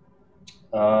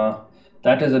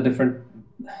 that is a different,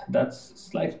 that's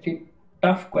slightly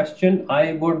tough question.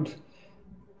 I would,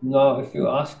 no, if you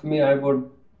ask me, I would,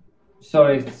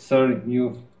 sorry, sir,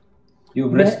 you've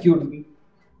rescued me.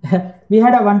 We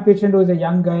had one patient who was a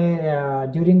young guy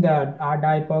during the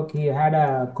DA-EPOCH. He had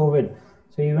a COVID.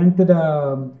 So he went to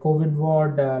the COVID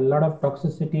ward, a lot of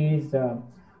toxicities.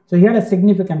 So he had a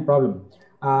significant problem.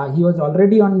 He was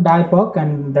already on DA-EPOCH,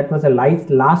 and that was a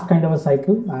last kind of a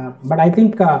cycle. But I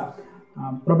think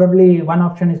probably one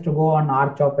option is to go on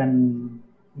R-CHOP and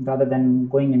rather than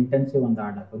going intensive on the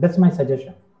DA-EPOCH. That's my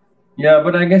suggestion. Yeah,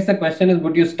 but I guess the question is,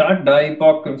 would you start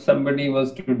DA-EPOCH if somebody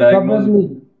was to diagnose?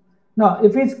 Probably. No,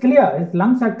 if it's clear, if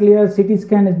lungs are clear, CT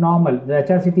scan is normal, the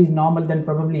HRCT is normal, then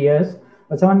probably yes.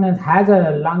 But someone has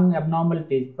a lung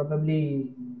abnormality, probably,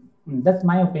 that's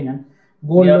my opinion.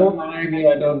 Go low. I agree.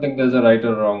 I don't think there's a right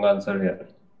or wrong answer here.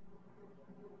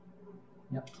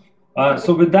 Yeah.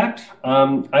 So with that,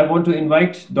 I want to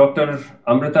invite Dr.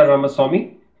 Amrita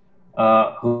Ramaswamy,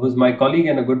 who is my colleague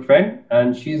and a good friend,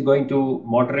 and she's going to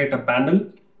moderate a panel.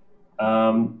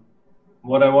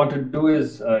 What I want to do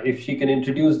is, if she can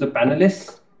introduce the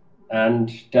panelists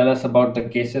and tell us about the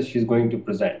cases she's going to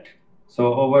present.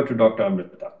 So over to Dr.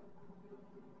 Amrita.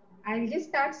 I'll just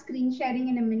start screen sharing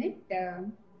in a minute.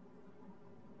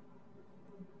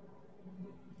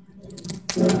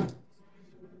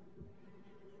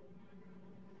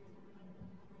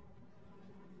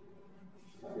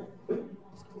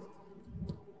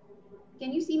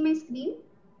 Can you see my screen?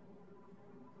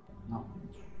 No.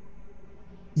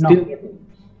 Still,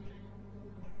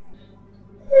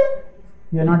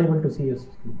 You're not able to see your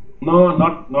screen. no,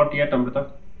 not yet,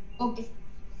 Amrita. Okay.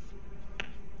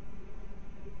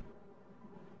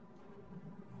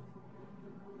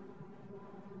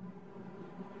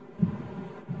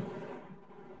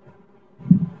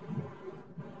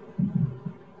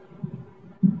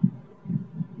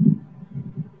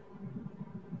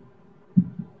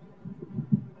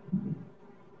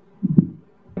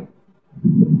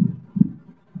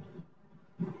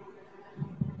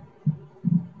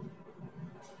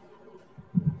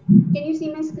 Can you see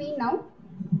my screen now?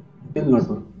 Still not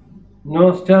one.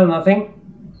 No, still nothing.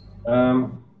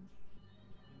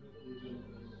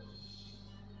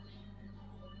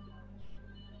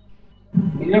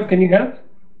 Neerav, can you help?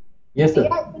 Yes, sir.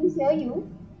 Yeah, I can hear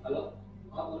you.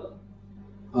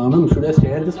 Ma'am, should I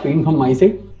share the screen from my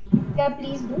side? Yeah,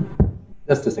 please do.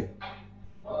 Just a second.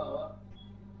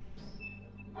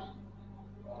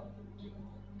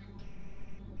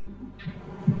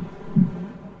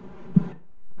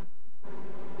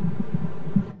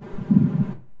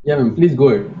 Yeah, ma'am, please go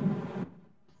ahead.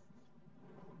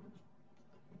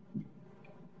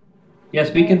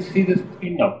 Yes, we can see the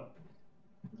screen now.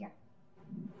 Yeah.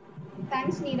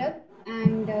 Thanks, Neeraj.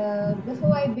 And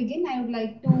before I begin, I would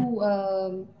like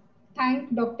to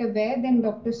thank Dr. Vaid and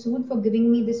Dr. Sood for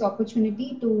giving me this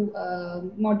opportunity to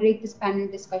moderate this panel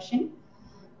discussion.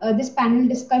 This panel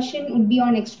discussion would be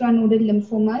on extranodal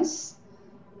lymphomas.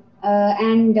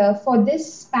 For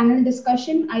this panel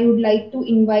discussion, I would like to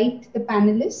invite the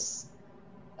panelists.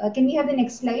 Can we have the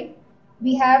next slide?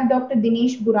 We have Dr.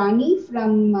 Dinesh Bhurani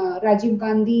from Rajiv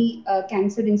Gandhi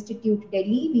Cancer Institute,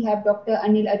 Delhi. We have Dr.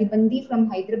 Anil Aribandi from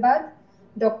Hyderabad,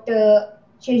 Dr.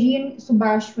 Chezian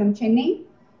Subhash from Chennai,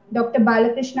 Dr.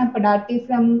 Balakrishna Padate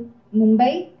from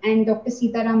Mumbai, and Dr.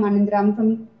 Seetharam Anandram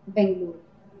from Bengaluru.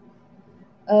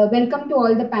 Welcome to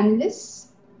all the panelists.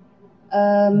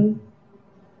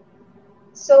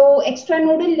 So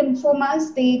extranodal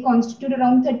lymphomas, they constitute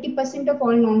around 30% of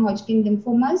all non-Hodgkin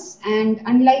lymphomas. And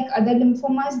unlike other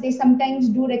lymphomas, they sometimes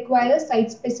do require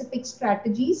site-specific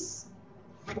strategies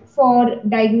for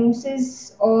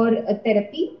diagnosis or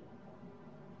therapy.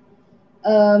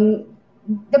 The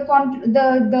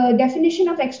definition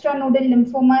of extranodal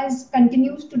lymphomas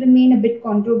continues to remain a bit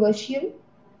controversial.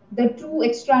 The true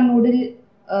extranodal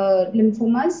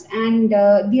lymphomas and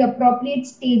the appropriate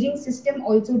staging system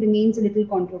also remains a little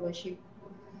controversial.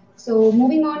 So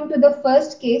moving on to the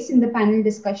first case in the panel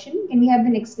discussion, can we have the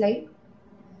next slide?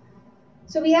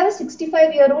 So we have a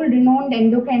 65-year-old renowned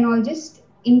endocrinologist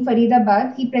in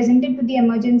Faridabad. He presented to the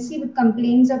emergency with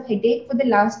complaints of headache for the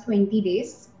last 20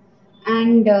 days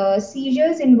and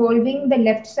seizures involving the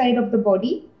left side of the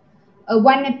body,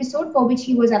 one episode for which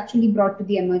he was actually brought to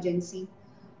the emergency.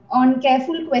 On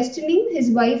careful questioning,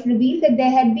 his wife revealed that there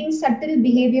had been subtle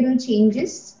behavioral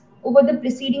changes over the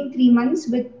preceding 3 months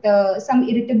with some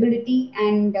irritability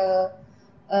and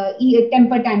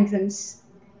temper tantrums.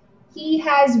 He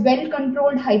has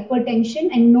well-controlled hypertension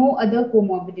and no other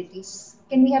comorbidities.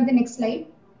 Can we have the next slide?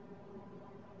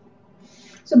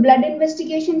 So blood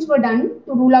investigations were done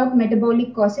to rule out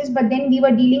metabolic causes, but then we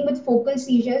were dealing with focal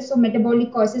seizures, so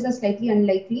metabolic causes are slightly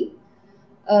unlikely.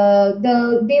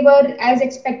 They were as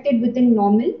expected within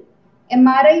normal.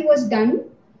 MRI was done.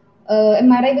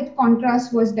 MRI with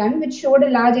contrast was done, which showed a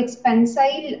large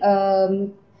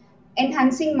expansile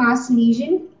enhancing mass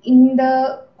lesion in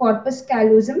the corpus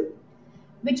callosum,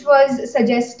 which was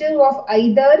suggestive of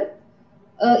either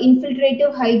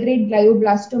infiltrative high-grade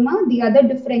glioblastoma. The other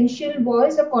differential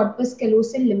was a corpus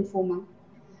callosal lymphoma.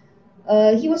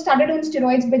 He was started on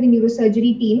steroids by the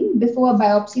neurosurgery team before a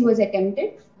biopsy was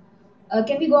attempted.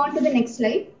 Can we go on to the next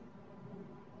slide?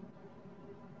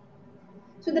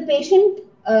 So the patient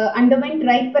underwent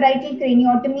right parietal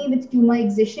craniotomy with tumor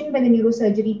excision by the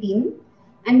neurosurgery team,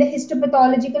 and the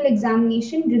histopathological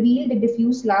examination revealed a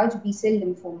diffuse large B-cell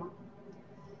lymphoma.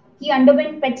 He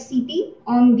underwent PET-CT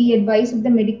on the advice of the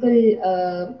medical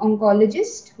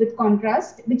oncologist with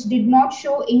contrast, which did not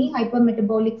show any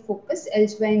hypermetabolic focus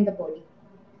elsewhere in the body.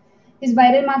 His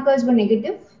viral markers were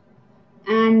negative,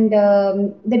 and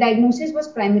the diagnosis was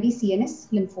primary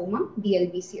CNS lymphoma,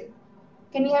 DLBCL.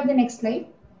 Can we have the next slide?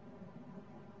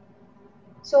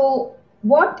 So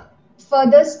what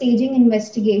further staging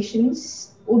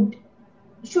investigations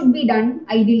should be done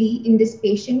ideally in this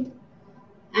patient?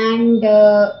 And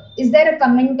is there a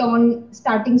comment on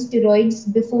starting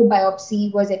steroids before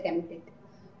biopsy was attempted?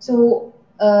 So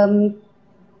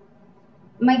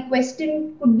my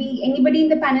question could be, anybody in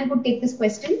the panel could take this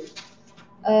question.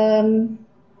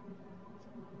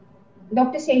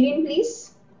 Dr. Chezian,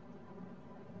 please.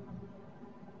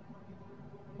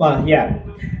 Well, yeah.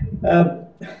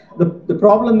 The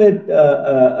problem with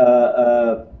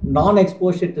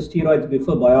non-exposure to steroids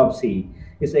before biopsy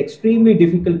is extremely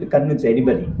difficult to convince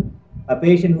anybody. A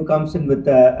patient who comes in with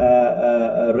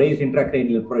raised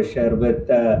intracranial pressure, with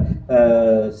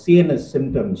CNS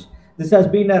symptoms, this has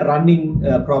been a running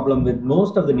problem with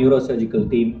most of the neurosurgical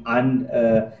team and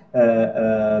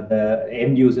the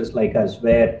end users like us,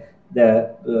 where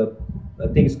the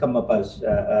things come up as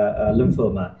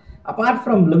lymphoma. Apart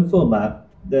from lymphoma,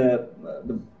 the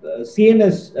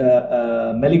CNS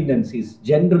malignancies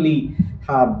generally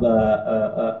have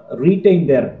retained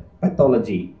their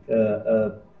pathology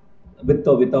with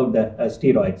or without the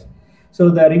steroids. So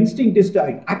their instinct is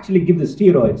to actually give the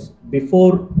steroids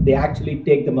before they actually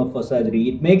take them up for surgery.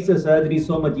 It makes the surgery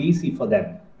so much easy for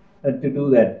them to do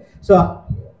that. So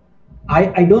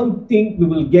I don't think we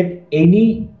will get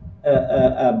any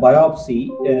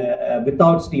biopsy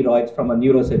without steroids from a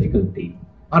neurosurgical team,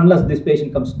 unless this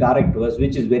patient comes direct to us,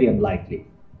 which is very unlikely.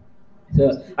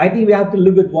 So I think we have to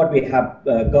live with what we have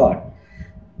got.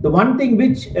 The one thing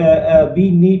which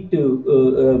we need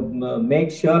to make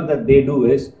sure that they do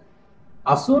is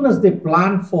as soon as they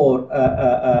plan for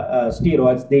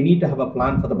steroids, they need to have a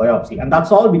plan for the biopsy. And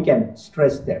that's all we can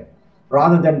stress them.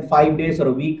 Rather than 5 days or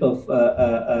a week of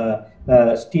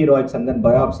steroids and then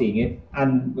biopsying it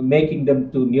and making them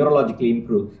to neurologically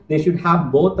improve, they should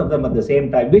have both of them at the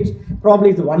same time, which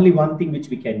probably is the only one thing which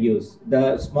we can use.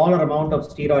 The smaller amount of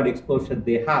steroid exposure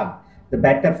they have, the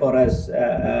better for us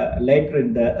later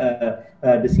in the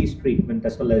disease treatment,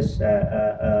 as well as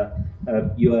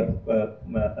your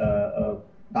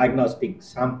diagnostic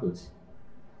samples.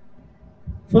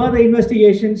 Further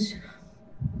investigations,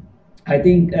 I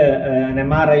think an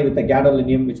MRI with a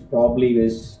gadolinium, which probably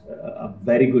is a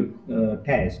very good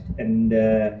test, and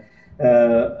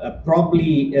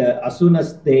probably as soon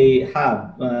as they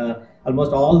have,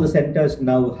 almost all the centers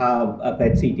now have a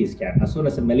PET CT scan. As soon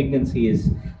as a malignancy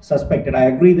is suspected, I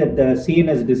agree that the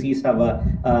CNS disease have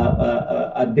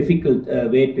a difficult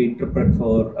way to interpret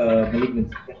for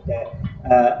malignancy.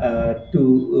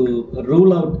 To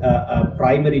rule out a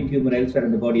primary tumor elsewhere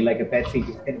in the body, like a PET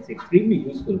CT scan, is extremely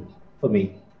useful for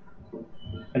me.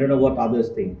 I don't know what others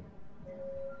think.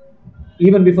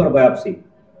 Even before a biopsy.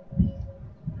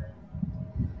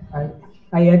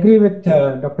 I agree with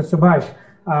Dr. Subhash.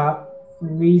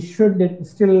 We should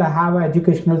still have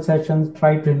educational sessions,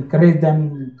 try to encourage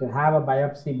them to have a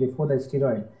biopsy before the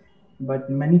steroid. But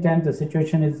many times the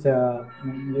situation is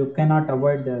you cannot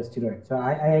avoid the steroid. So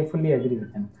I fully agree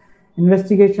with them.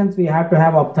 Investigations, we have to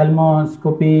have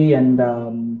ophthalmoscopy and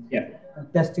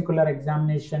testicular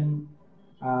examination,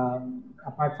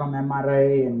 apart from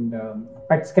MRI and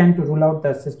PET scan to rule out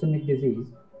the systemic disease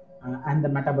and the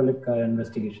metabolic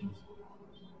investigations.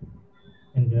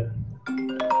 And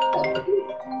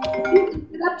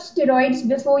interrupt steroids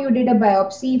before you did a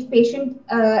biopsy. If patient,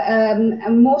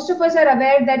 most of us are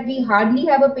aware that we hardly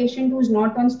have a patient who's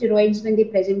not on steroids when they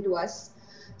present to us.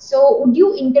 So would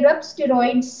you interrupt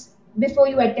steroids before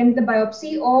you attempt the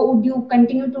biopsy, or would you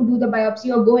continue to do the biopsy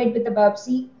or go ahead with the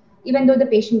biopsy even though the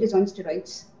patient is on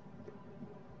steroids?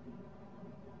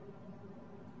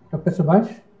 Dr.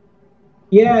 Subhash?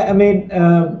 Yeah, I mean,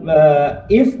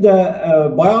 if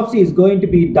the biopsy is going to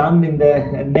be done in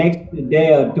the next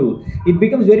day or two, it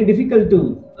becomes very difficult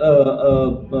to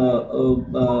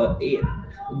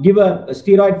give a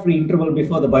steroid-free interval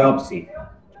before the biopsy.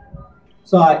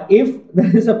 So if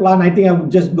there is a plan, I think I would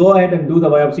just go ahead and do the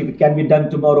biopsy if it can be done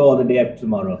tomorrow or the day after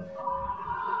tomorrow.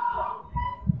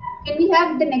 Can we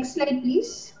have the next slide,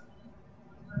 please?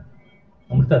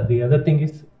 Amrita, the other thing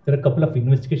is, there are a couple of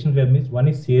investigations we have missed. One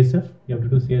is CSF. You have to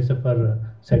do CSF for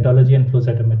cytology and flow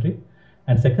cytometry.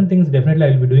 And second thing is, definitely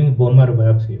I will be doing bone marrow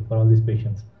biopsy for all these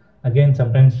patients. Again,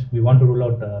 sometimes we want to rule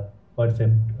out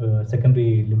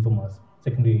secondary lymphomas,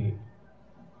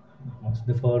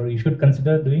 Therefore, you should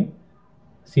consider doing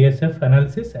CSF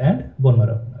analysis and bone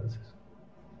marrow analysis.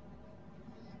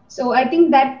 So I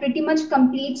think that pretty much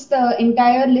completes the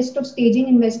entire list of staging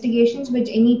investigations which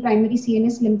any primary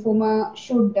CNS lymphoma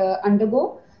should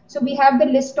undergo. So we have the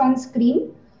list on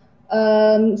screen.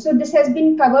 So this has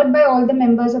been covered by all the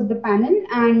members of the panel.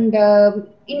 And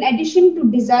in addition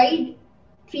to desired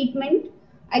treatment,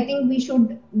 I think we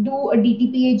should do a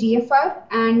DTPA GFR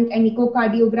and an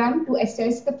echocardiogram to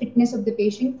assess the fitness of the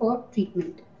patient for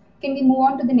treatment. Can we move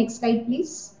on to the next slide,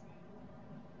 please?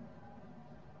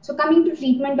 So coming to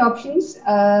treatment options.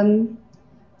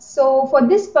 So for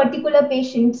this particular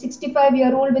patient,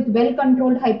 65-year-old with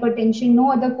well-controlled hypertension,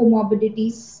 no other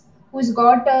comorbidities, who's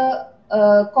got a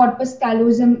corpus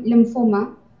callosum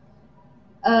lymphoma.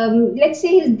 Let's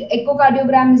say his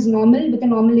echocardiogram is normal with a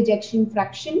normal ejection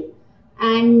fraction,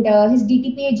 and his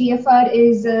DTPA GFR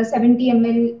is 70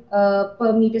 ml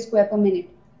per meter square per minute.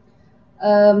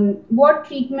 What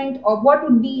treatment, or what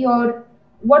would be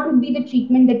the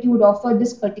treatment that you would offer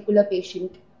this particular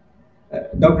patient?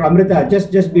 Dr. Amrita,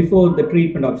 just before the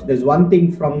treatment option, there's one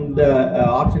thing from the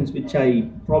options which I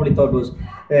probably thought was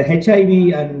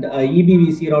HIV and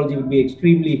EBV serology would be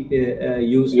extremely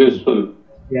useful.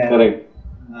 Yeah, correct.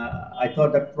 I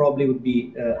thought that probably would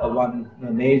be one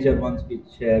major ones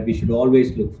which we should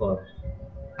always look for.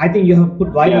 I think you have put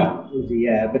viral serology,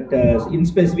 but in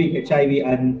specific HIV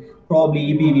and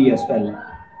probably EBV as well.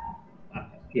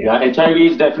 Yeah, HIV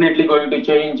is definitely going to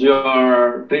change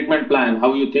your treatment plan,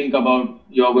 how you think about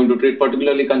you're going to treat,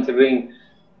 particularly considering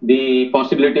the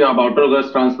possibility of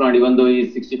autologous transplant, even though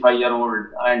he's 65-year-old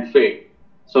and fit.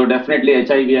 So definitely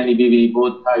HIV and EBV,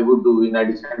 both I would do in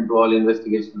addition to all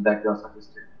investigations that you have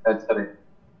suggested. That's correct.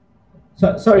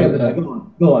 So, sorry,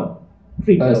 go on.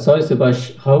 Sorry,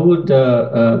 Subhash, how would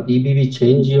EBV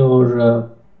change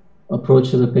your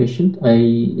approach to the patient? I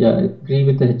agree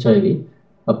with the HIV.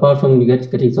 Apart from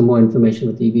getting some more information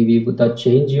with EBV, would that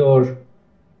change your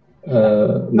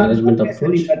management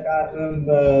approach? But,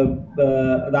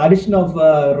 the addition of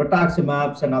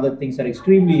rituximabs and other things are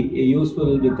extremely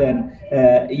useful with an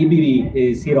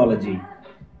EBV serology.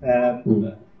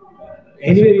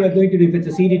 Anyway, we are going to do, if it's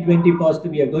a CD20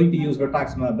 positive, we are going to use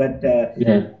rituximab, but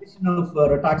addition of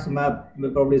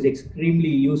rituximab probably is extremely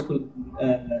useful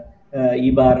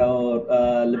EBAR or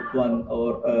LIP1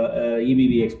 or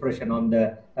EBV expression on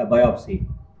the biopsy.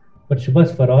 But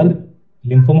Subhash, for all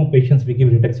lymphoma patients, we give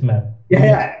rituximab.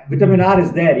 Yeah, vitamin R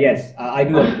is there. Yes, I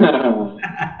do.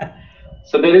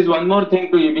 So there is one more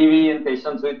thing to EBV in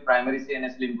patients with primary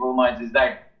CNS lymphomas is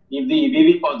that if the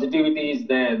EBV positivity is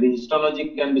there, the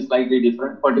histology can be slightly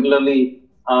different. Particularly,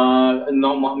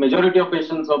 majority of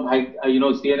patients of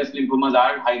CNS lymphomas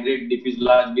are high-grade diffuse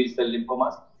large B-cell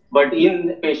lymphomas. But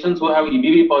in patients who have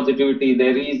EBV positivity,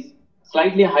 there is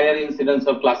slightly higher incidence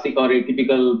of classic or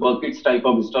atypical Burkitt's type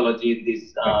of histology in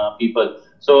these people.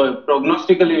 So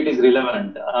prognostically, it is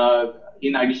relevant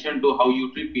in addition to how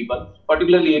you treat people,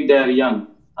 particularly if they are young.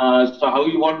 So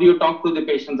what do you talk to the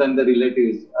patients and the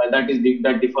relatives? That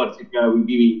differs if you have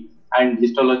EBV, and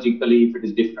histologically if it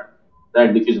is different,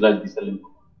 that diffuse large B-cell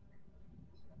lymphoma.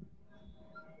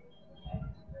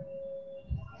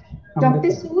 Dr.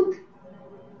 Sood?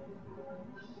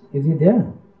 Is he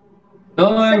there?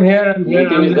 No, I'm here.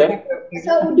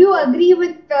 So, would you agree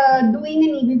with doing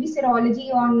an EBV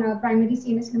serology on primary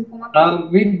CNS lymphoma?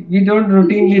 We don't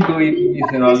routinely do EBV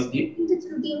serology. It's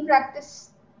routine practice.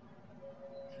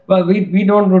 Well, we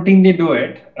don't routinely do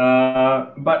it.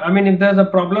 But I mean, if there's a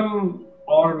problem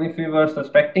or if we were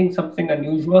suspecting something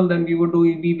unusual, then we would do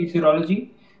EBV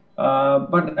serology.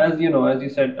 But as you know, as you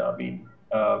said, I mean,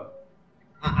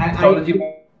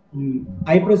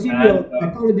 I presume your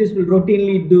pathologists will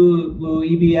routinely do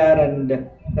EBR and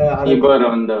EBR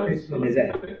on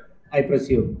the. I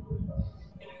presume.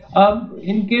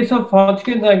 In case of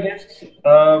Hodgkin's, I guess,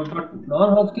 but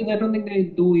non-Hodgkin's, I don't think they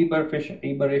do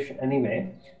EBR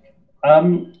anyway.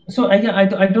 So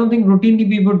I don't think routinely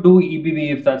we would do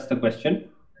EBV if that's the question.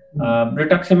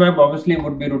 Rituximab obviously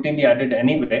would be routinely added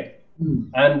anyway.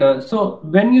 And so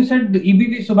when you said the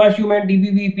EBV, Subhash, you meant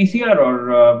EBV PCR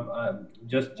or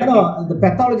just checking? No, the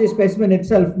pathology specimen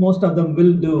itself, most of them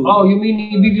will do. Oh, you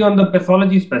mean EBV on the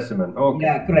pathology specimen? Okay.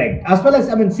 Yeah, correct. As well as,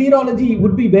 I mean, serology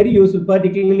would be very useful,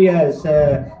 particularly as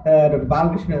Dr.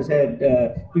 Balakrishna said,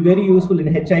 be very useful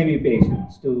in HIV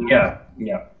patients to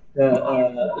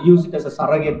use it as a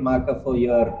surrogate marker for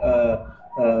your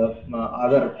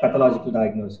other pathological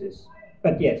diagnosis.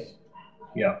 But yes.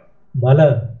 Yeah.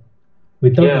 Bala,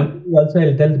 without also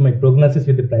I'll tell my prognosis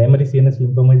with the primary CNS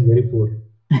lymphoma is very poor.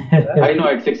 I know,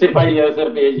 at 65 years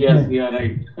of age, yes, you are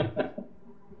right.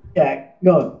 Yeah,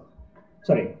 go on.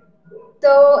 Sorry.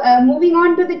 So, moving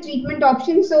on to the treatment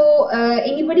options. So,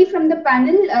 anybody from the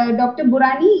panel, Dr.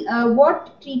 Bhurani,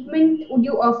 what treatment would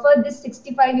you offer this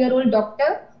 65-year-old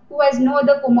doctor who has no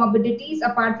other comorbidities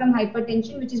apart from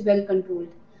hypertension, which is well controlled?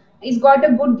 He's got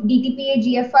a good DTPA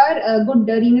GFR, good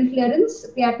renal clearance,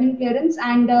 creatinine clearance,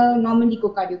 and normal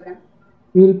echocardiogram.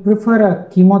 We'll prefer a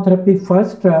chemotherapy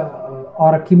first,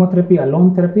 or a chemotherapy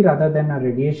alone therapy rather than a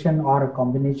radiation or a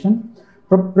combination.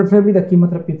 Preferably the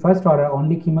chemotherapy first or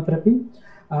only chemotherapy.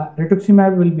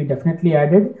 Rituximab will be definitely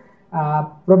added.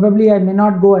 Probably I may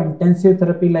not go intensive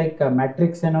therapy like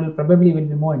matrix and all. Probably will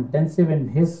be more intensive in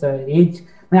his age.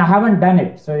 I mean, I haven't done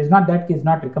it, so it's not that is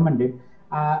not recommended.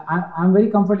 I'm very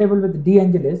comfortable with De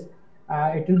Angelis.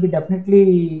 It will be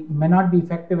definitely may not be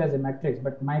effective as a matrix,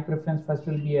 but my preference first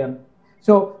will be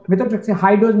so methotrexate,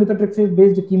 high dose methotrexate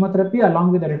based chemotherapy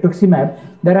along with the rituximab.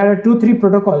 There are 2-3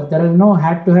 protocols. There are no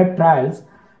head-to-head trials.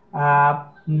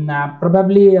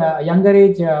 Probably younger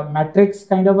age matrix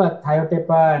kind of a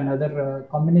thiotepa and other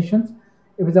combinations.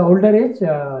 If it's an older age,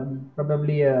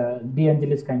 probably De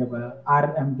Angelis kind of a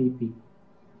RMDP.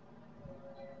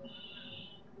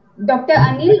 Dr.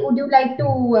 Anil, would you like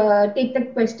to take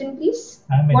that question, please?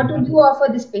 What would you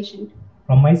offer this patient?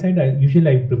 From my side, I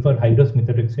prefer high dose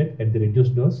methotrexate at the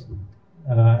reduced dose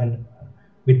and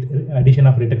with addition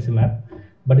of rituximab.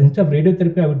 But instead of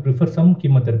radiotherapy, I would prefer some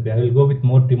chemotherapy. I will go with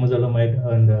more temozolomide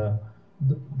and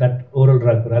that oral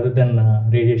drug rather than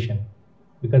radiation,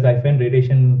 because I find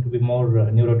radiation to be more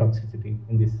neurotoxicity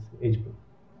in this age group.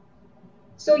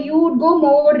 So you would go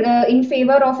more in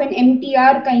favor of an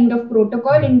MTR kind of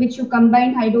protocol in which you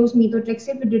combine high dose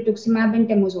methotrexate with rituximab and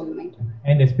temozolomide.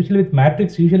 And especially with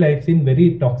matrix, usually I've seen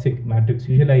very toxic matrix.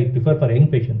 Usually I prefer for young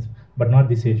patients, but not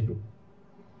this age group.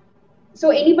 So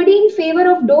anybody in favor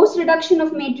of dose reduction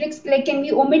of matrix, like can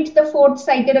we omit the 4th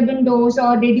cytarabine dose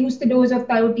or reduce the dose of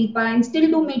thiotepa and still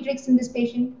do matrix in this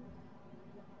patient?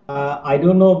 I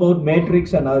don't know about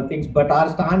matrix and other things, but our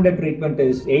standard treatment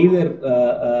is either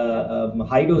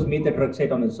high dose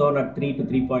methotrexate on its own at 3 to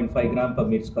 3.5 gram per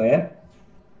meter square,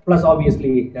 plus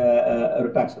obviously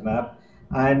rituximab.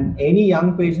 And any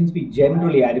young patients we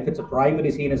generally add, if it's a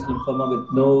primary CNS lymphoma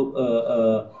with no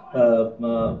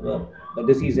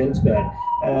disease elsewhere,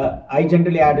 I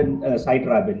generally add in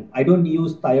cytarabine. I don't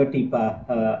use thiotepa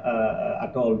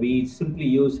at all. We simply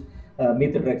use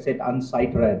methotrexate and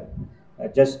cytarabine.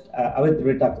 Just with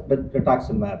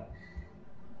rituximab.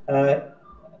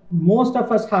 Most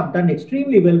of us have done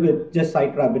extremely well with just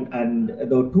cytarabine, and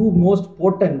the two most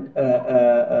potent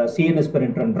CNS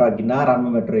penetrant drug in our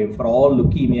armamentarium for all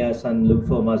leukemias and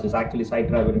lymphomas is actually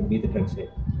cytarabine and methotrexate.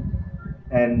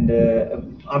 And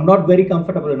I'm not very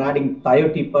comfortable in adding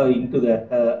thiotepa into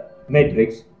the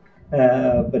matrix,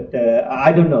 but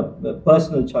I don't know,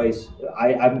 personal choice.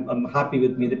 I'm happy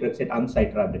with methotrexate and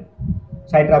cytarabine.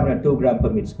 Cytarabine at 2 gram per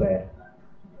meter square.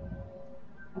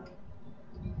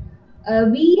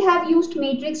 We have used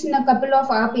matrix in a couple of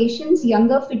our patients,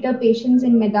 younger, fitter patients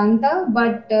in Medanta,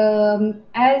 but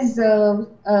as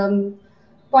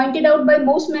pointed out by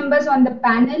most members on the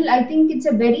panel, I think it's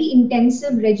a very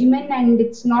intensive regimen and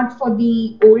it's not for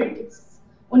the old, it's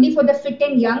only for the fit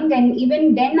and young. And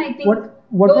even then, I think...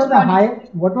 What was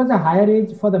the higher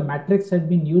age for the matrix has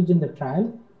been used in the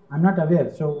trial? I'm not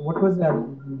aware. So what was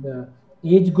the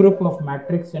age group of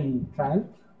matrix in trial?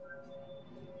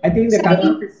 I think the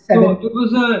cutoff is 7. So it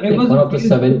was one a of the phase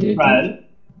 70 trial.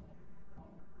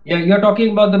 Yeah, you're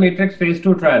talking about the Matrix phase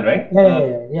 2 trial, right?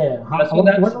 Yeah. What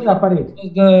was the upper age?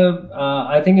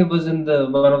 I think it was in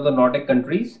one of the Nordic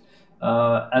countries,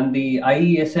 and the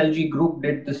IESLG group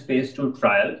did this phase 2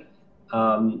 trial,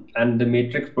 and the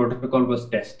Matrix protocol was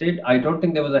tested. I don't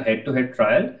think there was a head-to-head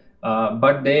trial,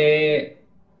 but they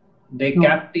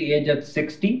capped the age at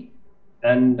 60,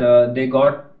 and they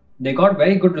got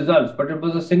very good results, but it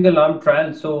was a single arm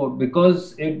trial. So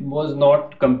because it was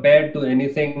not compared to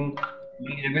anything,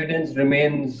 the evidence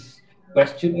remains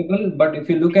questionable. But if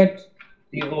you look at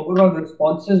the overall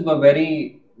responses were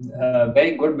very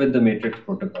good with the Matrix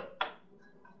protocol.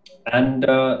 And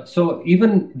so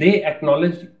even they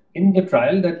acknowledged in the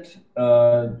trial that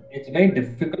it's very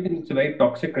difficult and it's a very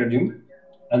toxic regime,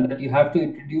 and that you have to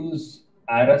introduce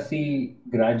Ara-C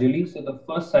gradually. So the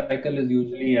first cycle is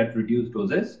usually at reduced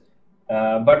doses.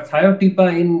 But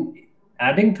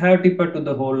adding thiotepa to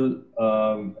the whole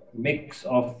mix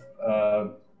of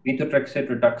methotrexate,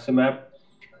 rituximab,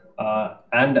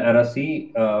 and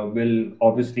Ara-C will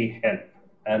obviously help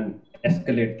and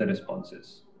escalate the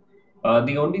responses.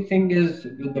 The only thing is,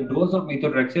 with the dose of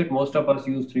methotrexate, most of us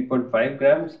use 3.5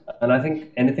 grams, and I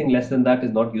think anything less than that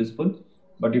is not useful.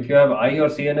 But if you have eye or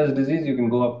CNS disease, you can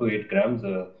go up to 8 grams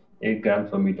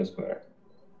per meter square.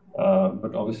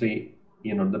 But obviously,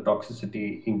 the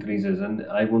toxicity increases, and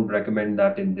I wouldn't recommend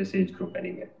that in this age group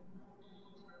anyway.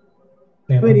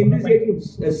 Well, in this age group,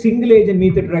 a single agent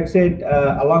methotrexate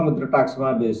along with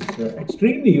rituximab is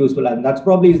extremely useful, and that's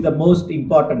probably is the most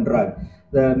important drug.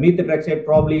 The methotrexate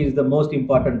probably is the most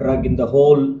important drug in the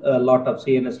whole lot of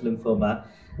CNS lymphoma.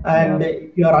 And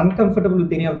if you are uncomfortable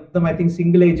with any of them, I think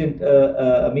single agent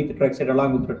methotrexate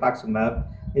along with rituximab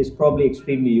is probably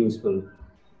extremely useful.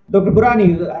 Dr.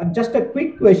 Bhurani, just a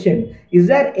quick question. Is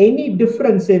there any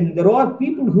difference there are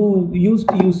people who used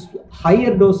to use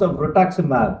higher dose of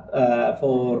rituximab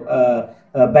for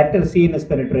better CNS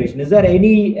penetration. Is there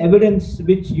any evidence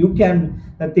which you can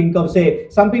think of? Say,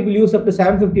 some people use up to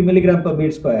 750 milligram per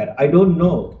meter square. I don't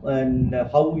know and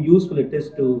how useful it is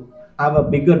to have a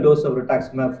bigger dose of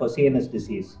rituximab for CNS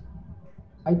disease.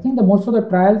 I think the most of the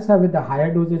trials are with the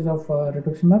higher doses of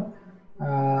rituximab.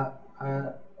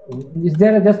 Is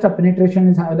there just a penetration?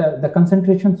 Is the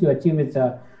concentrations you achieve is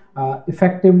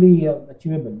effectively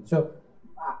achievable? So,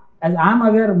 as I'm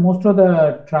aware, most of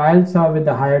the trials are with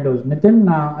the higher dose. Nitin,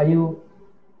 are you?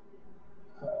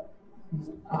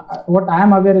 What I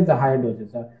am aware is the higher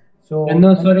doses. So,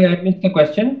 no, sorry, I missed the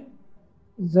question.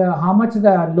 How much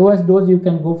the lowest dose you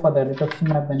can go for the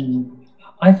rituximab? And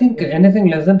I think anything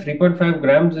less than 3.5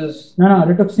 grams is... No,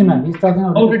 rituximab. He's talking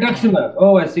about... Oh, rituximab.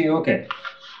 Oh, I see. Okay.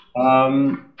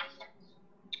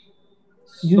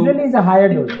 Usually it's a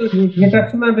higher dose.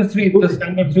 Rituximab is the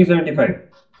standard 375.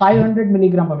 500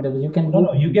 milligram per meter. You can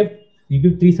no, you give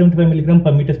 375 milligram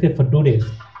per meter square for 2 days.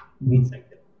 Each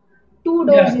cycle. 2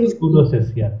 doses. Yeah, 2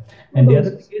 doses, yeah. And the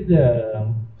other thing is,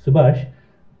 Subhash,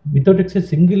 methotrexate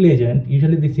single agent,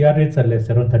 usually the CR rates are less,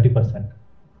 around 30%.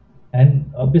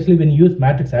 And obviously, when you use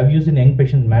matrix, I've used in young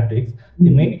patient matrix,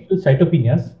 the main issue is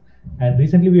cytopenias. And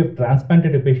recently, we have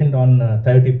transplanted a patient on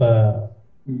thiotepa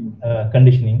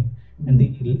conditioning. And the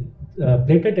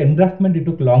platelet engraftment, it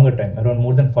took longer time, around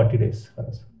more than 40 days for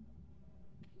us.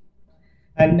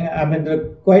 And I mean, there are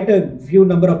quite a few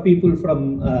number of people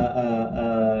from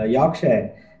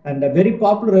Yorkshire, and a very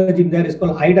popular regime there is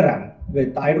called Hyderabad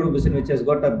with hydrobicin, which has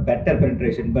got a better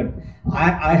penetration. But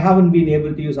I haven't been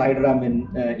able to use Hyderabad in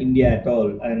India at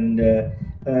all. And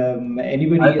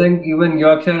anybody? I think even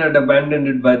Yorkshire had abandoned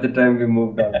it by the time we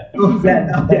moved on.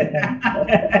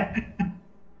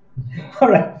 All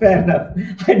right, fair enough.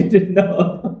 I didn't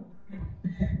know.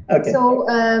 Okay. So,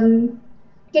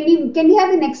 can we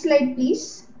have the next slide,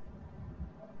 please?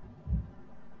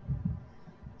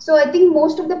 So I think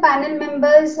most of the panel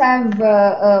members have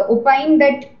opined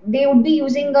that they would be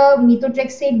using a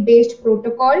methotrexate-based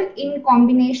protocol in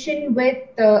combination with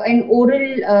an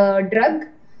oral drug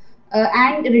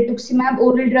and rituximab,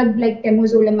 oral drug like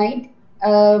temozolomide.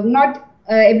 Not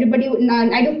everybody.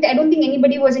 I don't think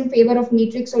anybody was in favor of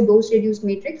matrix or dose-reduced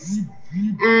matrix.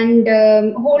 And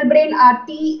whole brain RT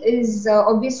is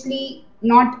obviously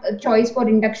not a choice for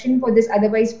induction for this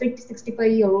otherwise fit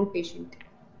 65-year-old patient.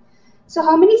 So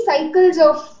how many cycles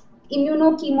of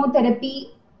immunochemotherapy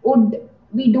would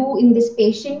we do in this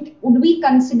patient? Would we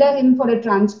consider him for a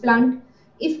transplant?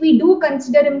 If we do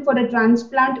consider him for a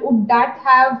transplant, would that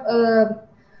have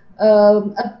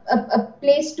a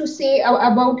place to say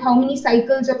about how many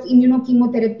cycles of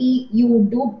immunochemotherapy you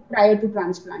would do prior to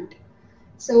transplant?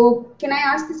 So can I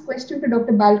ask this question to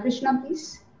Dr. Balakrishna,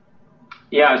 please?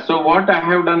 Yeah, so what I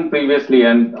have done previously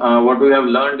and what we have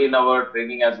learned in our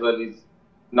training as well is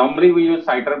normally we use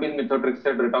cytarabine,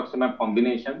 methotrexate, rituximab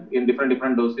combination in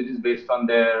different dosages based on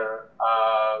their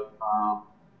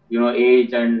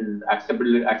age and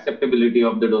acceptability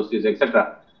of the doses,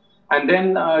 etc. And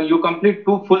then you complete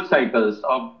 2 full cycles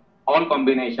of all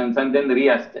combinations and then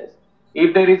reassess.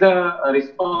 If there is a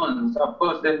response, of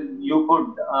course, then you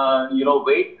could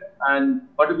wait, and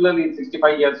particularly at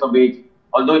 65 years of age,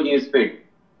 although he is fit,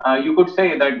 you could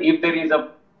say that if there is a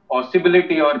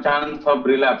possibility or chance of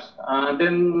relapse,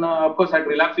 then of course at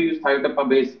relapse you use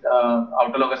thiotepa-based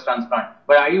autologous transplant.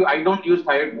 But I don't use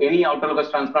any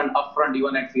autologous transplant upfront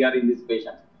even at CR in this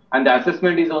patient. And the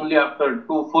assessment is only after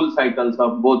 2 full cycles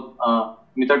of both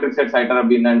methotrexate,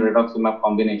 cytarabine and rituximab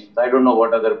combinations. I don't know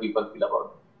what other people feel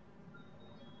about it.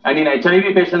 And in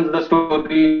HIV patients, the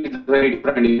story is very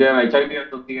different. If you have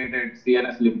HIV-associated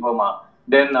CNS lymphoma,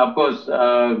 then of course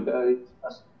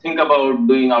think about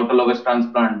doing autologous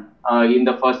transplant in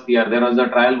the first year. There was a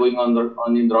trial going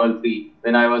on in Royal Free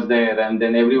when I was there, and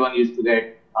then everyone used to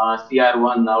get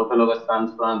CR1 autologous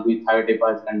transplant with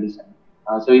thiotepa condition.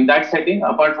 So in that setting,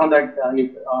 apart from that, if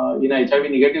in a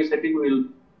HIV negative setting,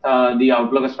 the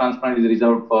autologous transplant is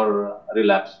reserved for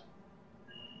relapse.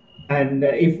 And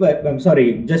if I'm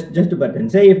sorry, just to button,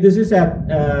 say if this is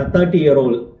a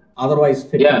 30-year-old otherwise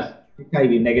fit, yes,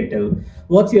 HIV negative,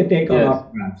 what's your take on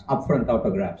autographs, upfront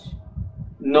autographs?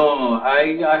 No,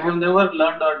 I have never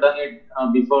learned or done it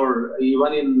before,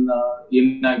 even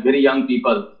in very young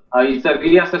people. It's a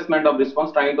reassessment of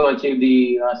response, trying to achieve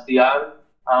the CR.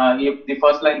 If the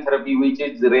first line therapy, which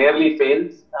is rarely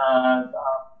fails,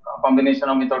 combination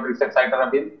of methotrexate,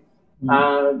 cytarabine,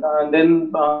 and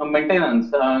then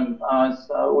maintenance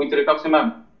with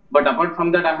rituximab. But apart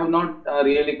from that, I have not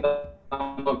really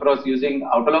come across using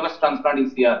autologous transplant in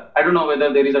CR. I don't know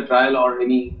whether there is a trial or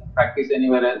any practice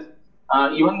anywhere else.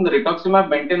 Even the rituximab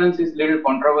maintenance is a little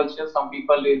controversial. Some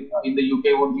people in the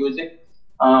UK won't use it,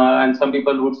 and some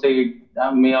people would say it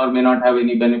may or may not have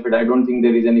any benefit. I don't think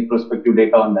there is any prospective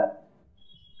data on that.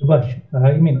 Subhash,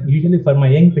 I mean, usually for my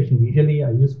young patient, usually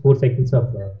I use 4 cycles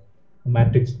of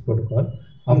matrix protocol.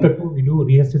 After 2, we do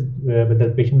reassess whether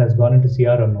the patient has gone into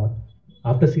CR or not.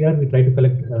 After CR, we try to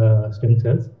collect stem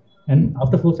cells, and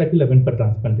after 4 cycles, I went for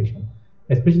transplantation.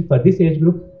 Especially for this age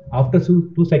group, after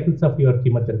 2 cycles of your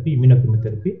chemotherapy,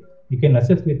 immunochemotherapy, you can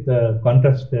assess with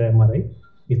contrast MRI.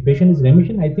 If patient is in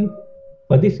remission, I think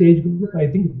for this age group, I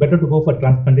think it's better to go for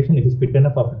transplantation if it's fit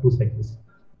enough after 2 cycles.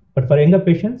 But for younger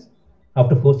patients,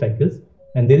 after 4 cycles,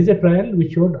 and there is a trial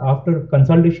which showed after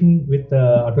consolidation with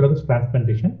autologous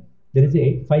transplantation, there is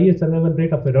a 5-year survival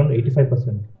rate of around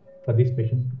 85% for this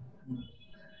patient.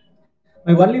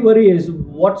 My only worry is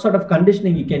what sort of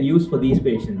conditioning you can use for these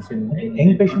patients. In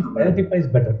young patients, thiotepa is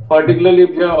better. Particularly if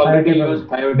you have already used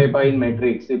thiotepa in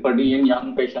matrix, if in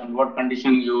young patient, what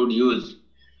conditioning you would use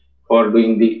for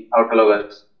doing the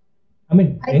autologous? I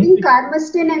think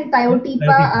carmestin and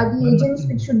thiotepa are the agents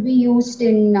which should be used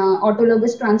in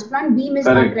autologous transplant. Beam is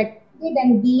not recommended,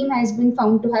 and Beam has been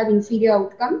found to have inferior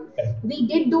outcome. We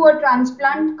did do a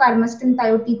transplant carmestin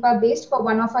thiotepa based for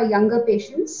one of our younger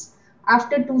patients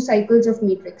after 2 cycles of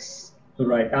matrix.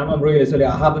 Right. I'm really sorry.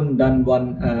 I haven't done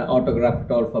one autograph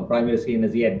at all for primary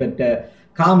CNS yet, but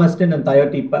carmestin and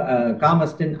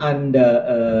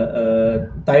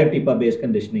thiotepa based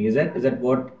conditioning, is that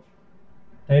what?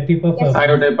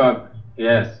 Thiotepa,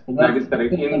 yes, that is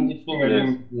correct. Conditioning, I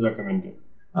think, is recommended.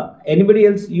 Anybody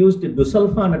else used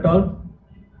busulfan at all?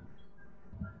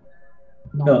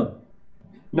 No.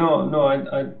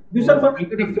 Busulfan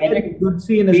is a fairly good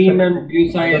CNS. Beam and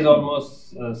busi is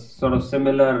almost sort of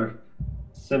similar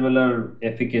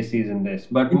efficacies in this,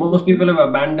 but most people have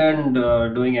abandoned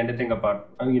doing anything apart.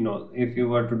 If you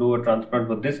were to do a transplant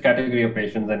for this category of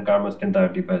patients, then carmestin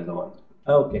thiotepa is the one.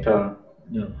 Okay. Sure.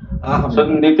 Yeah. So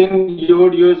Nitin, you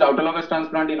would use autologous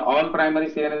transplant in all primary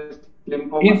CNS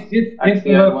lymphomas at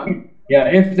CR1?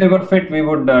 If they were fit, we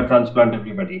would transplant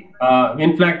everybody.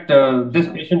 In fact, this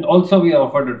patient also we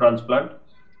offered a transplant,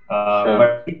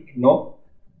 but no.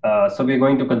 So we're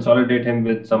going to consolidate him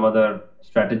with some other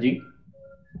strategy.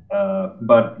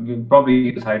 But we'll probably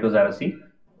use high-dose Arac.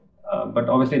 But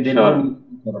obviously they don't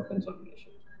need sort of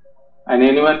consolidation. And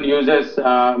anyone uses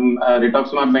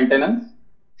rituximab maintenance?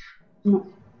 No.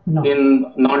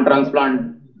 In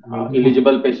non-transplant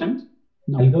eligible patients?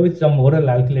 No. I'll go with some oral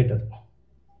alkylator.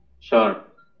 Sure.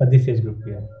 For this age group,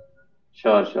 yeah.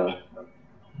 Sure.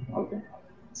 Okay.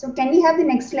 So can we have the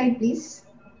next slide, please?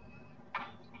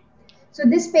 So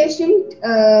this patient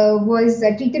was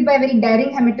treated by a very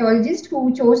daring hematologist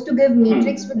who chose to give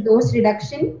matrix with dose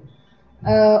reduction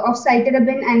of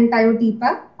cytarabine and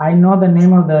thiotepa. I know the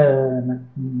name of the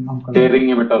oncologist. Daring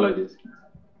hematologist.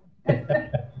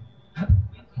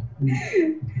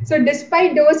 So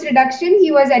despite dose reduction, he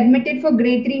was admitted for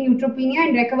grade 3 neutropenia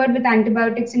and recovered with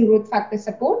antibiotics and growth factor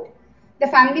support. The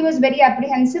family was very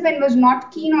apprehensive and was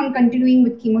not keen on continuing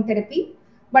with chemotherapy.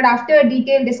 But after a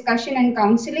detailed discussion and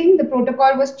counseling, the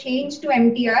protocol was changed to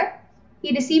MTR.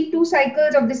 He received 2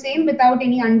 cycles of the same without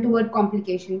any untoward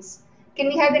complications. Can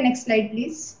we have the next slide,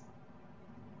 please?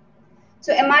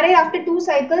 So MRI after 2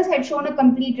 cycles had shown a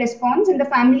complete response, and the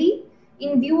family,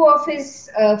 in view of his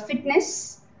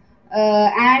fitness,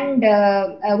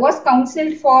 was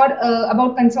counseled for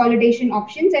about consolidation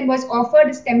options and was offered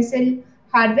a stem cell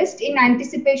harvest in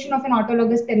anticipation of an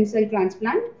autologous stem cell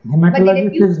transplant.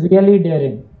 Hematologist is really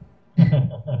daring.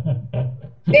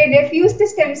 They refused the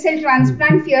stem cell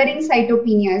transplant fearing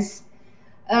cytopenias.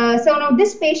 So now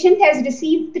this patient has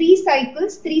received 3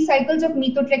 cycles of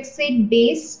methotrexate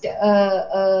based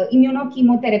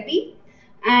immunochemotherapy,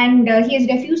 and he has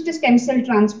refused a stem cell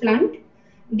transplant.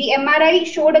 The MRI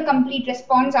showed a complete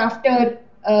response after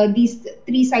these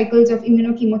 3 cycles of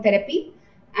immunochemotherapy.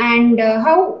 And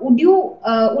how would you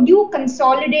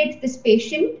consolidate this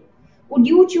patient? Would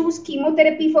you choose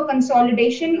chemotherapy for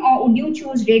consolidation, or would you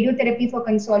choose radiotherapy for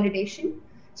consolidation?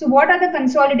 So what are the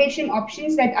consolidation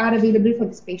options that are available for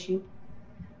this patient?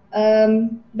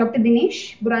 Dr.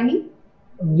 Dinesh, Bhurani?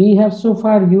 We have so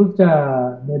far used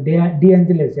the De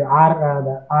Angelis,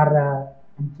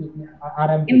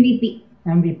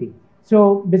 MVP.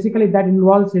 So basically that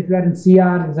involves, if you are in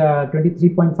CR, is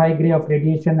 23.5 gray of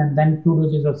radiation and then 2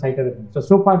 doses of cytarabine.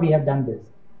 So far we have done this.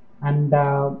 And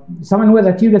someone who has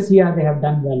achieved a CR, they have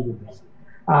done well with this.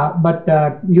 But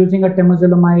using a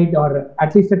temozolomide or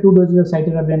at least 2 doses of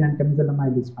cytarabine and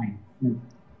temozolomide is fine.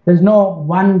 There's no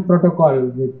one protocol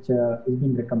which is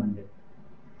being recommended.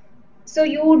 So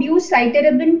you would use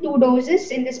cytarabine 2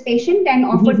 doses in this patient and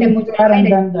offer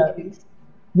temozolomide.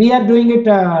 We are doing it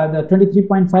the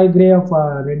 23.5 gray of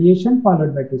radiation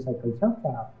followed by 2 cycles of.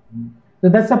 So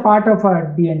that's a part of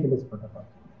our De Angelis protocol.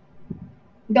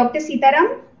 Dr.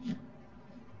 Seetharam?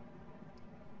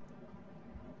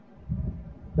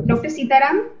 Dr.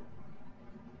 Seetharam?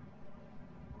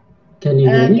 Can you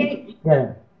hear me?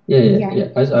 Yeah.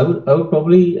 I would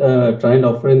probably try and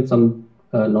offer him some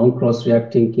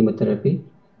non-cross-reacting chemotherapy,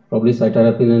 probably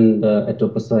cytarabine and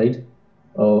etoposide.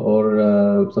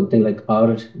 Or something like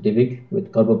R-Divig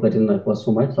with carboplatin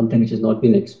liposomide, something which has not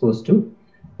been exposed to.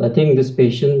 I think this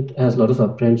patient has a lot of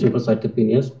apprehension for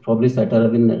cytopenias, probably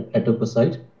cytarabine and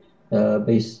etoposide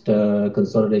based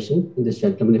consolidation in this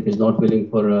gentleman if he's not willing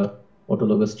for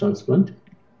autologous transplant.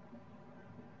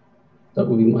 That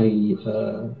would be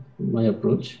my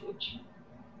approach.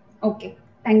 Okay,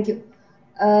 thank you.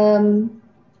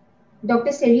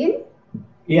 Dr. Chezian?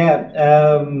 Yeah,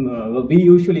 we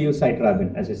usually use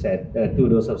cytarabine, as I said, 2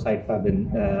 doses of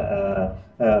cytarabine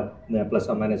plus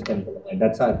or minus 10.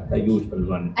 That's our usual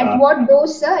one. At what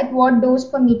dose, sir? At what dose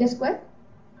per meter square?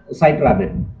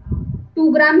 Cytarabine.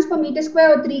 2 grams per meter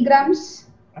square or 3 grams?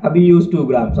 We use 2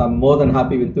 grams. I'm more than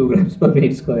happy with 2 grams per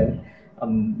meter square.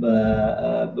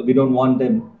 We don't want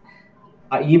them.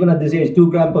 even at this age, 2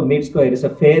 grams per meter square is a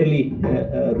fairly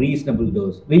reasonable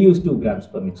dose. We use 2 grams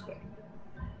per meter square.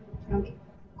 Okay.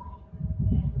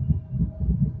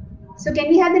 So can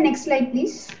we have the next slide,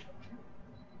 please?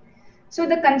 So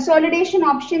the consolidation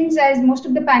options, as most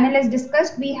of the panel has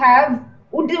discussed, we have,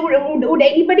 would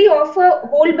anybody offer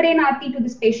whole brain RT to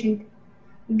this patient,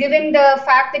 given the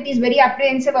fact that he's very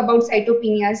apprehensive about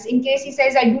cytopenias? In case he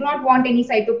says, I do not want any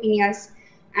cytopenias,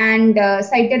 and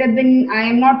cytarabine, I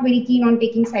am not very keen on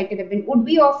taking cytarabine, would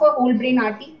we offer whole brain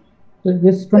RT? So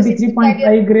this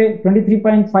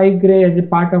 23.5 gray is a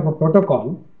part of a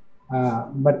protocol,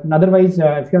 but otherwise,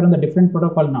 if you're on the different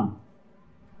protocol now.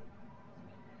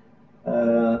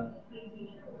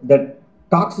 The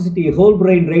toxicity, whole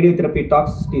brain radiotherapy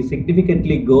toxicity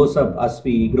significantly goes up as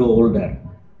we grow older.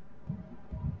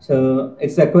 So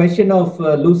it's a question of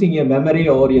losing your memory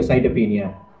or your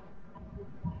cytopenia.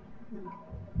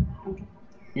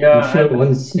 Yeah,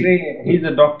 he's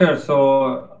a doctor,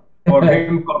 so for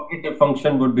him, cognitive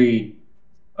function would be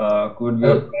of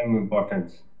prime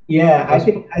importance. Yeah, I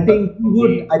think he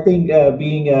would. I think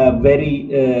being a very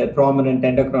prominent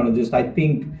endocrinologist, I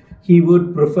think he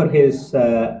would prefer his.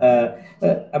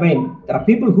 I mean, there are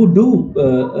people who do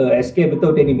escape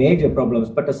without any major problems,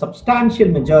 but a substantial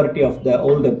majority of the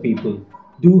older people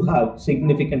do have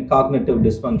significant cognitive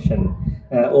dysfunction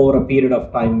over a period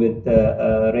of time with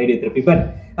radiotherapy.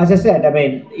 But as I said, I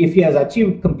mean, if he has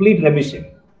achieved complete remission,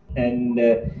 and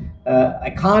I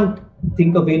can't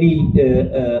think of any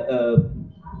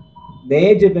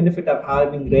major benefit of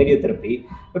having radiotherapy,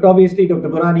 but obviously Dr.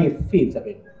 Bhurani feels, I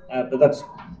mean, but that's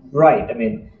right. I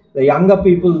mean, the younger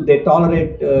people, they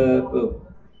tolerate,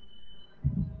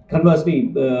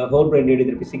 conversely, whole brain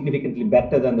radiotherapy significantly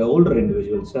better than the older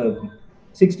individuals. So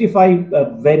 65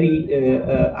 very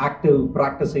active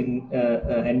practicing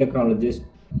endocrinologists,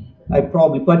 I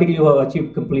probably, particularly who have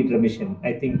achieved complete remission,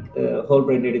 I think whole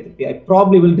brain radiotherapy, I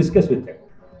probably will discuss with them.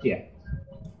 Yeah.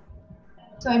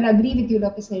 So I'll agree with you,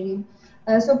 Dr. Chezian.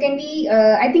 So can we,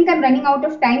 I think I'm running out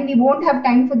of time. We won't have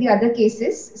time for the other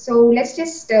cases. So let's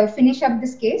just finish up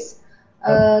this case.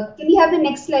 Can we have the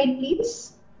next slide, please?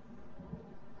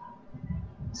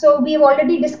 So we have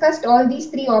already discussed all these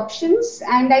 3 options,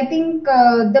 and I think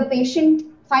the patient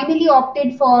finally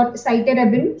opted for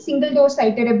cytarabine, single dose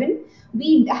cytarabine.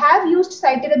 We have used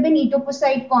cytarabine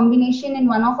etoposide combination in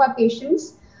one of our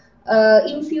patients,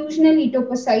 infusional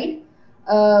etoposide.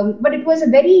 But it was a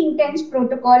very intense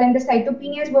protocol, and the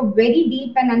cytopenias were very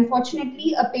deep, and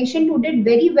unfortunately a patient who did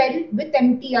very well with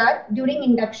MTR during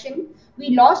induction,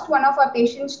 we lost one of our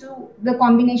patients to the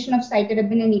combination of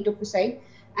cytarabine and etoposide,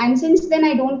 and since then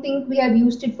I don't think we have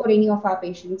used it for any of our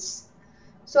patients.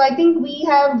 So I think we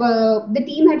have, the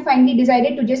team had finally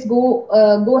decided to just go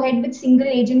ahead with single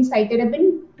agent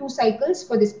cytarabine 2 cycles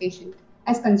for this patient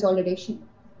as consolidation.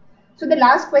 So the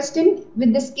last question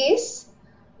with this case,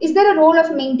 is there a role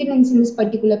of maintenance in this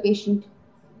particular patient?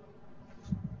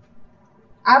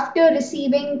 After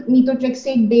receiving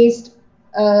methotrexate-based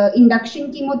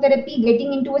induction chemotherapy,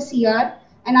 getting into a CR,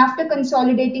 and after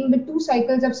consolidating with 2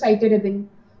 cycles of cytarabine,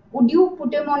 would you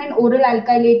put him on an oral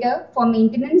alkylator for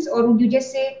maintenance, or would you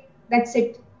just say, that's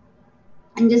it,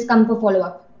 and just come for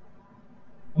follow-up?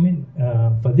 I mean,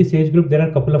 for this age group, there are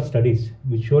a couple of studies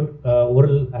which showed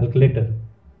oral alkylator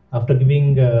after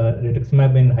giving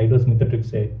rituximab and high-dose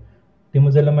methotrexate.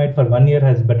 Temozolomide for 1 year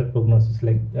has better prognosis,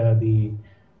 like the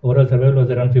overall survival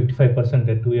was around 55%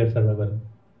 at 2-year survival.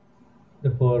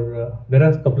 Therefore, there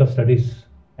are a couple of studies,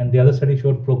 and the other study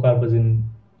showed procarbazine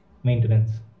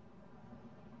maintenance.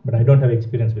 But I don't have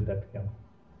experience with that. Yeah.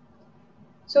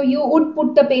 So you would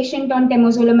put the patient on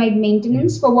temozolomide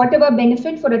maintenance for whatever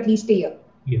benefit for at least a year?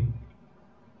 Yeah.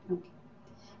 Okay.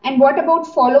 And what about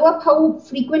follow-up? How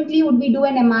frequently would we do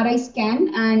an MRI scan?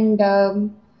 And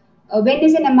when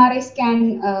is an MRI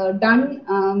scan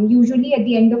done? Usually at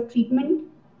the end of treatment?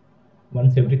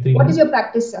 Once every 3 months. What is your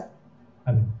practice, sir?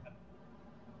 I mean,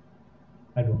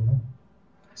 I don't know.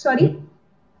 Sorry?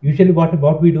 Usually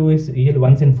what we do is usually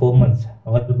once in 4 months.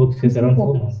 Our books is around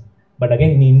 4 months. But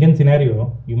again, in Indian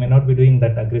scenario, you may not be doing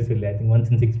that aggressively. I think once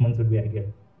in 6 months would be ideal.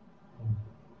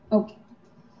 Okay.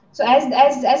 So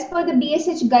as per the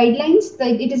BSH guidelines,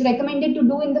 it is recommended to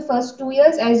do in the first 2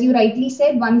 years, as you rightly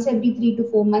said, once every 3 to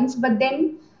 4 months. But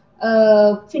then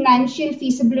financial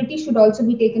feasibility should also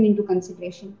be taken into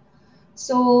consideration.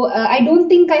 So I don't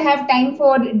think I have time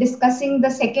for discussing the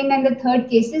second and the third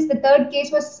cases. The third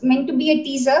case was meant to be a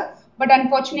teaser, but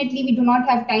unfortunately we do not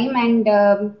have time. And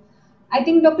I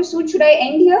think, Dr. Sood, should I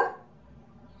end here?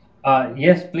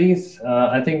 Yes, please.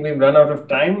 I think we've run out of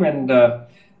time, and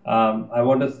I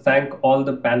want to thank all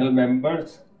the panel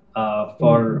members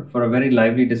for a very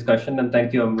lively discussion, and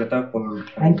thank you, Amrita, for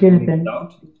thank you, Nitin.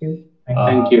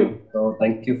 Thank you. So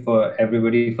thank you for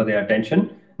everybody for their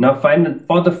attention. Now,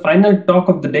 for the final talk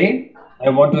of the day, I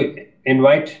want to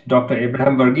invite Dr.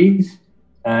 Abraham Varghese,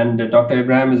 and Dr.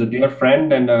 Abraham is a dear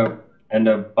friend and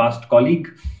a past colleague,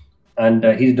 and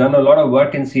he's done a lot of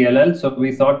work in CLL. So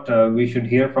we thought we should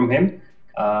hear from him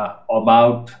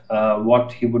about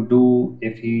what he would do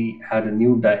if he had a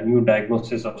new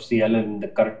diagnosis of CLL in the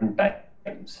current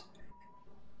times.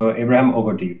 So Abraham,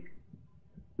 over to you.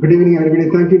 Good evening, everybody.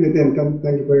 Thank you, Nitin.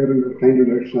 Thank you for your kind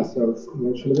introduction as well.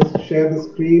 Shall I just share the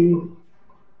screen?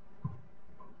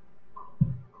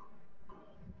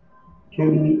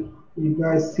 Can you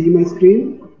guys see my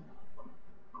screen?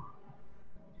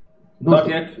 Not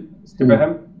yet,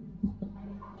 Abraham.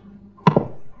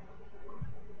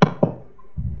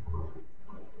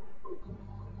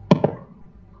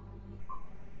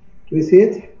 Do you see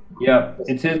it? Yeah,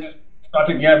 it says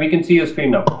started. Yeah, we can see your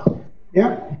screen now.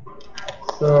 Yeah.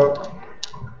 So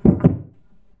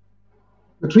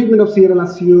the treatment of CLL,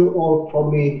 as you all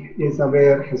probably is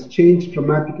aware, has changed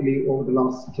dramatically over the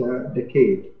last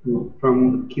decade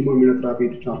from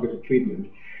chemoimmunotherapy to targeted treatment.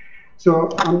 So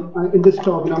in this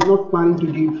talk, I'm not planning to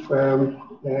give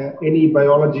any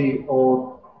biology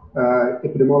or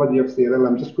epidemiology of CLL.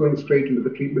 I'm just going straight into the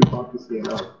treatment part of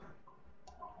CLL.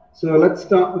 So let's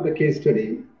start with the case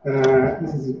study.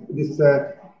 This is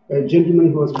a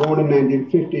gentleman who was born in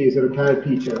 1950, is a retired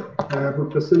teacher who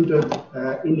presented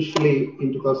initially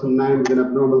in 2009 with an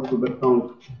abnormal fever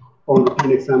count on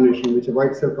routine examination, which a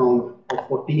white cell count of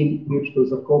 14,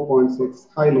 neutrophils of 4.6,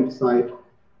 high lymphocyte,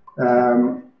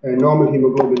 normal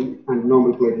hemoglobin, and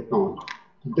normal platelet count.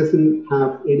 It doesn't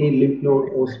have any lymph node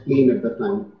or spleen at that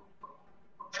time.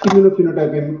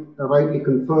 Immunophenotyping rightly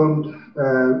confirmed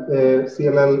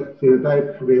CLL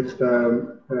phenotype with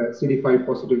CD5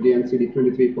 positivity and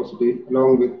CD23 positivity,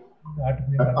 along with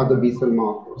other B cell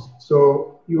markers.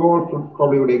 So you all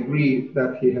probably would agree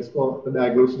that he has got the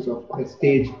diagnosis of a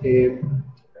stage A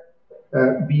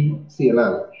B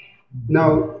CLL.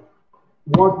 Now,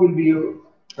 what will be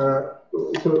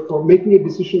so for making a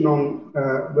decision on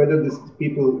whether these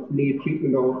people need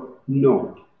treatment or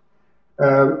not?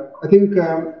 I think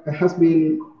it has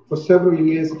been, for several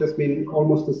years, it has been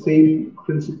almost the same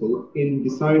principle in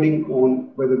deciding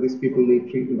on whether these people need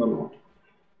treatment or not.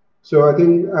 So I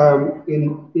think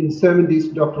in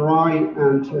 70s, Dr. Rai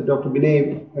and Dr.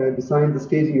 Binay designed the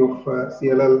staging of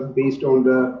CLL based on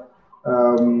the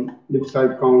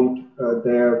lymphocyte count,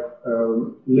 their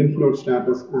lymph node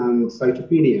status, and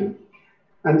cytopenia.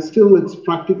 And still, it's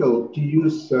practical to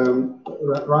use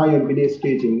Rai and Binay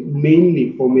staging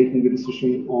mainly for making the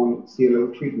decision on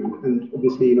CLL treatment. And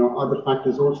obviously, other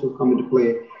factors also come into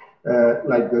play,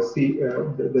 like the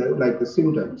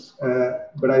symptoms.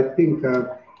 But I think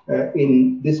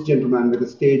in this gentleman with a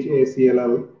stage A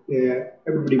CLL,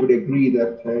 everybody would agree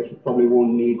that he probably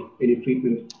won't need any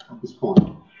treatment at this point.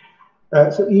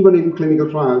 So even in clinical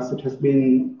trials, it has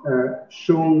been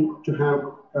shown to have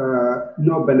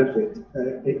no benefit,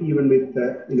 even with,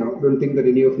 don't think that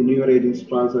any of the newer agents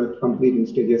trials are complete in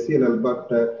stage A CLL, but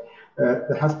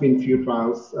there has been few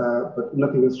trials, but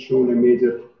nothing has shown a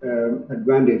major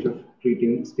advantage of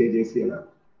treating stage A CLL.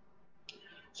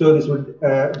 So this would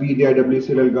be the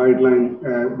IWCLL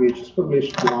guideline, which was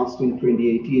published last in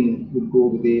 2018, would go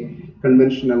with the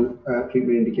conventional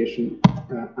treatment indication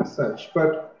as such.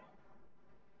 But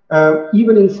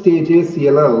even in stage A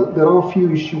CLL, there are a few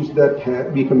issues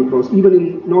that we come across. Even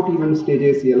in not even stage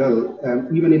A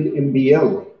CLL, even in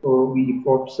MBL, we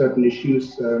got certain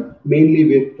issues, mainly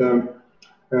with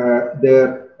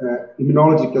their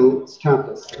immunological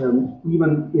status.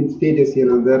 Even in stage A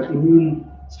CLL, their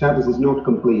immune status is not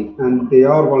complete, and they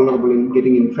are vulnerable in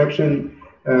getting infection.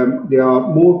 They are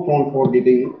more prone for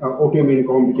getting autoimmune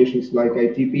complications like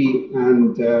ITP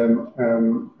and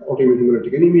autoimmune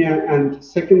hemolytic anemia, and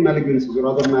second malignancies or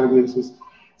other malignancies,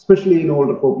 especially in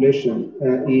older population,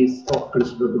 is of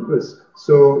considerable risk.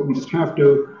 So we just have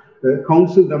to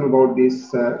counsel them about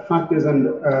these factors, and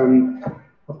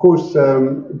of course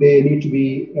they need to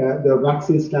be their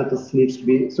vaccine status needs to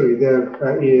be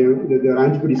their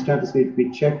antibody status needs to be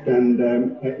checked, and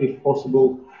if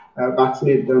possible,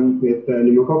 vaccinate them with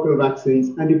pneumococcal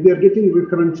vaccines. And if they're getting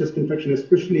recurrent chest infection,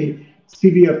 especially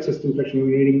severe chest infection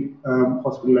needing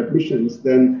hospital admissions,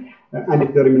 then and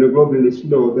if their immunoglobulin is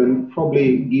low, then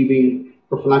probably giving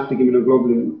prophylactic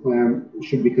immunoglobulin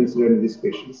should be considered in these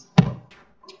patients.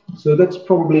 So that's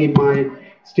probably my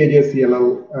stage A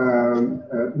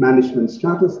CLL management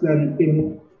status. Then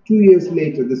in 2 years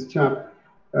later, this chap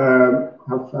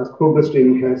has progressed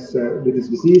with his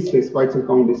disease. His white cell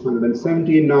count is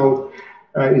 117 now.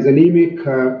 Is anemic,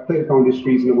 platelet count is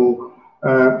reasonable.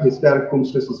 His direct home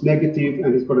stress is negative,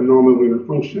 and he's got a normal renal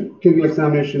function. Clinical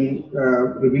examination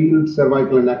revealed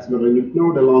cervical and axillary lymph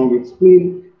node along with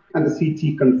spleen, and the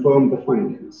CT confirmed the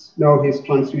findings. Now he's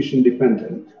transfusion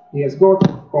dependent. He has got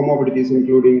comorbidities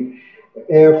including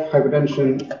AF,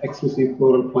 hypertension, excessive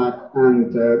pleural plaque,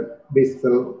 and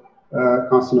basal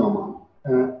carcinoma.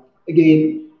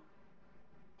 Again,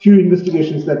 few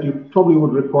investigations that you probably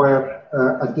would require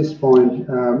at this point,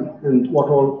 and what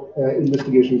all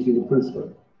investigations you would consider.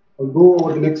 I'll go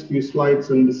over the next few slides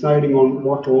and deciding on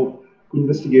what all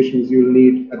investigations you'll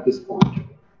need at this point.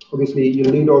 Obviously,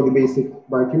 you'll need all the basic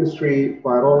biochemistry,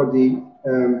 virology,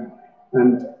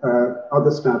 and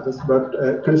other status, but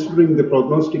considering the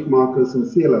prognostic markers in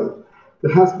CLL,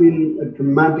 there has been a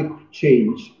dramatic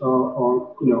change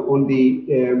on the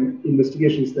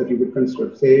investigations that you would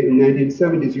consider. Say in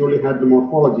 1970s, you only had the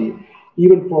morphology.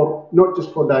 Even for, not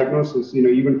just for diagnosis,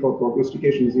 even for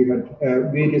prognostications, you had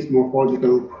various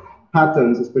morphological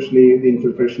patterns, especially the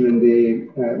infiltration in the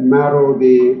marrow,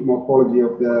 the morphology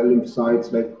of the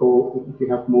lymphocytes, like if you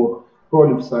have more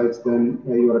pro-lymphocytes, then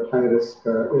you are at high risk,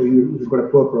 you've got a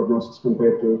poor prognosis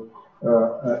compared to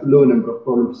low number of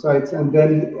pro-lymphocytes. And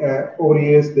then over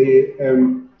years, the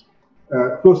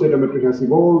flow cytometry has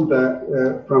evolved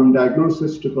from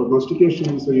diagnosis to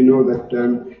prognostication. So you know that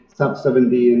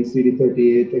SAP70 and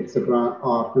CD38, etc.,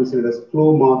 are considered as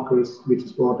flow markers, which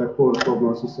is what a poor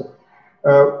prognosis.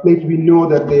 Later, we know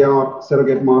that they are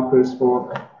surrogate markers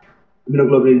for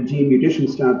immunoglobulin gene mutation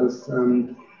status.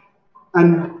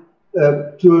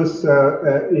 Towards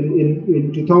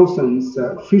in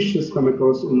 2000s, fish has come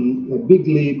across in a big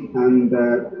leap, and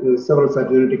several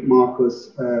cytogenetic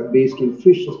markers based on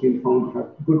fish has been found to have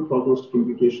good prognostic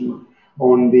implication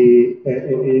on the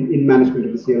in management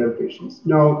of the CLL patients.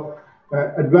 Now,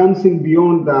 advancing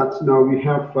beyond that, now we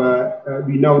have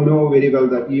we now know very well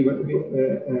that even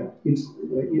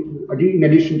in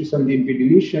addition to 17p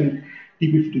deletion,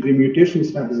 TP53 mutation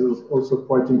status is also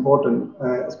quite important,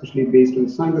 especially based on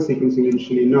Sanger sequencing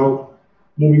initially. Now,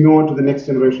 moving on to the next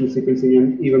generation sequencing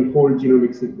and even whole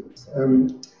genomic sequence.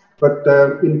 But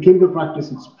in clinical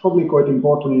practice, it's probably quite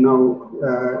important now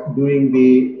doing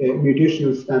the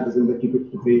mutational status in the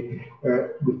TP53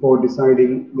 before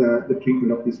deciding the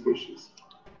treatment of these patients.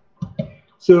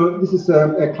 So this is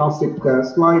a classic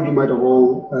slide you might have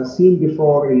all seen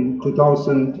before in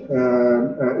 2000,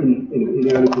 in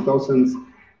early 2000s.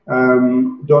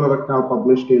 Donor et al.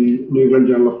 Published in New England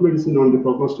Journal of Medicine on the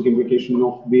prognostic implication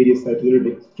of various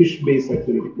cytogenetic, fish-based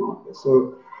cytogenetic markers.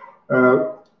 So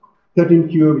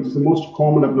 13q, which is the most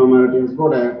common abnormality, has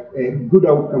got a good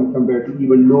outcome compared to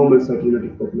even normal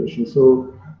cytogenetic population.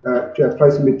 So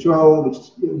trisomy 12,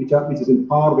 which is in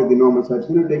par with the normal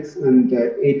cytogenetics, and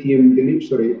ATM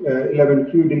deletion,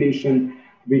 11q deletion,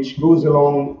 which goes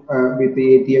along with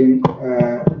the ATM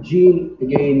gene,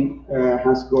 again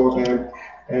has got a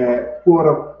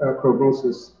poorer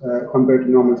prognosis compared to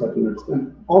normal cytogenetics.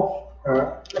 And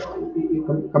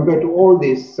compared to all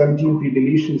these, 17p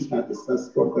deletion status has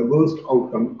got the worst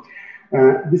outcome.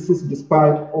 This is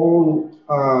despite all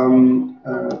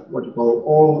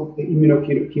all the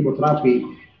immunochemotherapy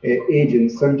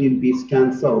agents. 17p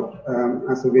stands out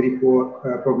as a very poor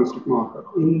prognostic marker.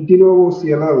 In de novo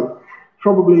CLL,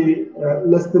 probably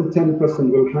less than 10%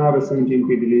 will have a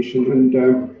 17p deletion, and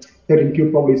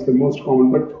 13q probably is the most common.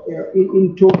 But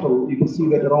in total, you can see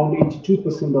that around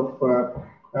 82% of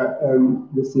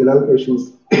the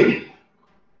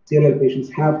CLL patients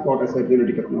have got a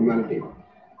cytogenetic abnormality.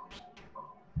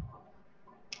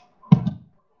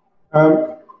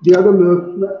 The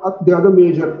other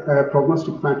major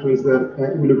prognostic factor is the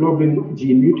immunoglobulin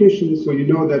gene mutation. So you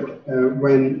know that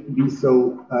when B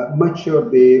cell mature,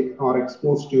 they are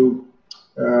exposed to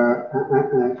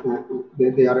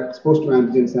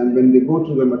antigens, and when they go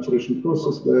through the maturation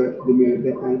process, the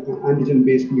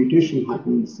antigen-based mutation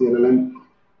happens in CLL. And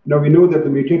now we know that the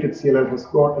mutated CLL has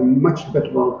got a much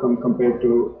better outcome compared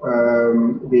to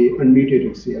the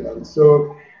unmutated CLL.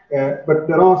 So, but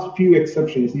there are few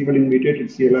exceptions, even in mutated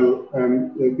CLL.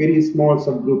 A very small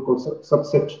subgroup called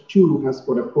subset 2 has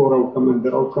got a poor outcome, and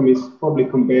their outcome is probably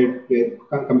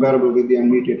comparable with the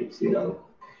unmutated CLL.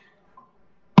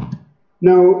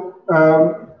 Now,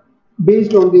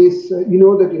 based on this, you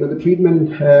know that the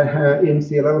treatment in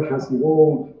CLL has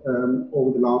evolved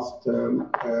over the last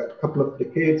couple of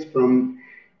decades, from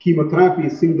chemotherapy,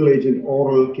 single agent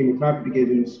oral chemotherapeutic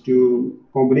agents, to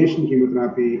combination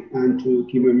chemotherapy and to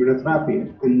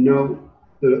chemoimmunotherapy, and now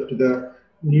to the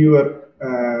newer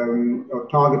or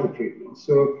targeted treatments.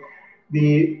 So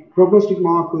The prognostic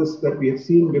markers that we have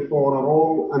seen before are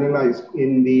all analyzed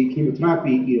in the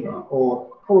chemotherapy era or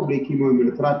probably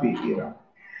chemoimmunotherapy era.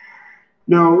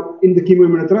 Now, in the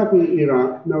chemoimmunotherapy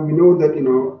era, now we know that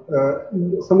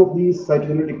some of these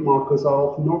cytogenetic markers are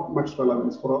of not much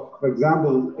relevance. For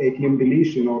example, ATM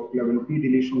deletion or 11p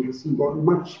deletion has got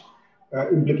much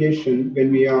implication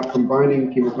when we are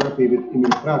combining chemotherapy with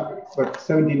immunotherapy, but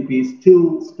 17p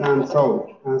still stands out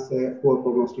as a poor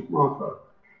prognostic marker.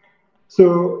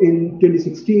 So in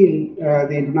 2016,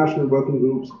 the International Working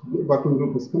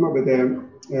Group has come up with an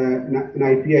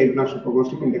IPI, International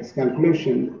Prognostic Index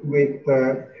calculation, with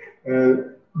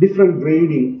different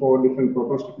grading for different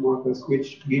prognostic markers,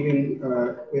 which giving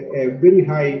a very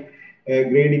high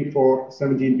grading for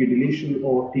 17p deletion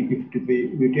or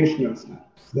TP53 mutational status.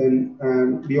 Then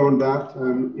beyond that,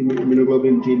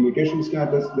 immunoglobulin gene mutation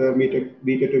status, the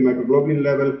beta-2 microglobulin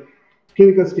level,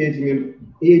 clinical staging and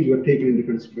age were taken into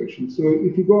consideration. So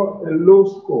if you got a low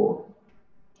score,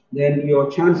 then your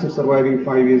chance of surviving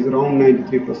 5 years is around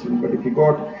 93%. But if you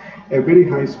got a very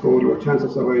high score, your chance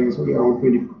of surviving is only around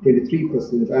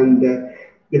 23%. And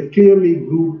they've clearly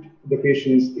grouped the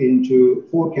patients into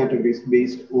 4 categories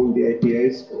based on the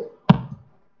IPI score.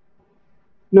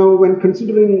 Now, when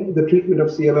considering the treatment of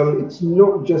CLL, it's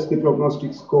not just the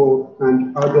prognostic score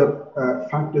and other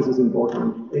factors is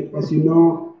important. As you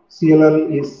know, CLL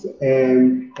is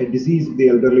a disease of the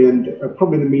elderly, and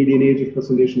probably the median age of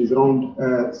presentation is around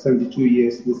 72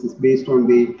 years. This is based on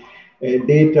the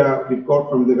data we've got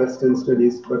from the Western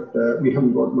studies, but we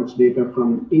haven't got much data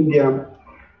from India.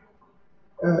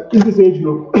 In this age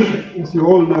group, as you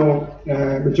all know,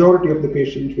 majority of the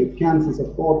patients with cancers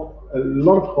have got a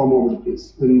lot of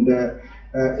comorbidities. And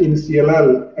in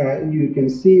CLL, you can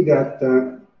see that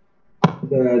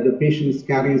the patients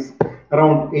carries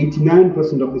around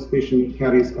 89% of this patient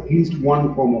carries at least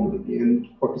one comorbidity, and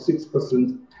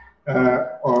 46%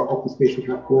 of this patient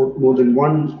have more than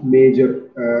one major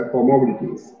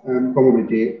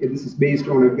comorbidity. This is based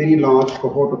on a very large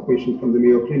cohort of patients from the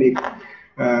Mayo Clinic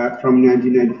from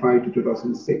 1995 to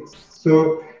 2006.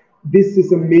 So this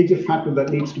is a major factor that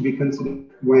needs to be considered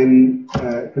when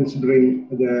considering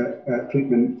the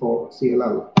treatment for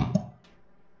CLL.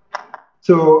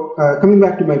 So coming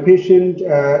back to my patient,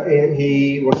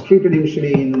 he was treated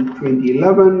initially in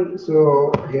 2011.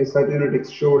 So his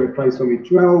cytogenetics showed a trisomy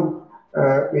 12,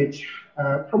 which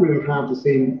probably will have the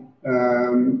same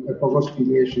prognostic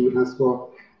information as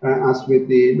with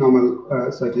the normal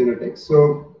cytogenetics.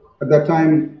 So at that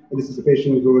time, this is a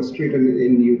patient who was treated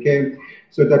in the UK.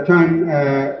 So at that time,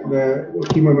 the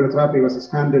chemoimmunotherapy was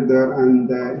standard there,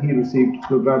 and he received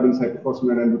fludarabine,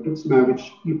 cyclophosphamide, and rituximab,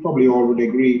 which you probably all would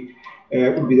agree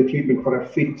would be the treatment for a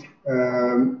fit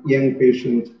young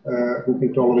patient who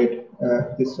can tolerate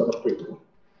this sort of treatment.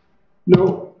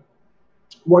 Now,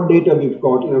 what data we've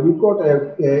got? We've got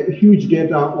a huge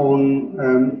data on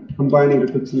combining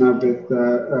rituximab with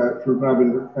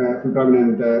fludarabine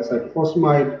and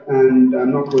cyclophosphamide, and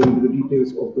I'm not going into the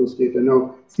details of those data.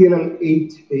 Now,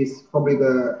 CLL-8 is probably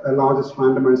the largest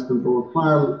randomized controlled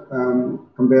trial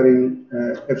comparing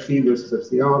FC versus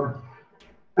FCR.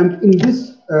 And in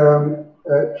this,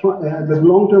 the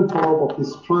long-term follow-up of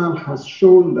this trial has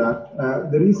shown that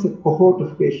there is a cohort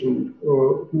of patients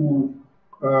who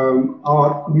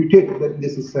are mutated. That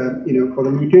this is, for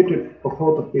the mutated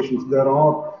cohort of patients, there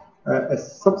are a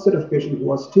subset of patients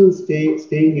who are still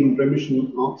staying in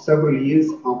remission of several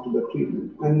years after the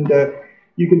treatment. And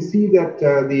you can see that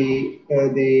the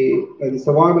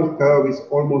survival curve is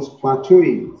almost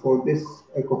plateauing for this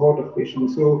cohort of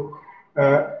patients. So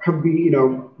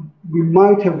we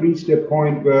might have reached a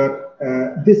point where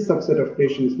this subset of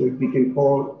patients that we can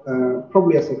call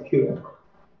probably as a cure.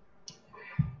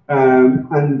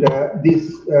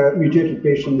 These mutated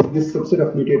patients, this subset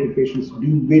of mutated patients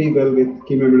do very well with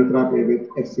chemoimmunotherapy with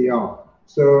FCR.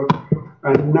 So,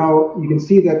 and now you can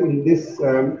see that in this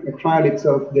trial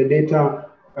itself, the data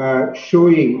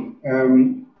showing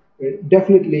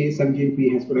definitely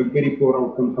 17p has got a very poor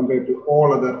outcome compared to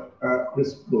all other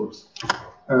risk groups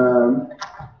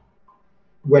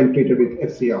when treated with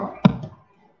FCR.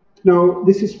 Now,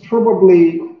 this is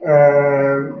probably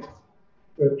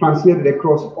translated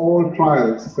across all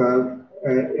trials,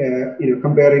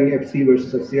 comparing FC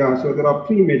versus FCR. So there are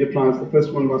 3 major trials. The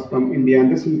first one was from India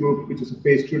Anderson group, which is a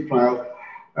phase 2 trial,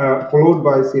 followed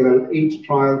by CLL-8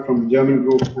 trial from the German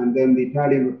group, and then the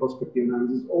Italian retrospective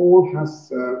analysis. All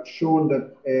has shown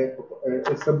that a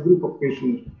subgroup of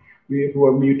patients who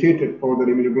are mutated for the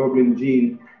immunoglobulin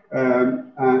gene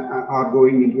are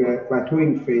going into a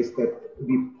plateauing phase that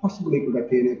we possibly could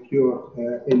attain a cure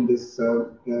in this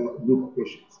group of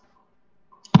patients.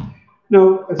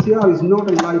 Now, FCR is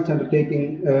not a light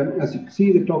undertaking. As you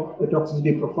see the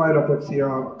toxicity profile of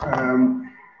FCR,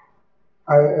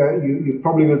 you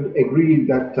probably would agree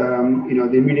that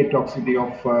the immediate toxicity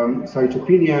of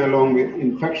cytopenia along with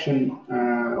infection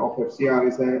of FCR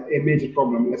is a major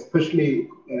problem, especially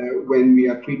when we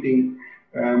are treating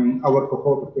our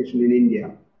cohort of patients in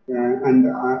India. And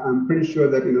I'm pretty sure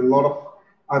that a lot of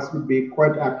us would be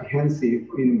quite apprehensive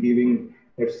in giving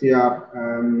FCR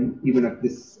even at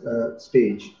this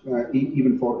stage,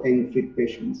 even for young fit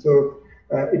patients. So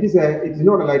it's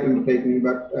not a light undertaking,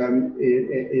 but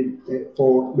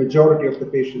for majority of the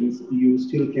patients, you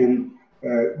still can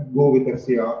go with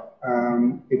FCR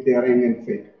if they are young and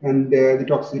fit. And the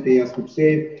toxicity, as we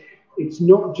say, it's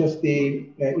not just the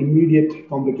immediate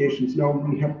complications. Now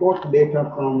we have got data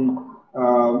from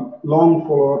long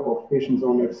follow-up of patients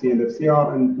on FC and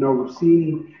FCR, and now we're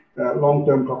seeing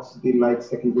long-term toxicity like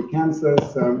secondary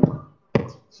cancers.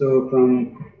 So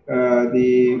from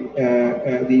the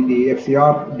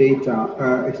FCR data,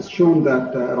 it has shown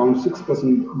that around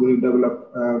 6% will develop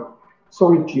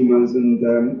solid tumors, and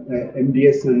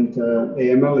MDS and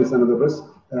AML is another risk,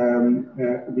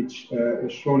 which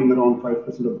is shown in around 5%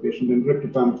 of the patients, and rectal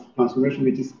transformation,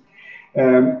 which is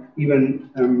even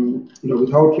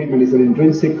without treatment is an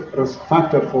intrinsic risk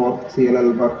factor for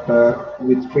CLL, but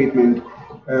with treatment,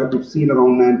 we've seen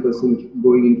around 9%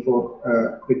 going in for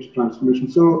rectal transformation.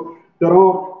 So there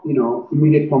are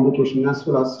immediate complications as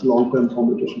well as long-term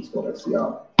complications for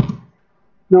FCR.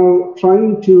 Now,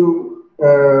 trying to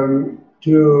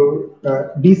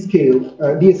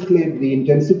de-escalate the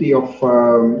intensity of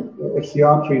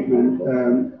FCR treatment,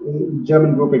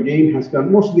 German group again has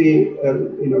done most of the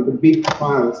big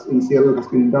trials in CLL has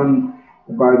been done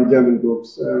by the German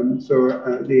groups. So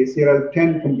the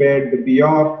CLL-10 compared the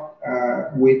BR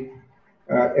with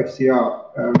FCR.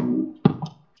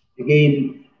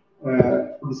 Again,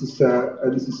 this is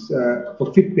for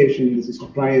fit patients. This is to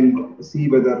try and see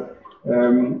whether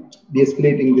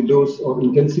de-escalating the dose or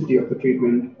intensity of the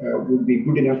treatment would be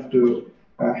good enough to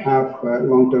have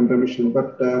long-term remission.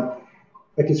 But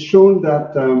it is shown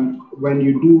that when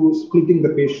you do splitting the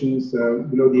patients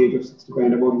below the age of 65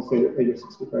 and above the age of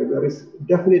 65, there is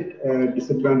definite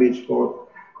disadvantage for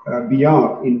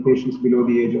BR in patients below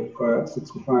the age of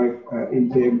 65 in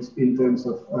terms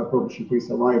of progression-free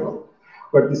survival.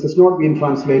 But this has not been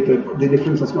translated, the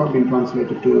difference has not been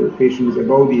translated to patients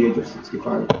above the age of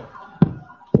 65.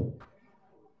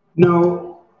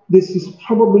 Now, this is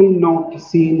probably not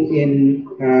seen in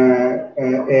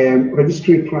a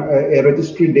registry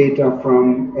data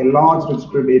from a large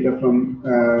registry data from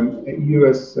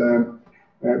US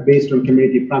based on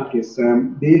community practice.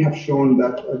 They have shown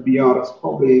that BR has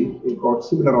probably got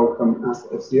similar outcome as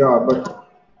FCR, but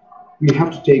we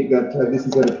have to take that this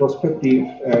is a retrospective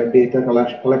data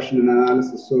collection and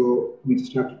analysis, so we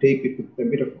just have to take it with a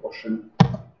bit of caution.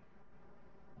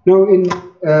 Now, in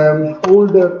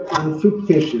older unfit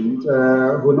patients who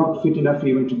are not fit enough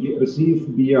even to receive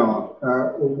BR,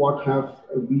 what have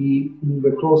we moved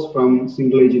across from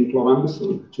single-agent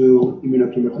chlorambucil to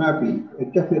immunochemotherapy?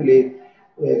 Definitely,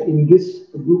 in this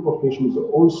group of patients,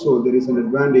 also there is an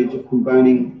advantage of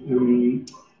combining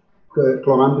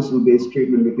chlorambucil-based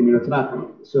treatment with immunotherapy.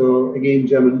 So again,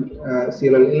 German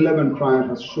CLL-11 trial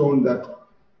has shown that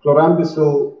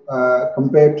chlorambucil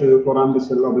compared to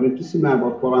chlorambucil obinutuzumab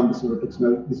or chlorambucil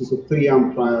rituximab, this is a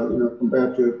 3-arm trial,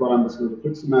 compared to chlorambucil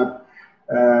rituximab,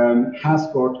 has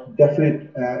got definite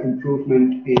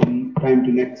improvement in time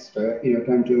to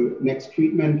next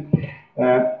treatment,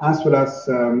 as well as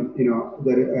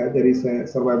there is a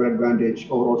survival advantage,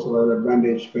 overall survival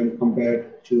advantage when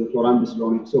compared to chlorambucil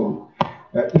on its own.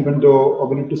 Even though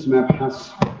obinutuzumab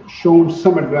has shown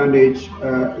some advantage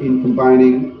in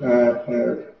combining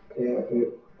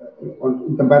in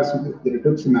comparison with the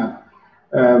rituximab,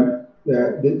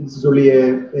 this is only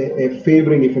a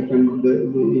favoring effect, and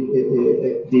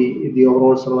the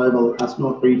overall survival has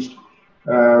not reached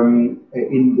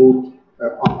in both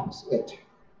arms yet.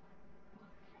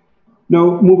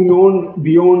 Now, moving on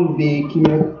beyond the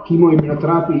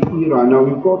chemoimmunotherapy era, now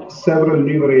we've got several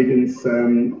newer agents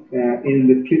in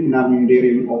the treatment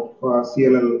armamentarium of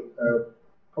CLL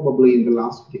probably in the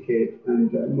last decade,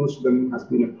 and most of them has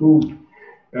been approved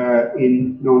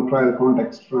in non-trial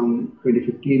context from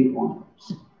 2015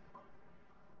 onwards.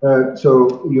 So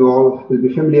you all will be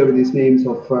familiar with these names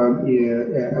of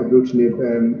ibrutinib,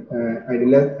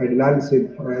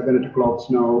 idelalisib, venetoclax,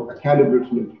 now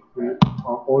acalabrutinib.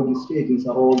 All these agents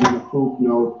are all being approved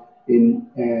now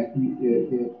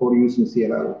for use in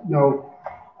CLL. Now,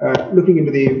 looking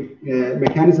into the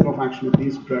mechanism of action of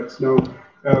these drugs, now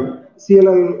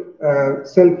CLL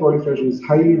cell proliferation is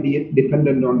highly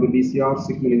dependent on the BCR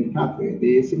signaling pathway.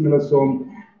 The signalosome,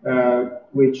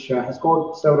 which has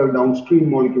got several downstream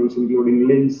molecules, including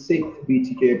LIN, SIC,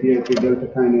 BTK, PI3 delta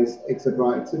kinase,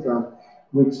 etc.,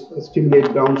 which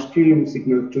stimulate downstream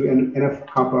signal to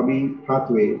NF-kappa B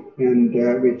pathway, and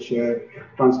which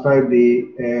transcribe the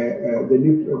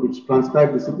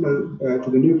signal to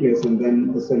the nucleus and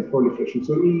then the cell proliferation.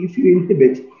 So if you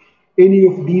inhibit any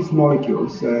of these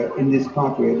molecules in this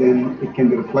pathway, then it can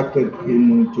be reflected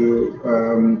into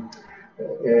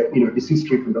disease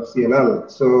treatment of CLL.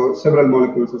 So several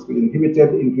molecules has been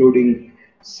inhibited, including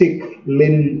SIC,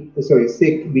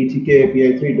 BTK,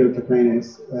 PI3 delta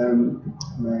kinase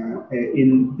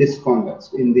in this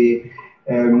context, in the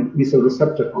B cell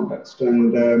receptor context.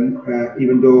 And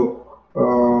even though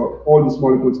all these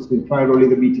molecules has been tried, only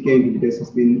the BTK inhibitors has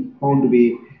been found to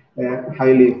be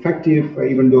highly effective,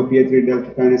 even though PI3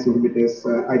 delta kinase inhibitors,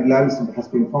 idelalisib has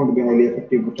been found to be highly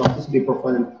effective. The toxicity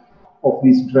profile of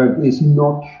this drug is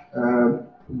not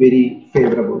very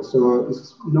favorable. So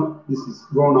this is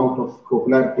gone out of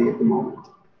popularity at the moment.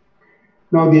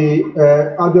 Now the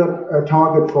other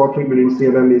target for treatment in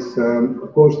CLL is,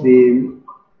 of course, the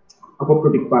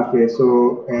apoptotic pathway.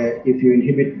 So if you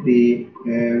inhibit the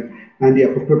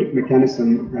anti-apoptotic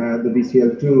mechanism, the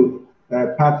BCL2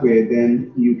 pathway,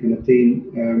 then you can attain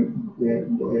the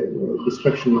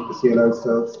destruction of the CLL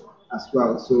cells as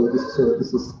well. So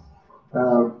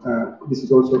this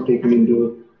is also taken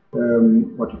into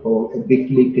what you call a big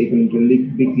leap, in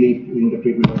the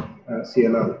treatment of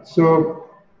CLL. So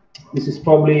this is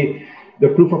probably the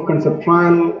proof of concept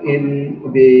trial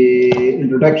in the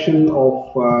introduction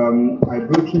of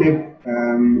ibrutinib,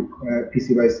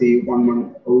 PCYC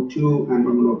 1102 and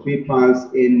 1103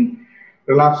 trials in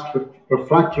relapsed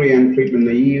refractory and treatment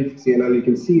naive CLL. You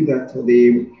can see that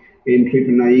in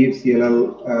treatment naive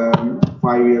CLL,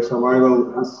 5-year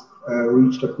survival has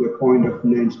reached up to a point of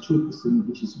 92%,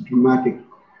 which is a dramatic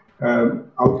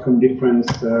outcome difference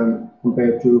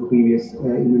compared to previous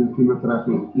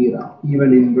immunotherapy era.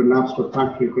 Even in relapsed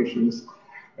refractory patients,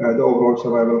 the overall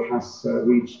survival has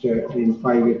reached in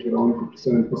 5 years to around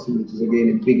 57%, which is again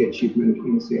a big achievement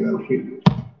in CLL treatment.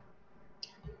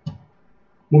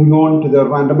 Moving on to the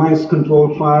randomized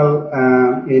control trial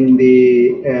in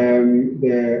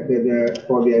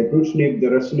for the ibrutinib, the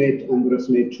RESONATE and the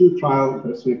RESONATE-2 trial. The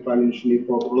RESONATE trial initially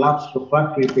for relapsed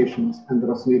refractory patients, and the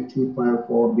RESONATE-2 trial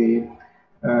for the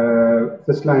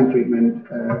first-line treatment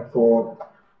for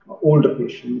older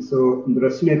patients. So in the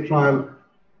RESONATE trial,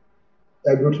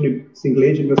 ibrutinib single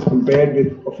agent was compared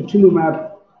with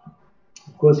ofatumumab.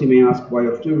 Of course, you may ask why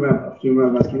ofatumumab.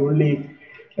 Ofatumumab was the only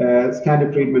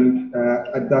standard treatment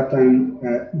at that time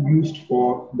used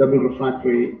for double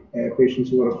refractory patients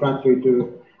who were refractory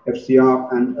to FCR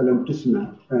and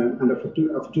alemtuzumab. And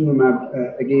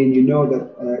ofatumumab, again, you know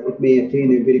that it may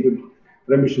attain a very good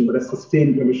remission, but a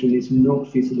sustained remission is not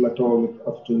feasible at all with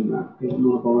ofatumumab,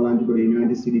 monoclonal antibody,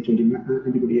 anti-CD20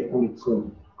 antibody on its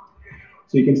own.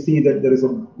 So you can see that there is a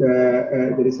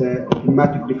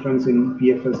dramatic difference in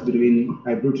PFS between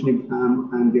ibrutinib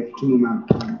and the ofatumumab.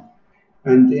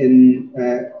 And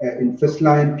in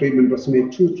first-line treatment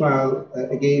RESONATE-2 trial,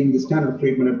 again, the standard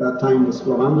treatment at that time was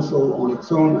chlorambucil on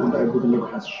its own, and ibrutinib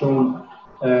has shown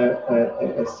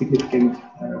a significant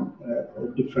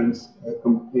difference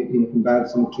in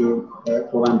comparison to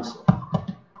chlorambucil.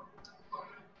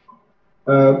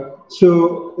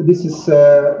 So this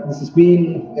has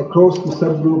been across the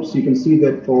subgroups. You can see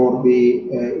that for the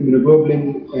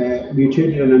immunoglobulin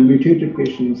mutated and unmutated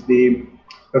patients, the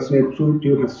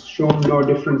RESONATE-2 has shown no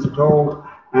difference at all,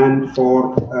 and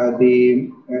for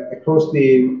across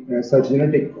the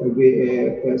cytogenetic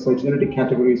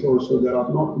categories also, there are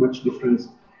not much difference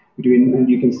between, and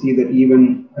you can see that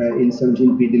even in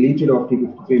 17p deleted or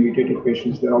p53 mutated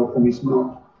patients, their outcome is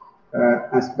not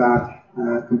as bad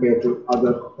compared to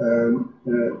other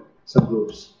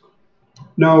subgroups.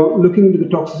 Now, looking into the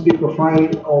toxicity profile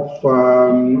of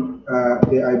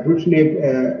the ibrutinib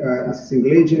as a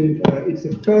single agent, it's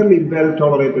a fairly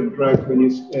well-tolerated drug. When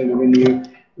you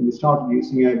started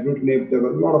using ibrutinib, there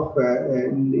were a lot of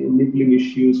niggling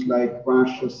issues like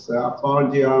rashes,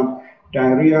 arthralgia,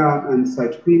 diarrhea, and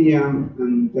cytopenia,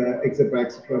 and etc.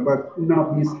 But none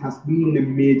of these has been a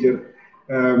major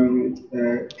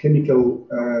clinical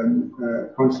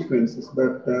consequences.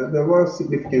 But there was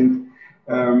significant,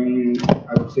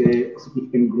 I would say,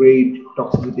 significant grade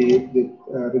toxicity with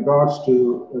regards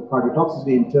to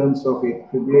cardiotoxicity in terms of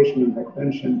fibrillation and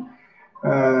hypertension,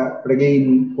 but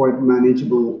again, quite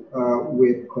manageable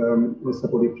with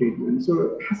supportive treatment.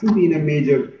 So it hasn't been a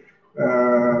major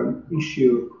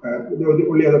issue. The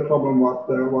only other problem was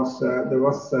there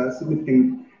was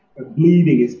significant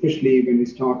bleeding, especially when we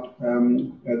start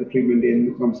the treatment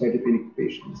in thrombocytopenic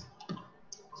patients.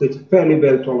 So it's a fairly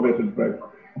well tolerated drug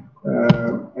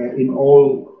in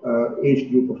all age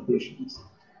group of patients.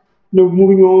 Now,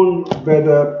 moving on,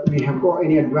 whether we have got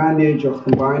any advantage of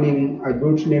combining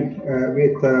ibrutinib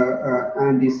with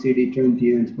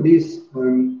anti-CD20 antibodies.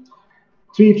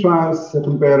 3 trials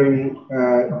comparing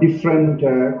different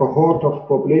cohort of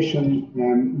population.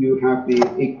 You have the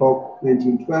ACOG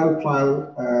 1912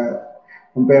 trial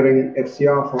comparing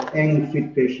FCR for young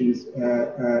fit patients,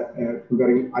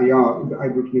 comparing IR,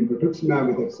 ibrutinib rituximab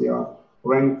with FCR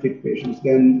for young fit patients.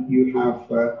 Then you have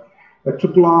a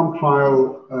triple-arm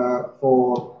trial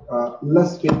for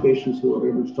less fit patients who are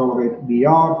able to tolerate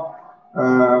VR.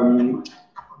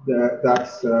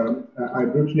 That's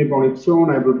ibrutinib on its own,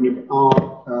 ibrutinib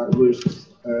R versus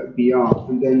VR.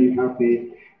 And then you have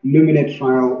the Illuminate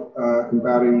trial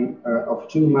comparing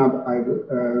ofatumumab,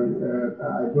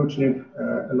 ibrutinib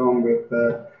along with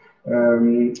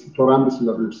chlorambucil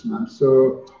rituximab.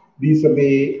 So these are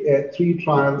the 3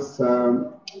 trials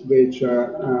which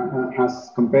has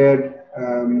compared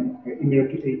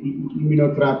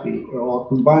immunotherapy or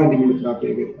combined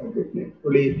immunotherapy with ibrutinib.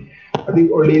 I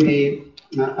think only the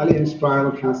Alliance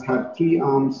trial has had 3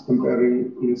 arms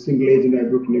comparing single agent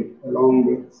ibrutinib along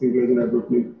with single agent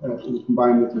ibrutinib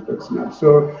combined with rituximab.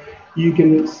 So you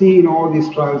can see in all these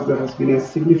trials there has been a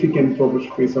significant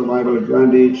progression-free survival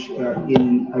advantage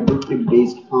in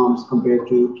ibrutinib-based arms compared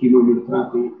to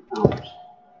chemoimmunotherapy arms.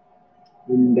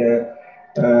 And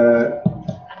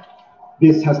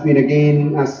this has been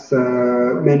again, as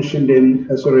mentioned in,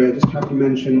 sorry, I just have to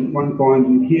mention one point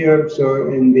in here. So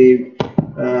in the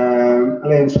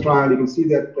Alliance trial, you can see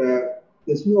that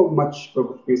there's not much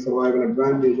progression-free survival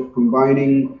advantage of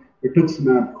combining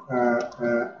rituximab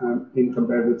in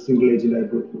compared with single-agent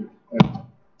ibrutinib.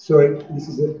 So this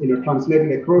is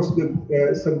translated across the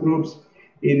subgroups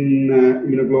in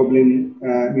immunoglobulin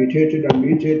mutated,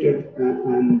 unmutated,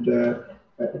 and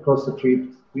across the three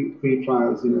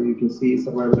trials, you can see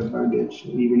survival advantage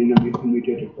even in a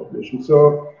mutated population.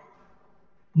 So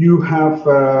you have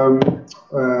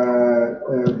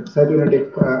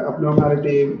cytogenetic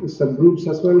abnormality subgroups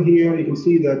as well here. You can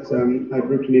see that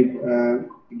ibrutinib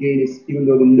again is, even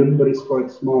though the number is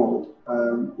quite small,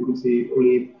 you can see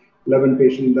only 11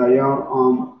 patients in the IR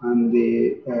arm, and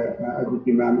the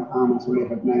ibrutinib arm has only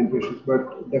had 9 patients.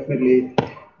 But definitely,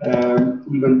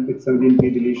 even with 17p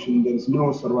deletion, there is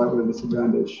no survival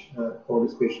disadvantage for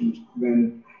this patient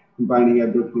when combining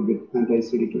ibrutinib with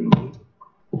anti-CD20.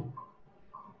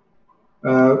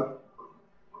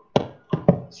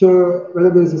 So whether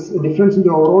there's a difference in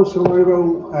the overall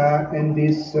survival in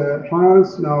these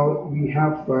trials, now we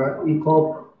have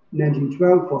ECOG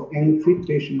 1912 for young fit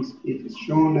patients. It is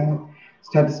shown a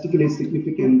statistically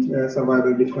significant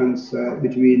survival difference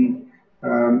between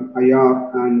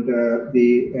IR and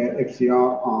the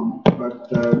FCR arm, but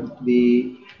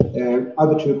the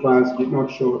other 2 trials did not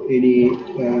show any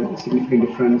significant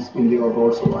difference in the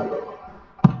overall survival.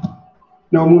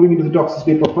 Now, moving into the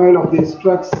toxicity profile of these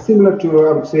drugs, similar to,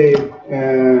 I would say,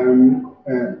 in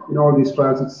all these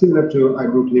trials, it's similar to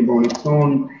ibrutinib on its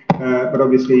own, but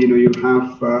obviously, you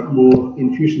have more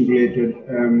infusion-related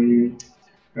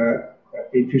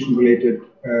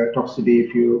toxicity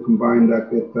if you combine that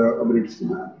with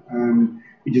obinutuzumab,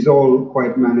 which is all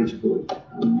quite manageable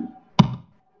in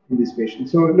this patient.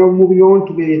 So now moving on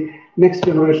to the next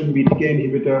generation BTK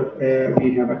inhibitor,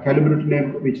 we have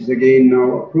acalabrutinib, which is again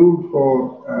now approved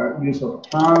for use of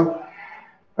trial.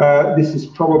 This is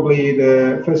probably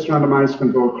the first randomized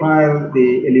controlled trial,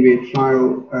 the Elevate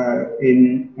trial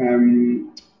in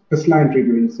first-line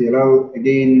treatment in CLL.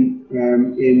 Again,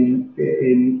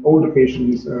 in older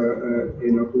patients,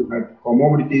 who had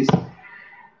comorbidities.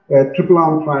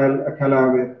 Triple-arm trial, acala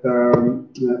with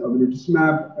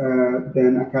obinutuzumab,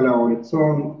 then acala on its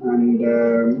own, and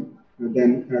then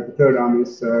the third arm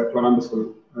is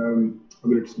chlorambucil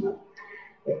obinutuzumab.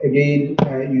 Again,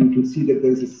 you can see that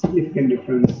there's a significant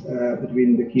difference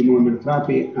between the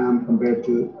chemoimmunotherapy arm compared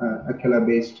to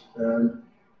acala-based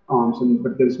arms,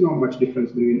 but there's not much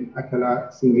difference between acala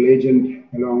single agent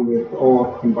along with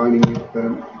or combining with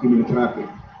immunotherapy.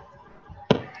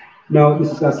 Now,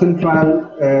 this is a SEN trial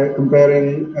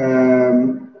comparing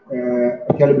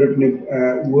acalabrutinib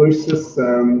versus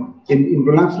in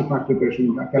relapsed refractory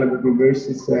patients, acalabrutinib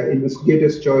versus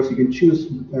investigator's choice. You can choose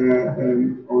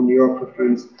on your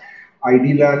preference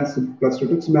idelalisib plus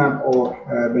rituximab or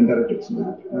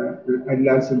bendarituximab.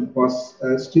 Idelalisib was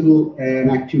still an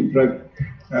active drug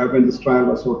when this trial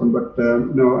was open, but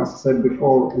as I said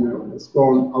before, it's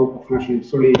gone out of fashion.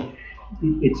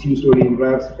 It's used only in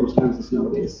rare circumstances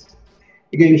nowadays.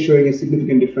 Again, showing a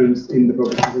significant difference in the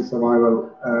progression-free survival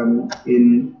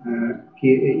in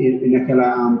Acala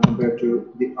arm compared to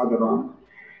the other arm.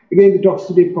 Again, the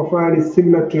toxicity profile is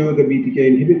similar to the BTK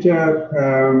inhibitor,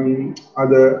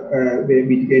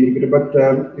 but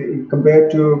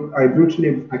compared to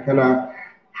ibrutinib, Acala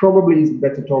probably is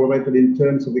better tolerated in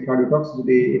terms of the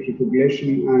cardiotoxicity. Atrial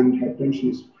fibrillation and hypertension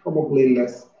is probably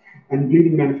less, and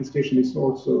bleeding manifestation is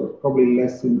also probably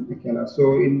less in Acala.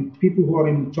 So in people who are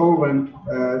intolerant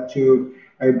to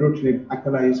ibrutinib,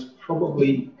 Acala is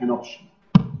probably an option.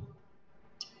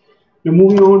 Now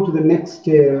moving on to the next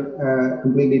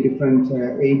completely different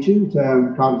agent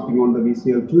targeting on the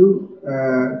BCL2,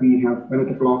 we have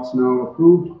venetoclax now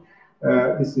approved.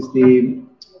 This is the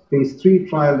phase 3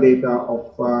 trial data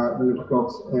of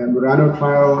venetoclax Murano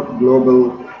trial,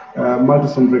 global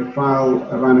multicentric trial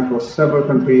ran across several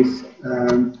countries.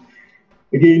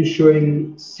 Again,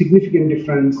 showing significant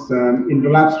difference in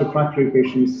relapsed refractory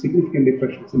patients, significant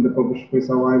difference in the progression-free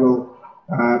survival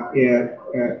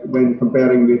when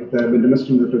comparing with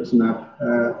bendamustine rituximab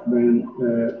when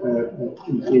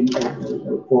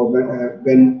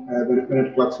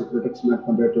venetoclax with rituximab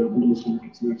compared to bendamustine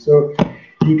rituximab. So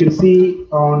you can see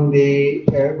on the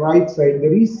right side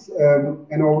there is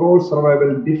an overall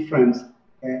survival difference,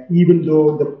 even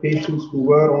though the patients who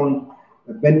were on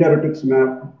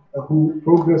bendarituximab who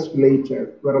progressed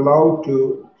later were allowed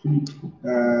to treat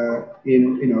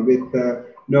with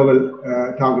novel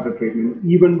targeted treatment.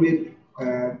 Even with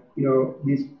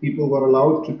these people were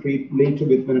allowed to treat later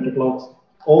with venetoclax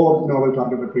or novel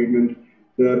targeted treatment,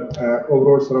 the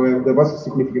overall survival, there was a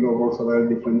significant overall survival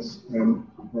difference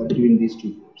between these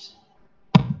two groups.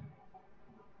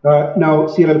 Now,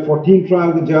 CLL14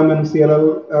 trial, the German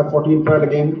CLL14 trial,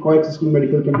 again, coexisting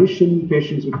medical condition,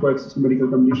 patients with coexisting medical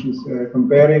conditions,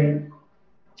 comparing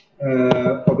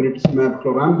obinutuzumab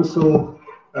chlorambucil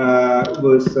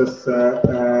versus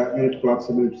venetoclax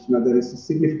obinutuzumab. There is a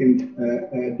significant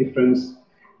difference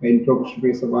in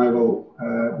progression-free survival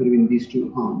between these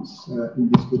two arms in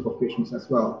this group of patients as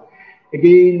well.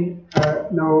 Again,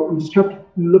 now we just have to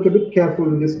look a bit careful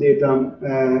in this data.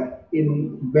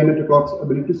 In venetoclax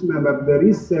obinutuzumab, there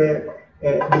is a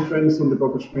difference in the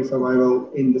progression-free survival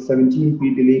in the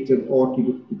 17p deleted or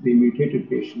T53 mutated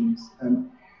patients. And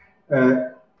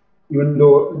even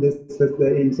though this is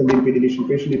the in 17p deletion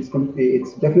patient,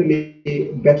 it's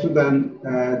definitely better than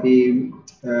the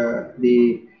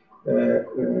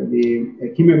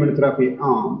chemoimmunotherapy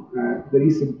arm. There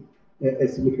is a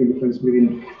significant difference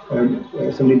between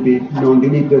 17p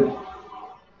non-deleted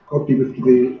or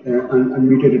T53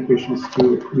 unmutated patients to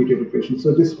mutated patients.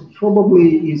 So this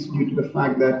probably is due to the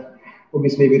fact that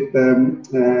obviously with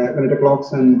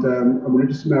venetoclax and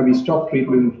obinutuzumab we stop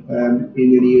treatment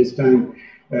in a year's time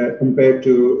compared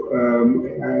to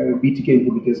BTK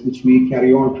inhibitors, which we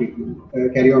carry on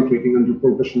treating until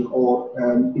progression or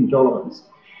intolerance.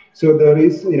 So there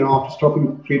is, after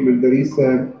stopping treatment, there is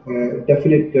a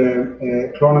definite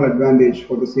clonal advantage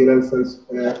for the CLL cells,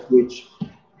 which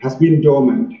has been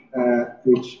dormant,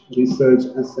 which research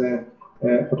as a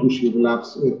potential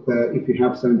relapse if you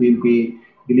have 17p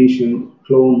deletion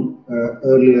clone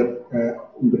earlier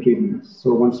in the treatment.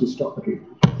 So once you stop the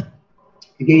treatment.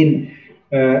 Again,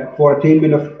 for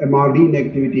attainment of MRD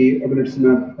negativity,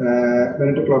 obinutuzumab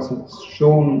venetoclax has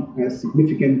shown a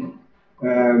significant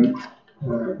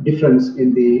difference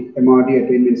in the MRD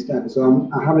attainment status. So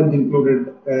I haven't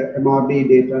included MRD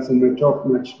data in my talk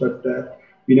much, but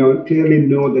we clearly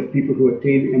know that people who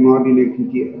attain MRD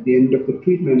negativity at the end of the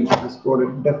treatment has got a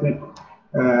definite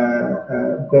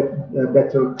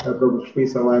better progression-free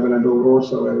survival and overall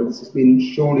survival. This has been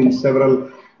shown in several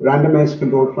randomized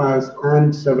controlled trials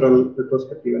and several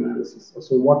retrospective analyses.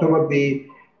 So whatever the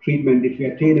treatment, if you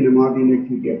attain an MRD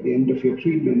negativity at the end of your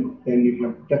treatment, then you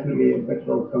have definitely a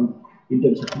better outcome in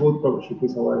terms of both progression-free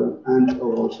survival and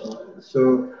overall survival.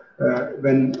 So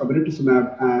when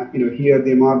obinutuzumab, here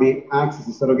the MRD acts as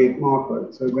a surrogate marker.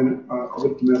 So when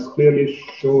obinutuzumab clearly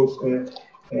shows a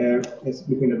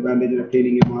significant advantage in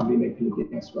attaining MRD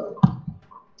negativity as well.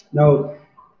 Now,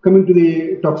 coming to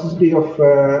the toxicity of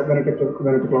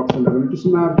venetoclax and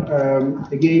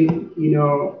obinutuzumab, again,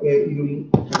 you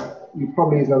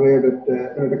probably is aware that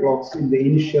venetoclax in the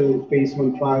initial phase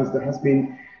 1 trials, there has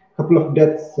been a couple of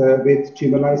deaths with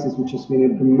tumor lysis, which has been a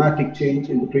dramatic change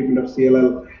in the treatment of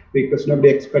CLL because nobody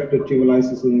expected tumor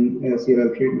lysis in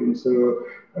CLL treatment. So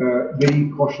very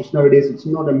cautious. Nowadays, it's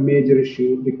not a major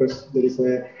issue because there is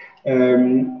a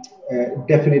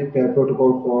definite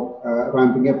protocol for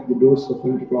ramping up the dose of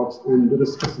ventriloquis and the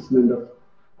risk assessment of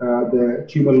the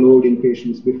tumor load in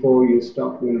patients before you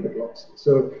start ventriloquis.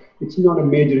 So it's not a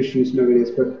major issue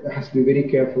nowadays, but it has to be very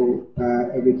careful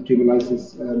with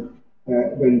tumor-lysis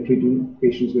when treating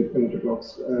patients with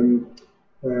ventriloquis.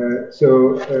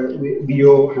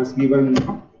 VO has given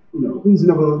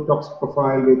reasonable toxic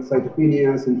profile with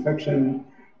cytopenias, infection,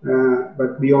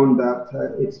 but beyond that,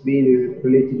 it's been a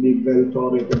relatively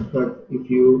well-tolerated drug if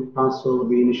you pass over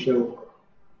the initial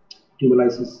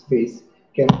tumor-lysis phase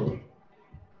carefully.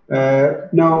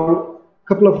 Now, a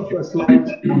couple of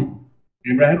slides.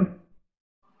 Abraham?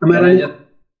 Am I right?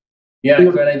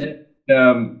 Can I just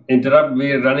interrupt?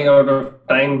 We're running out of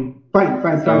time. Fine.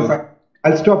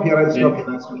 I'll stop here.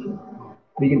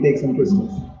 We can take some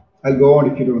questions. I'll go on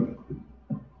if you don't.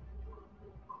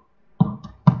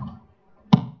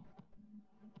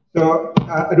 So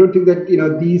I don't think that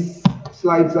these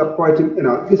slides are quite.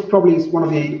 This probably is one of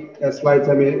the slides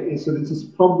I made. So this is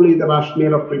probably the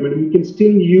rationale of treatment. We can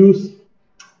still use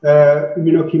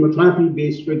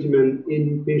immunochemotherapy-based regimen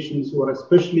in patients who are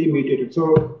especially mutated.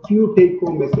 So few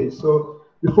take-home messages. So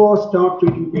before start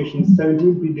treating patients,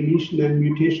 17p deletion and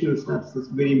mutational status is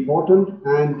very important,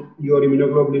 and your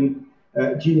immunoglobulin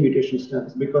gene mutation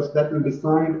status, because that will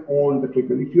decide on the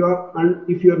treatment. If you are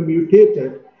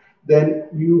mutated, then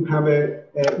you have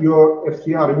your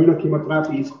FCR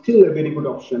immunochemotherapy is still a very good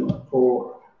option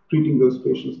for treating those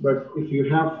patients. But if you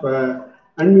have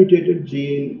unmutated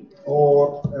gene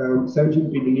or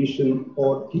 17p deletion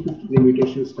or P53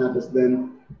 mutational status,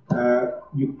 then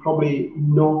you're probably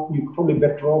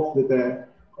better off with a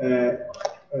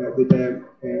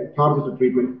targeted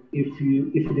treatment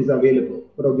if it is available.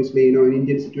 But obviously, in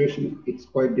Indian situation, it's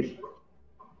quite difficult.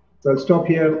 So I'll stop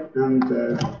here and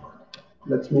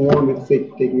let's move on with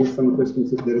taking some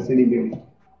questions if there is anybody.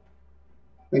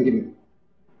 Thank you.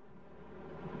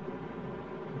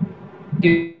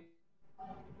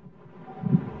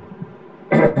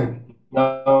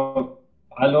 Now,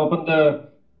 I'll open the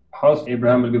house.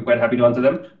 Abraham will be quite happy to answer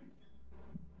them.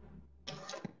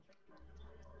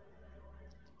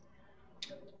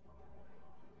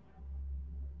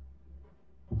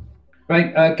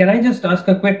 Right. Can I just ask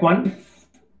a quick one?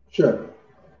 Sure.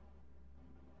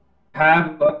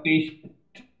 Have a patient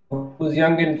who's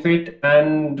young and fit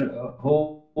and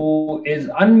who is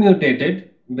unmutated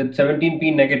with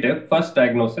 17p negative, first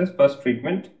diagnosis, first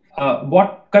treatment.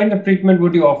 What kind of treatment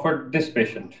would you offer this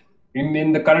patient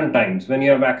in the current times when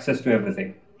you have access to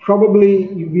everything? Probably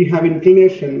we have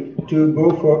inclination to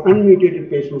go for unmutated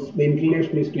patients. The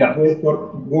inclination is to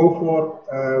go for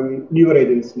newer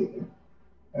agents in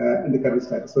the current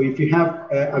status. So if you have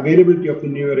availability of the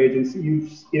newer agents,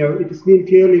 it has been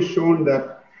clearly shown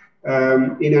that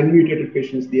in unmutated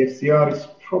patients, the FCR is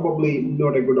probably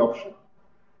not a good option.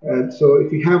 So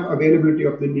if you have availability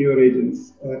of the newer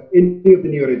agents, any of the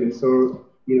newer agents, so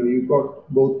you've got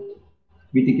both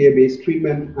BTK-based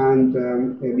treatment and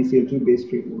BCL2-based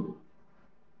treatment.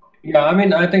 Yeah, I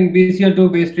mean, I think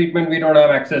BCL2-based treatment we don't have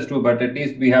access to, but at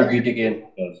least we have BTK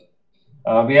inhibitors.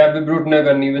 We have ibrutinib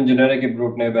and even generic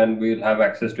ibrutinib, and we'll have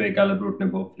access to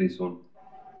acalabrutinib hopefully soon.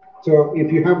 So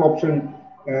if you have option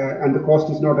and the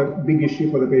cost is not a big issue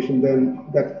for the patient, then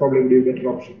that probably would be a better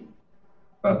option.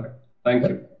 Perfect. Thank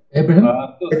you. Abraham?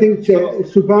 I think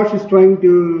Subhash is trying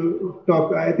to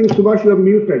talk. I think Subhash, you are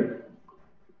muted.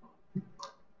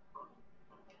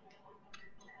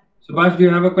 Subhash, do you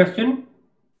have a question?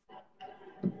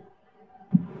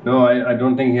 No, I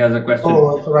don't think he has a question.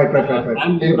 Oh, right.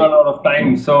 And we've run out of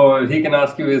time, so he can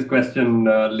ask you his question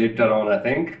later on, I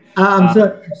think. I'm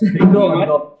sorry.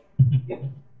 Go.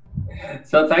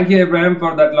 So thank you, Abraham,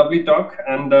 for that lovely talk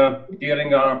and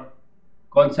clearing our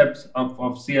concepts of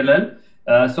CLL.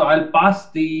 So I'll pass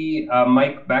the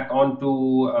mic back on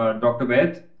to Dr.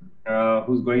 Vaid,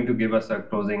 who's going to give us a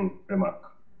closing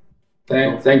remark.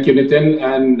 Thank you, Nitin,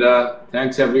 and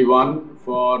thanks everyone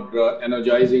for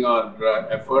energizing our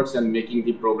efforts and making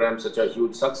the program such a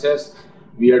huge success.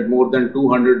 We had more than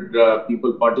 200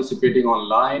 people participating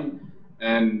online,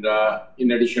 and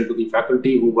in addition to the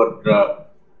faculty who were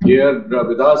here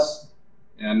with us,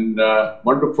 and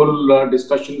wonderful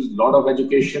discussions, a lot of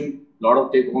education, a lot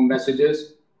of take-home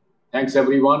messages. Thanks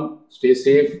everyone, stay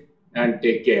safe and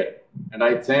take care. And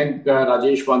I thank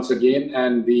Rajesh once again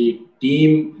and the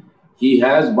team. He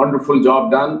has a wonderful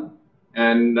job done.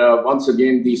 And once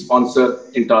again, the sponsor,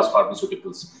 Intas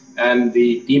Pharmaceuticals, and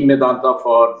the team Medanta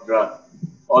for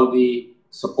all the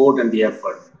support and the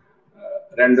effort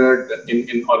rendered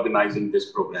in organizing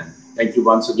this program. Thank you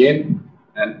once again,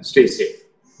 and stay safe.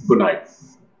 Good night.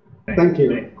 Thank you.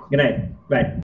 Good night. Bye.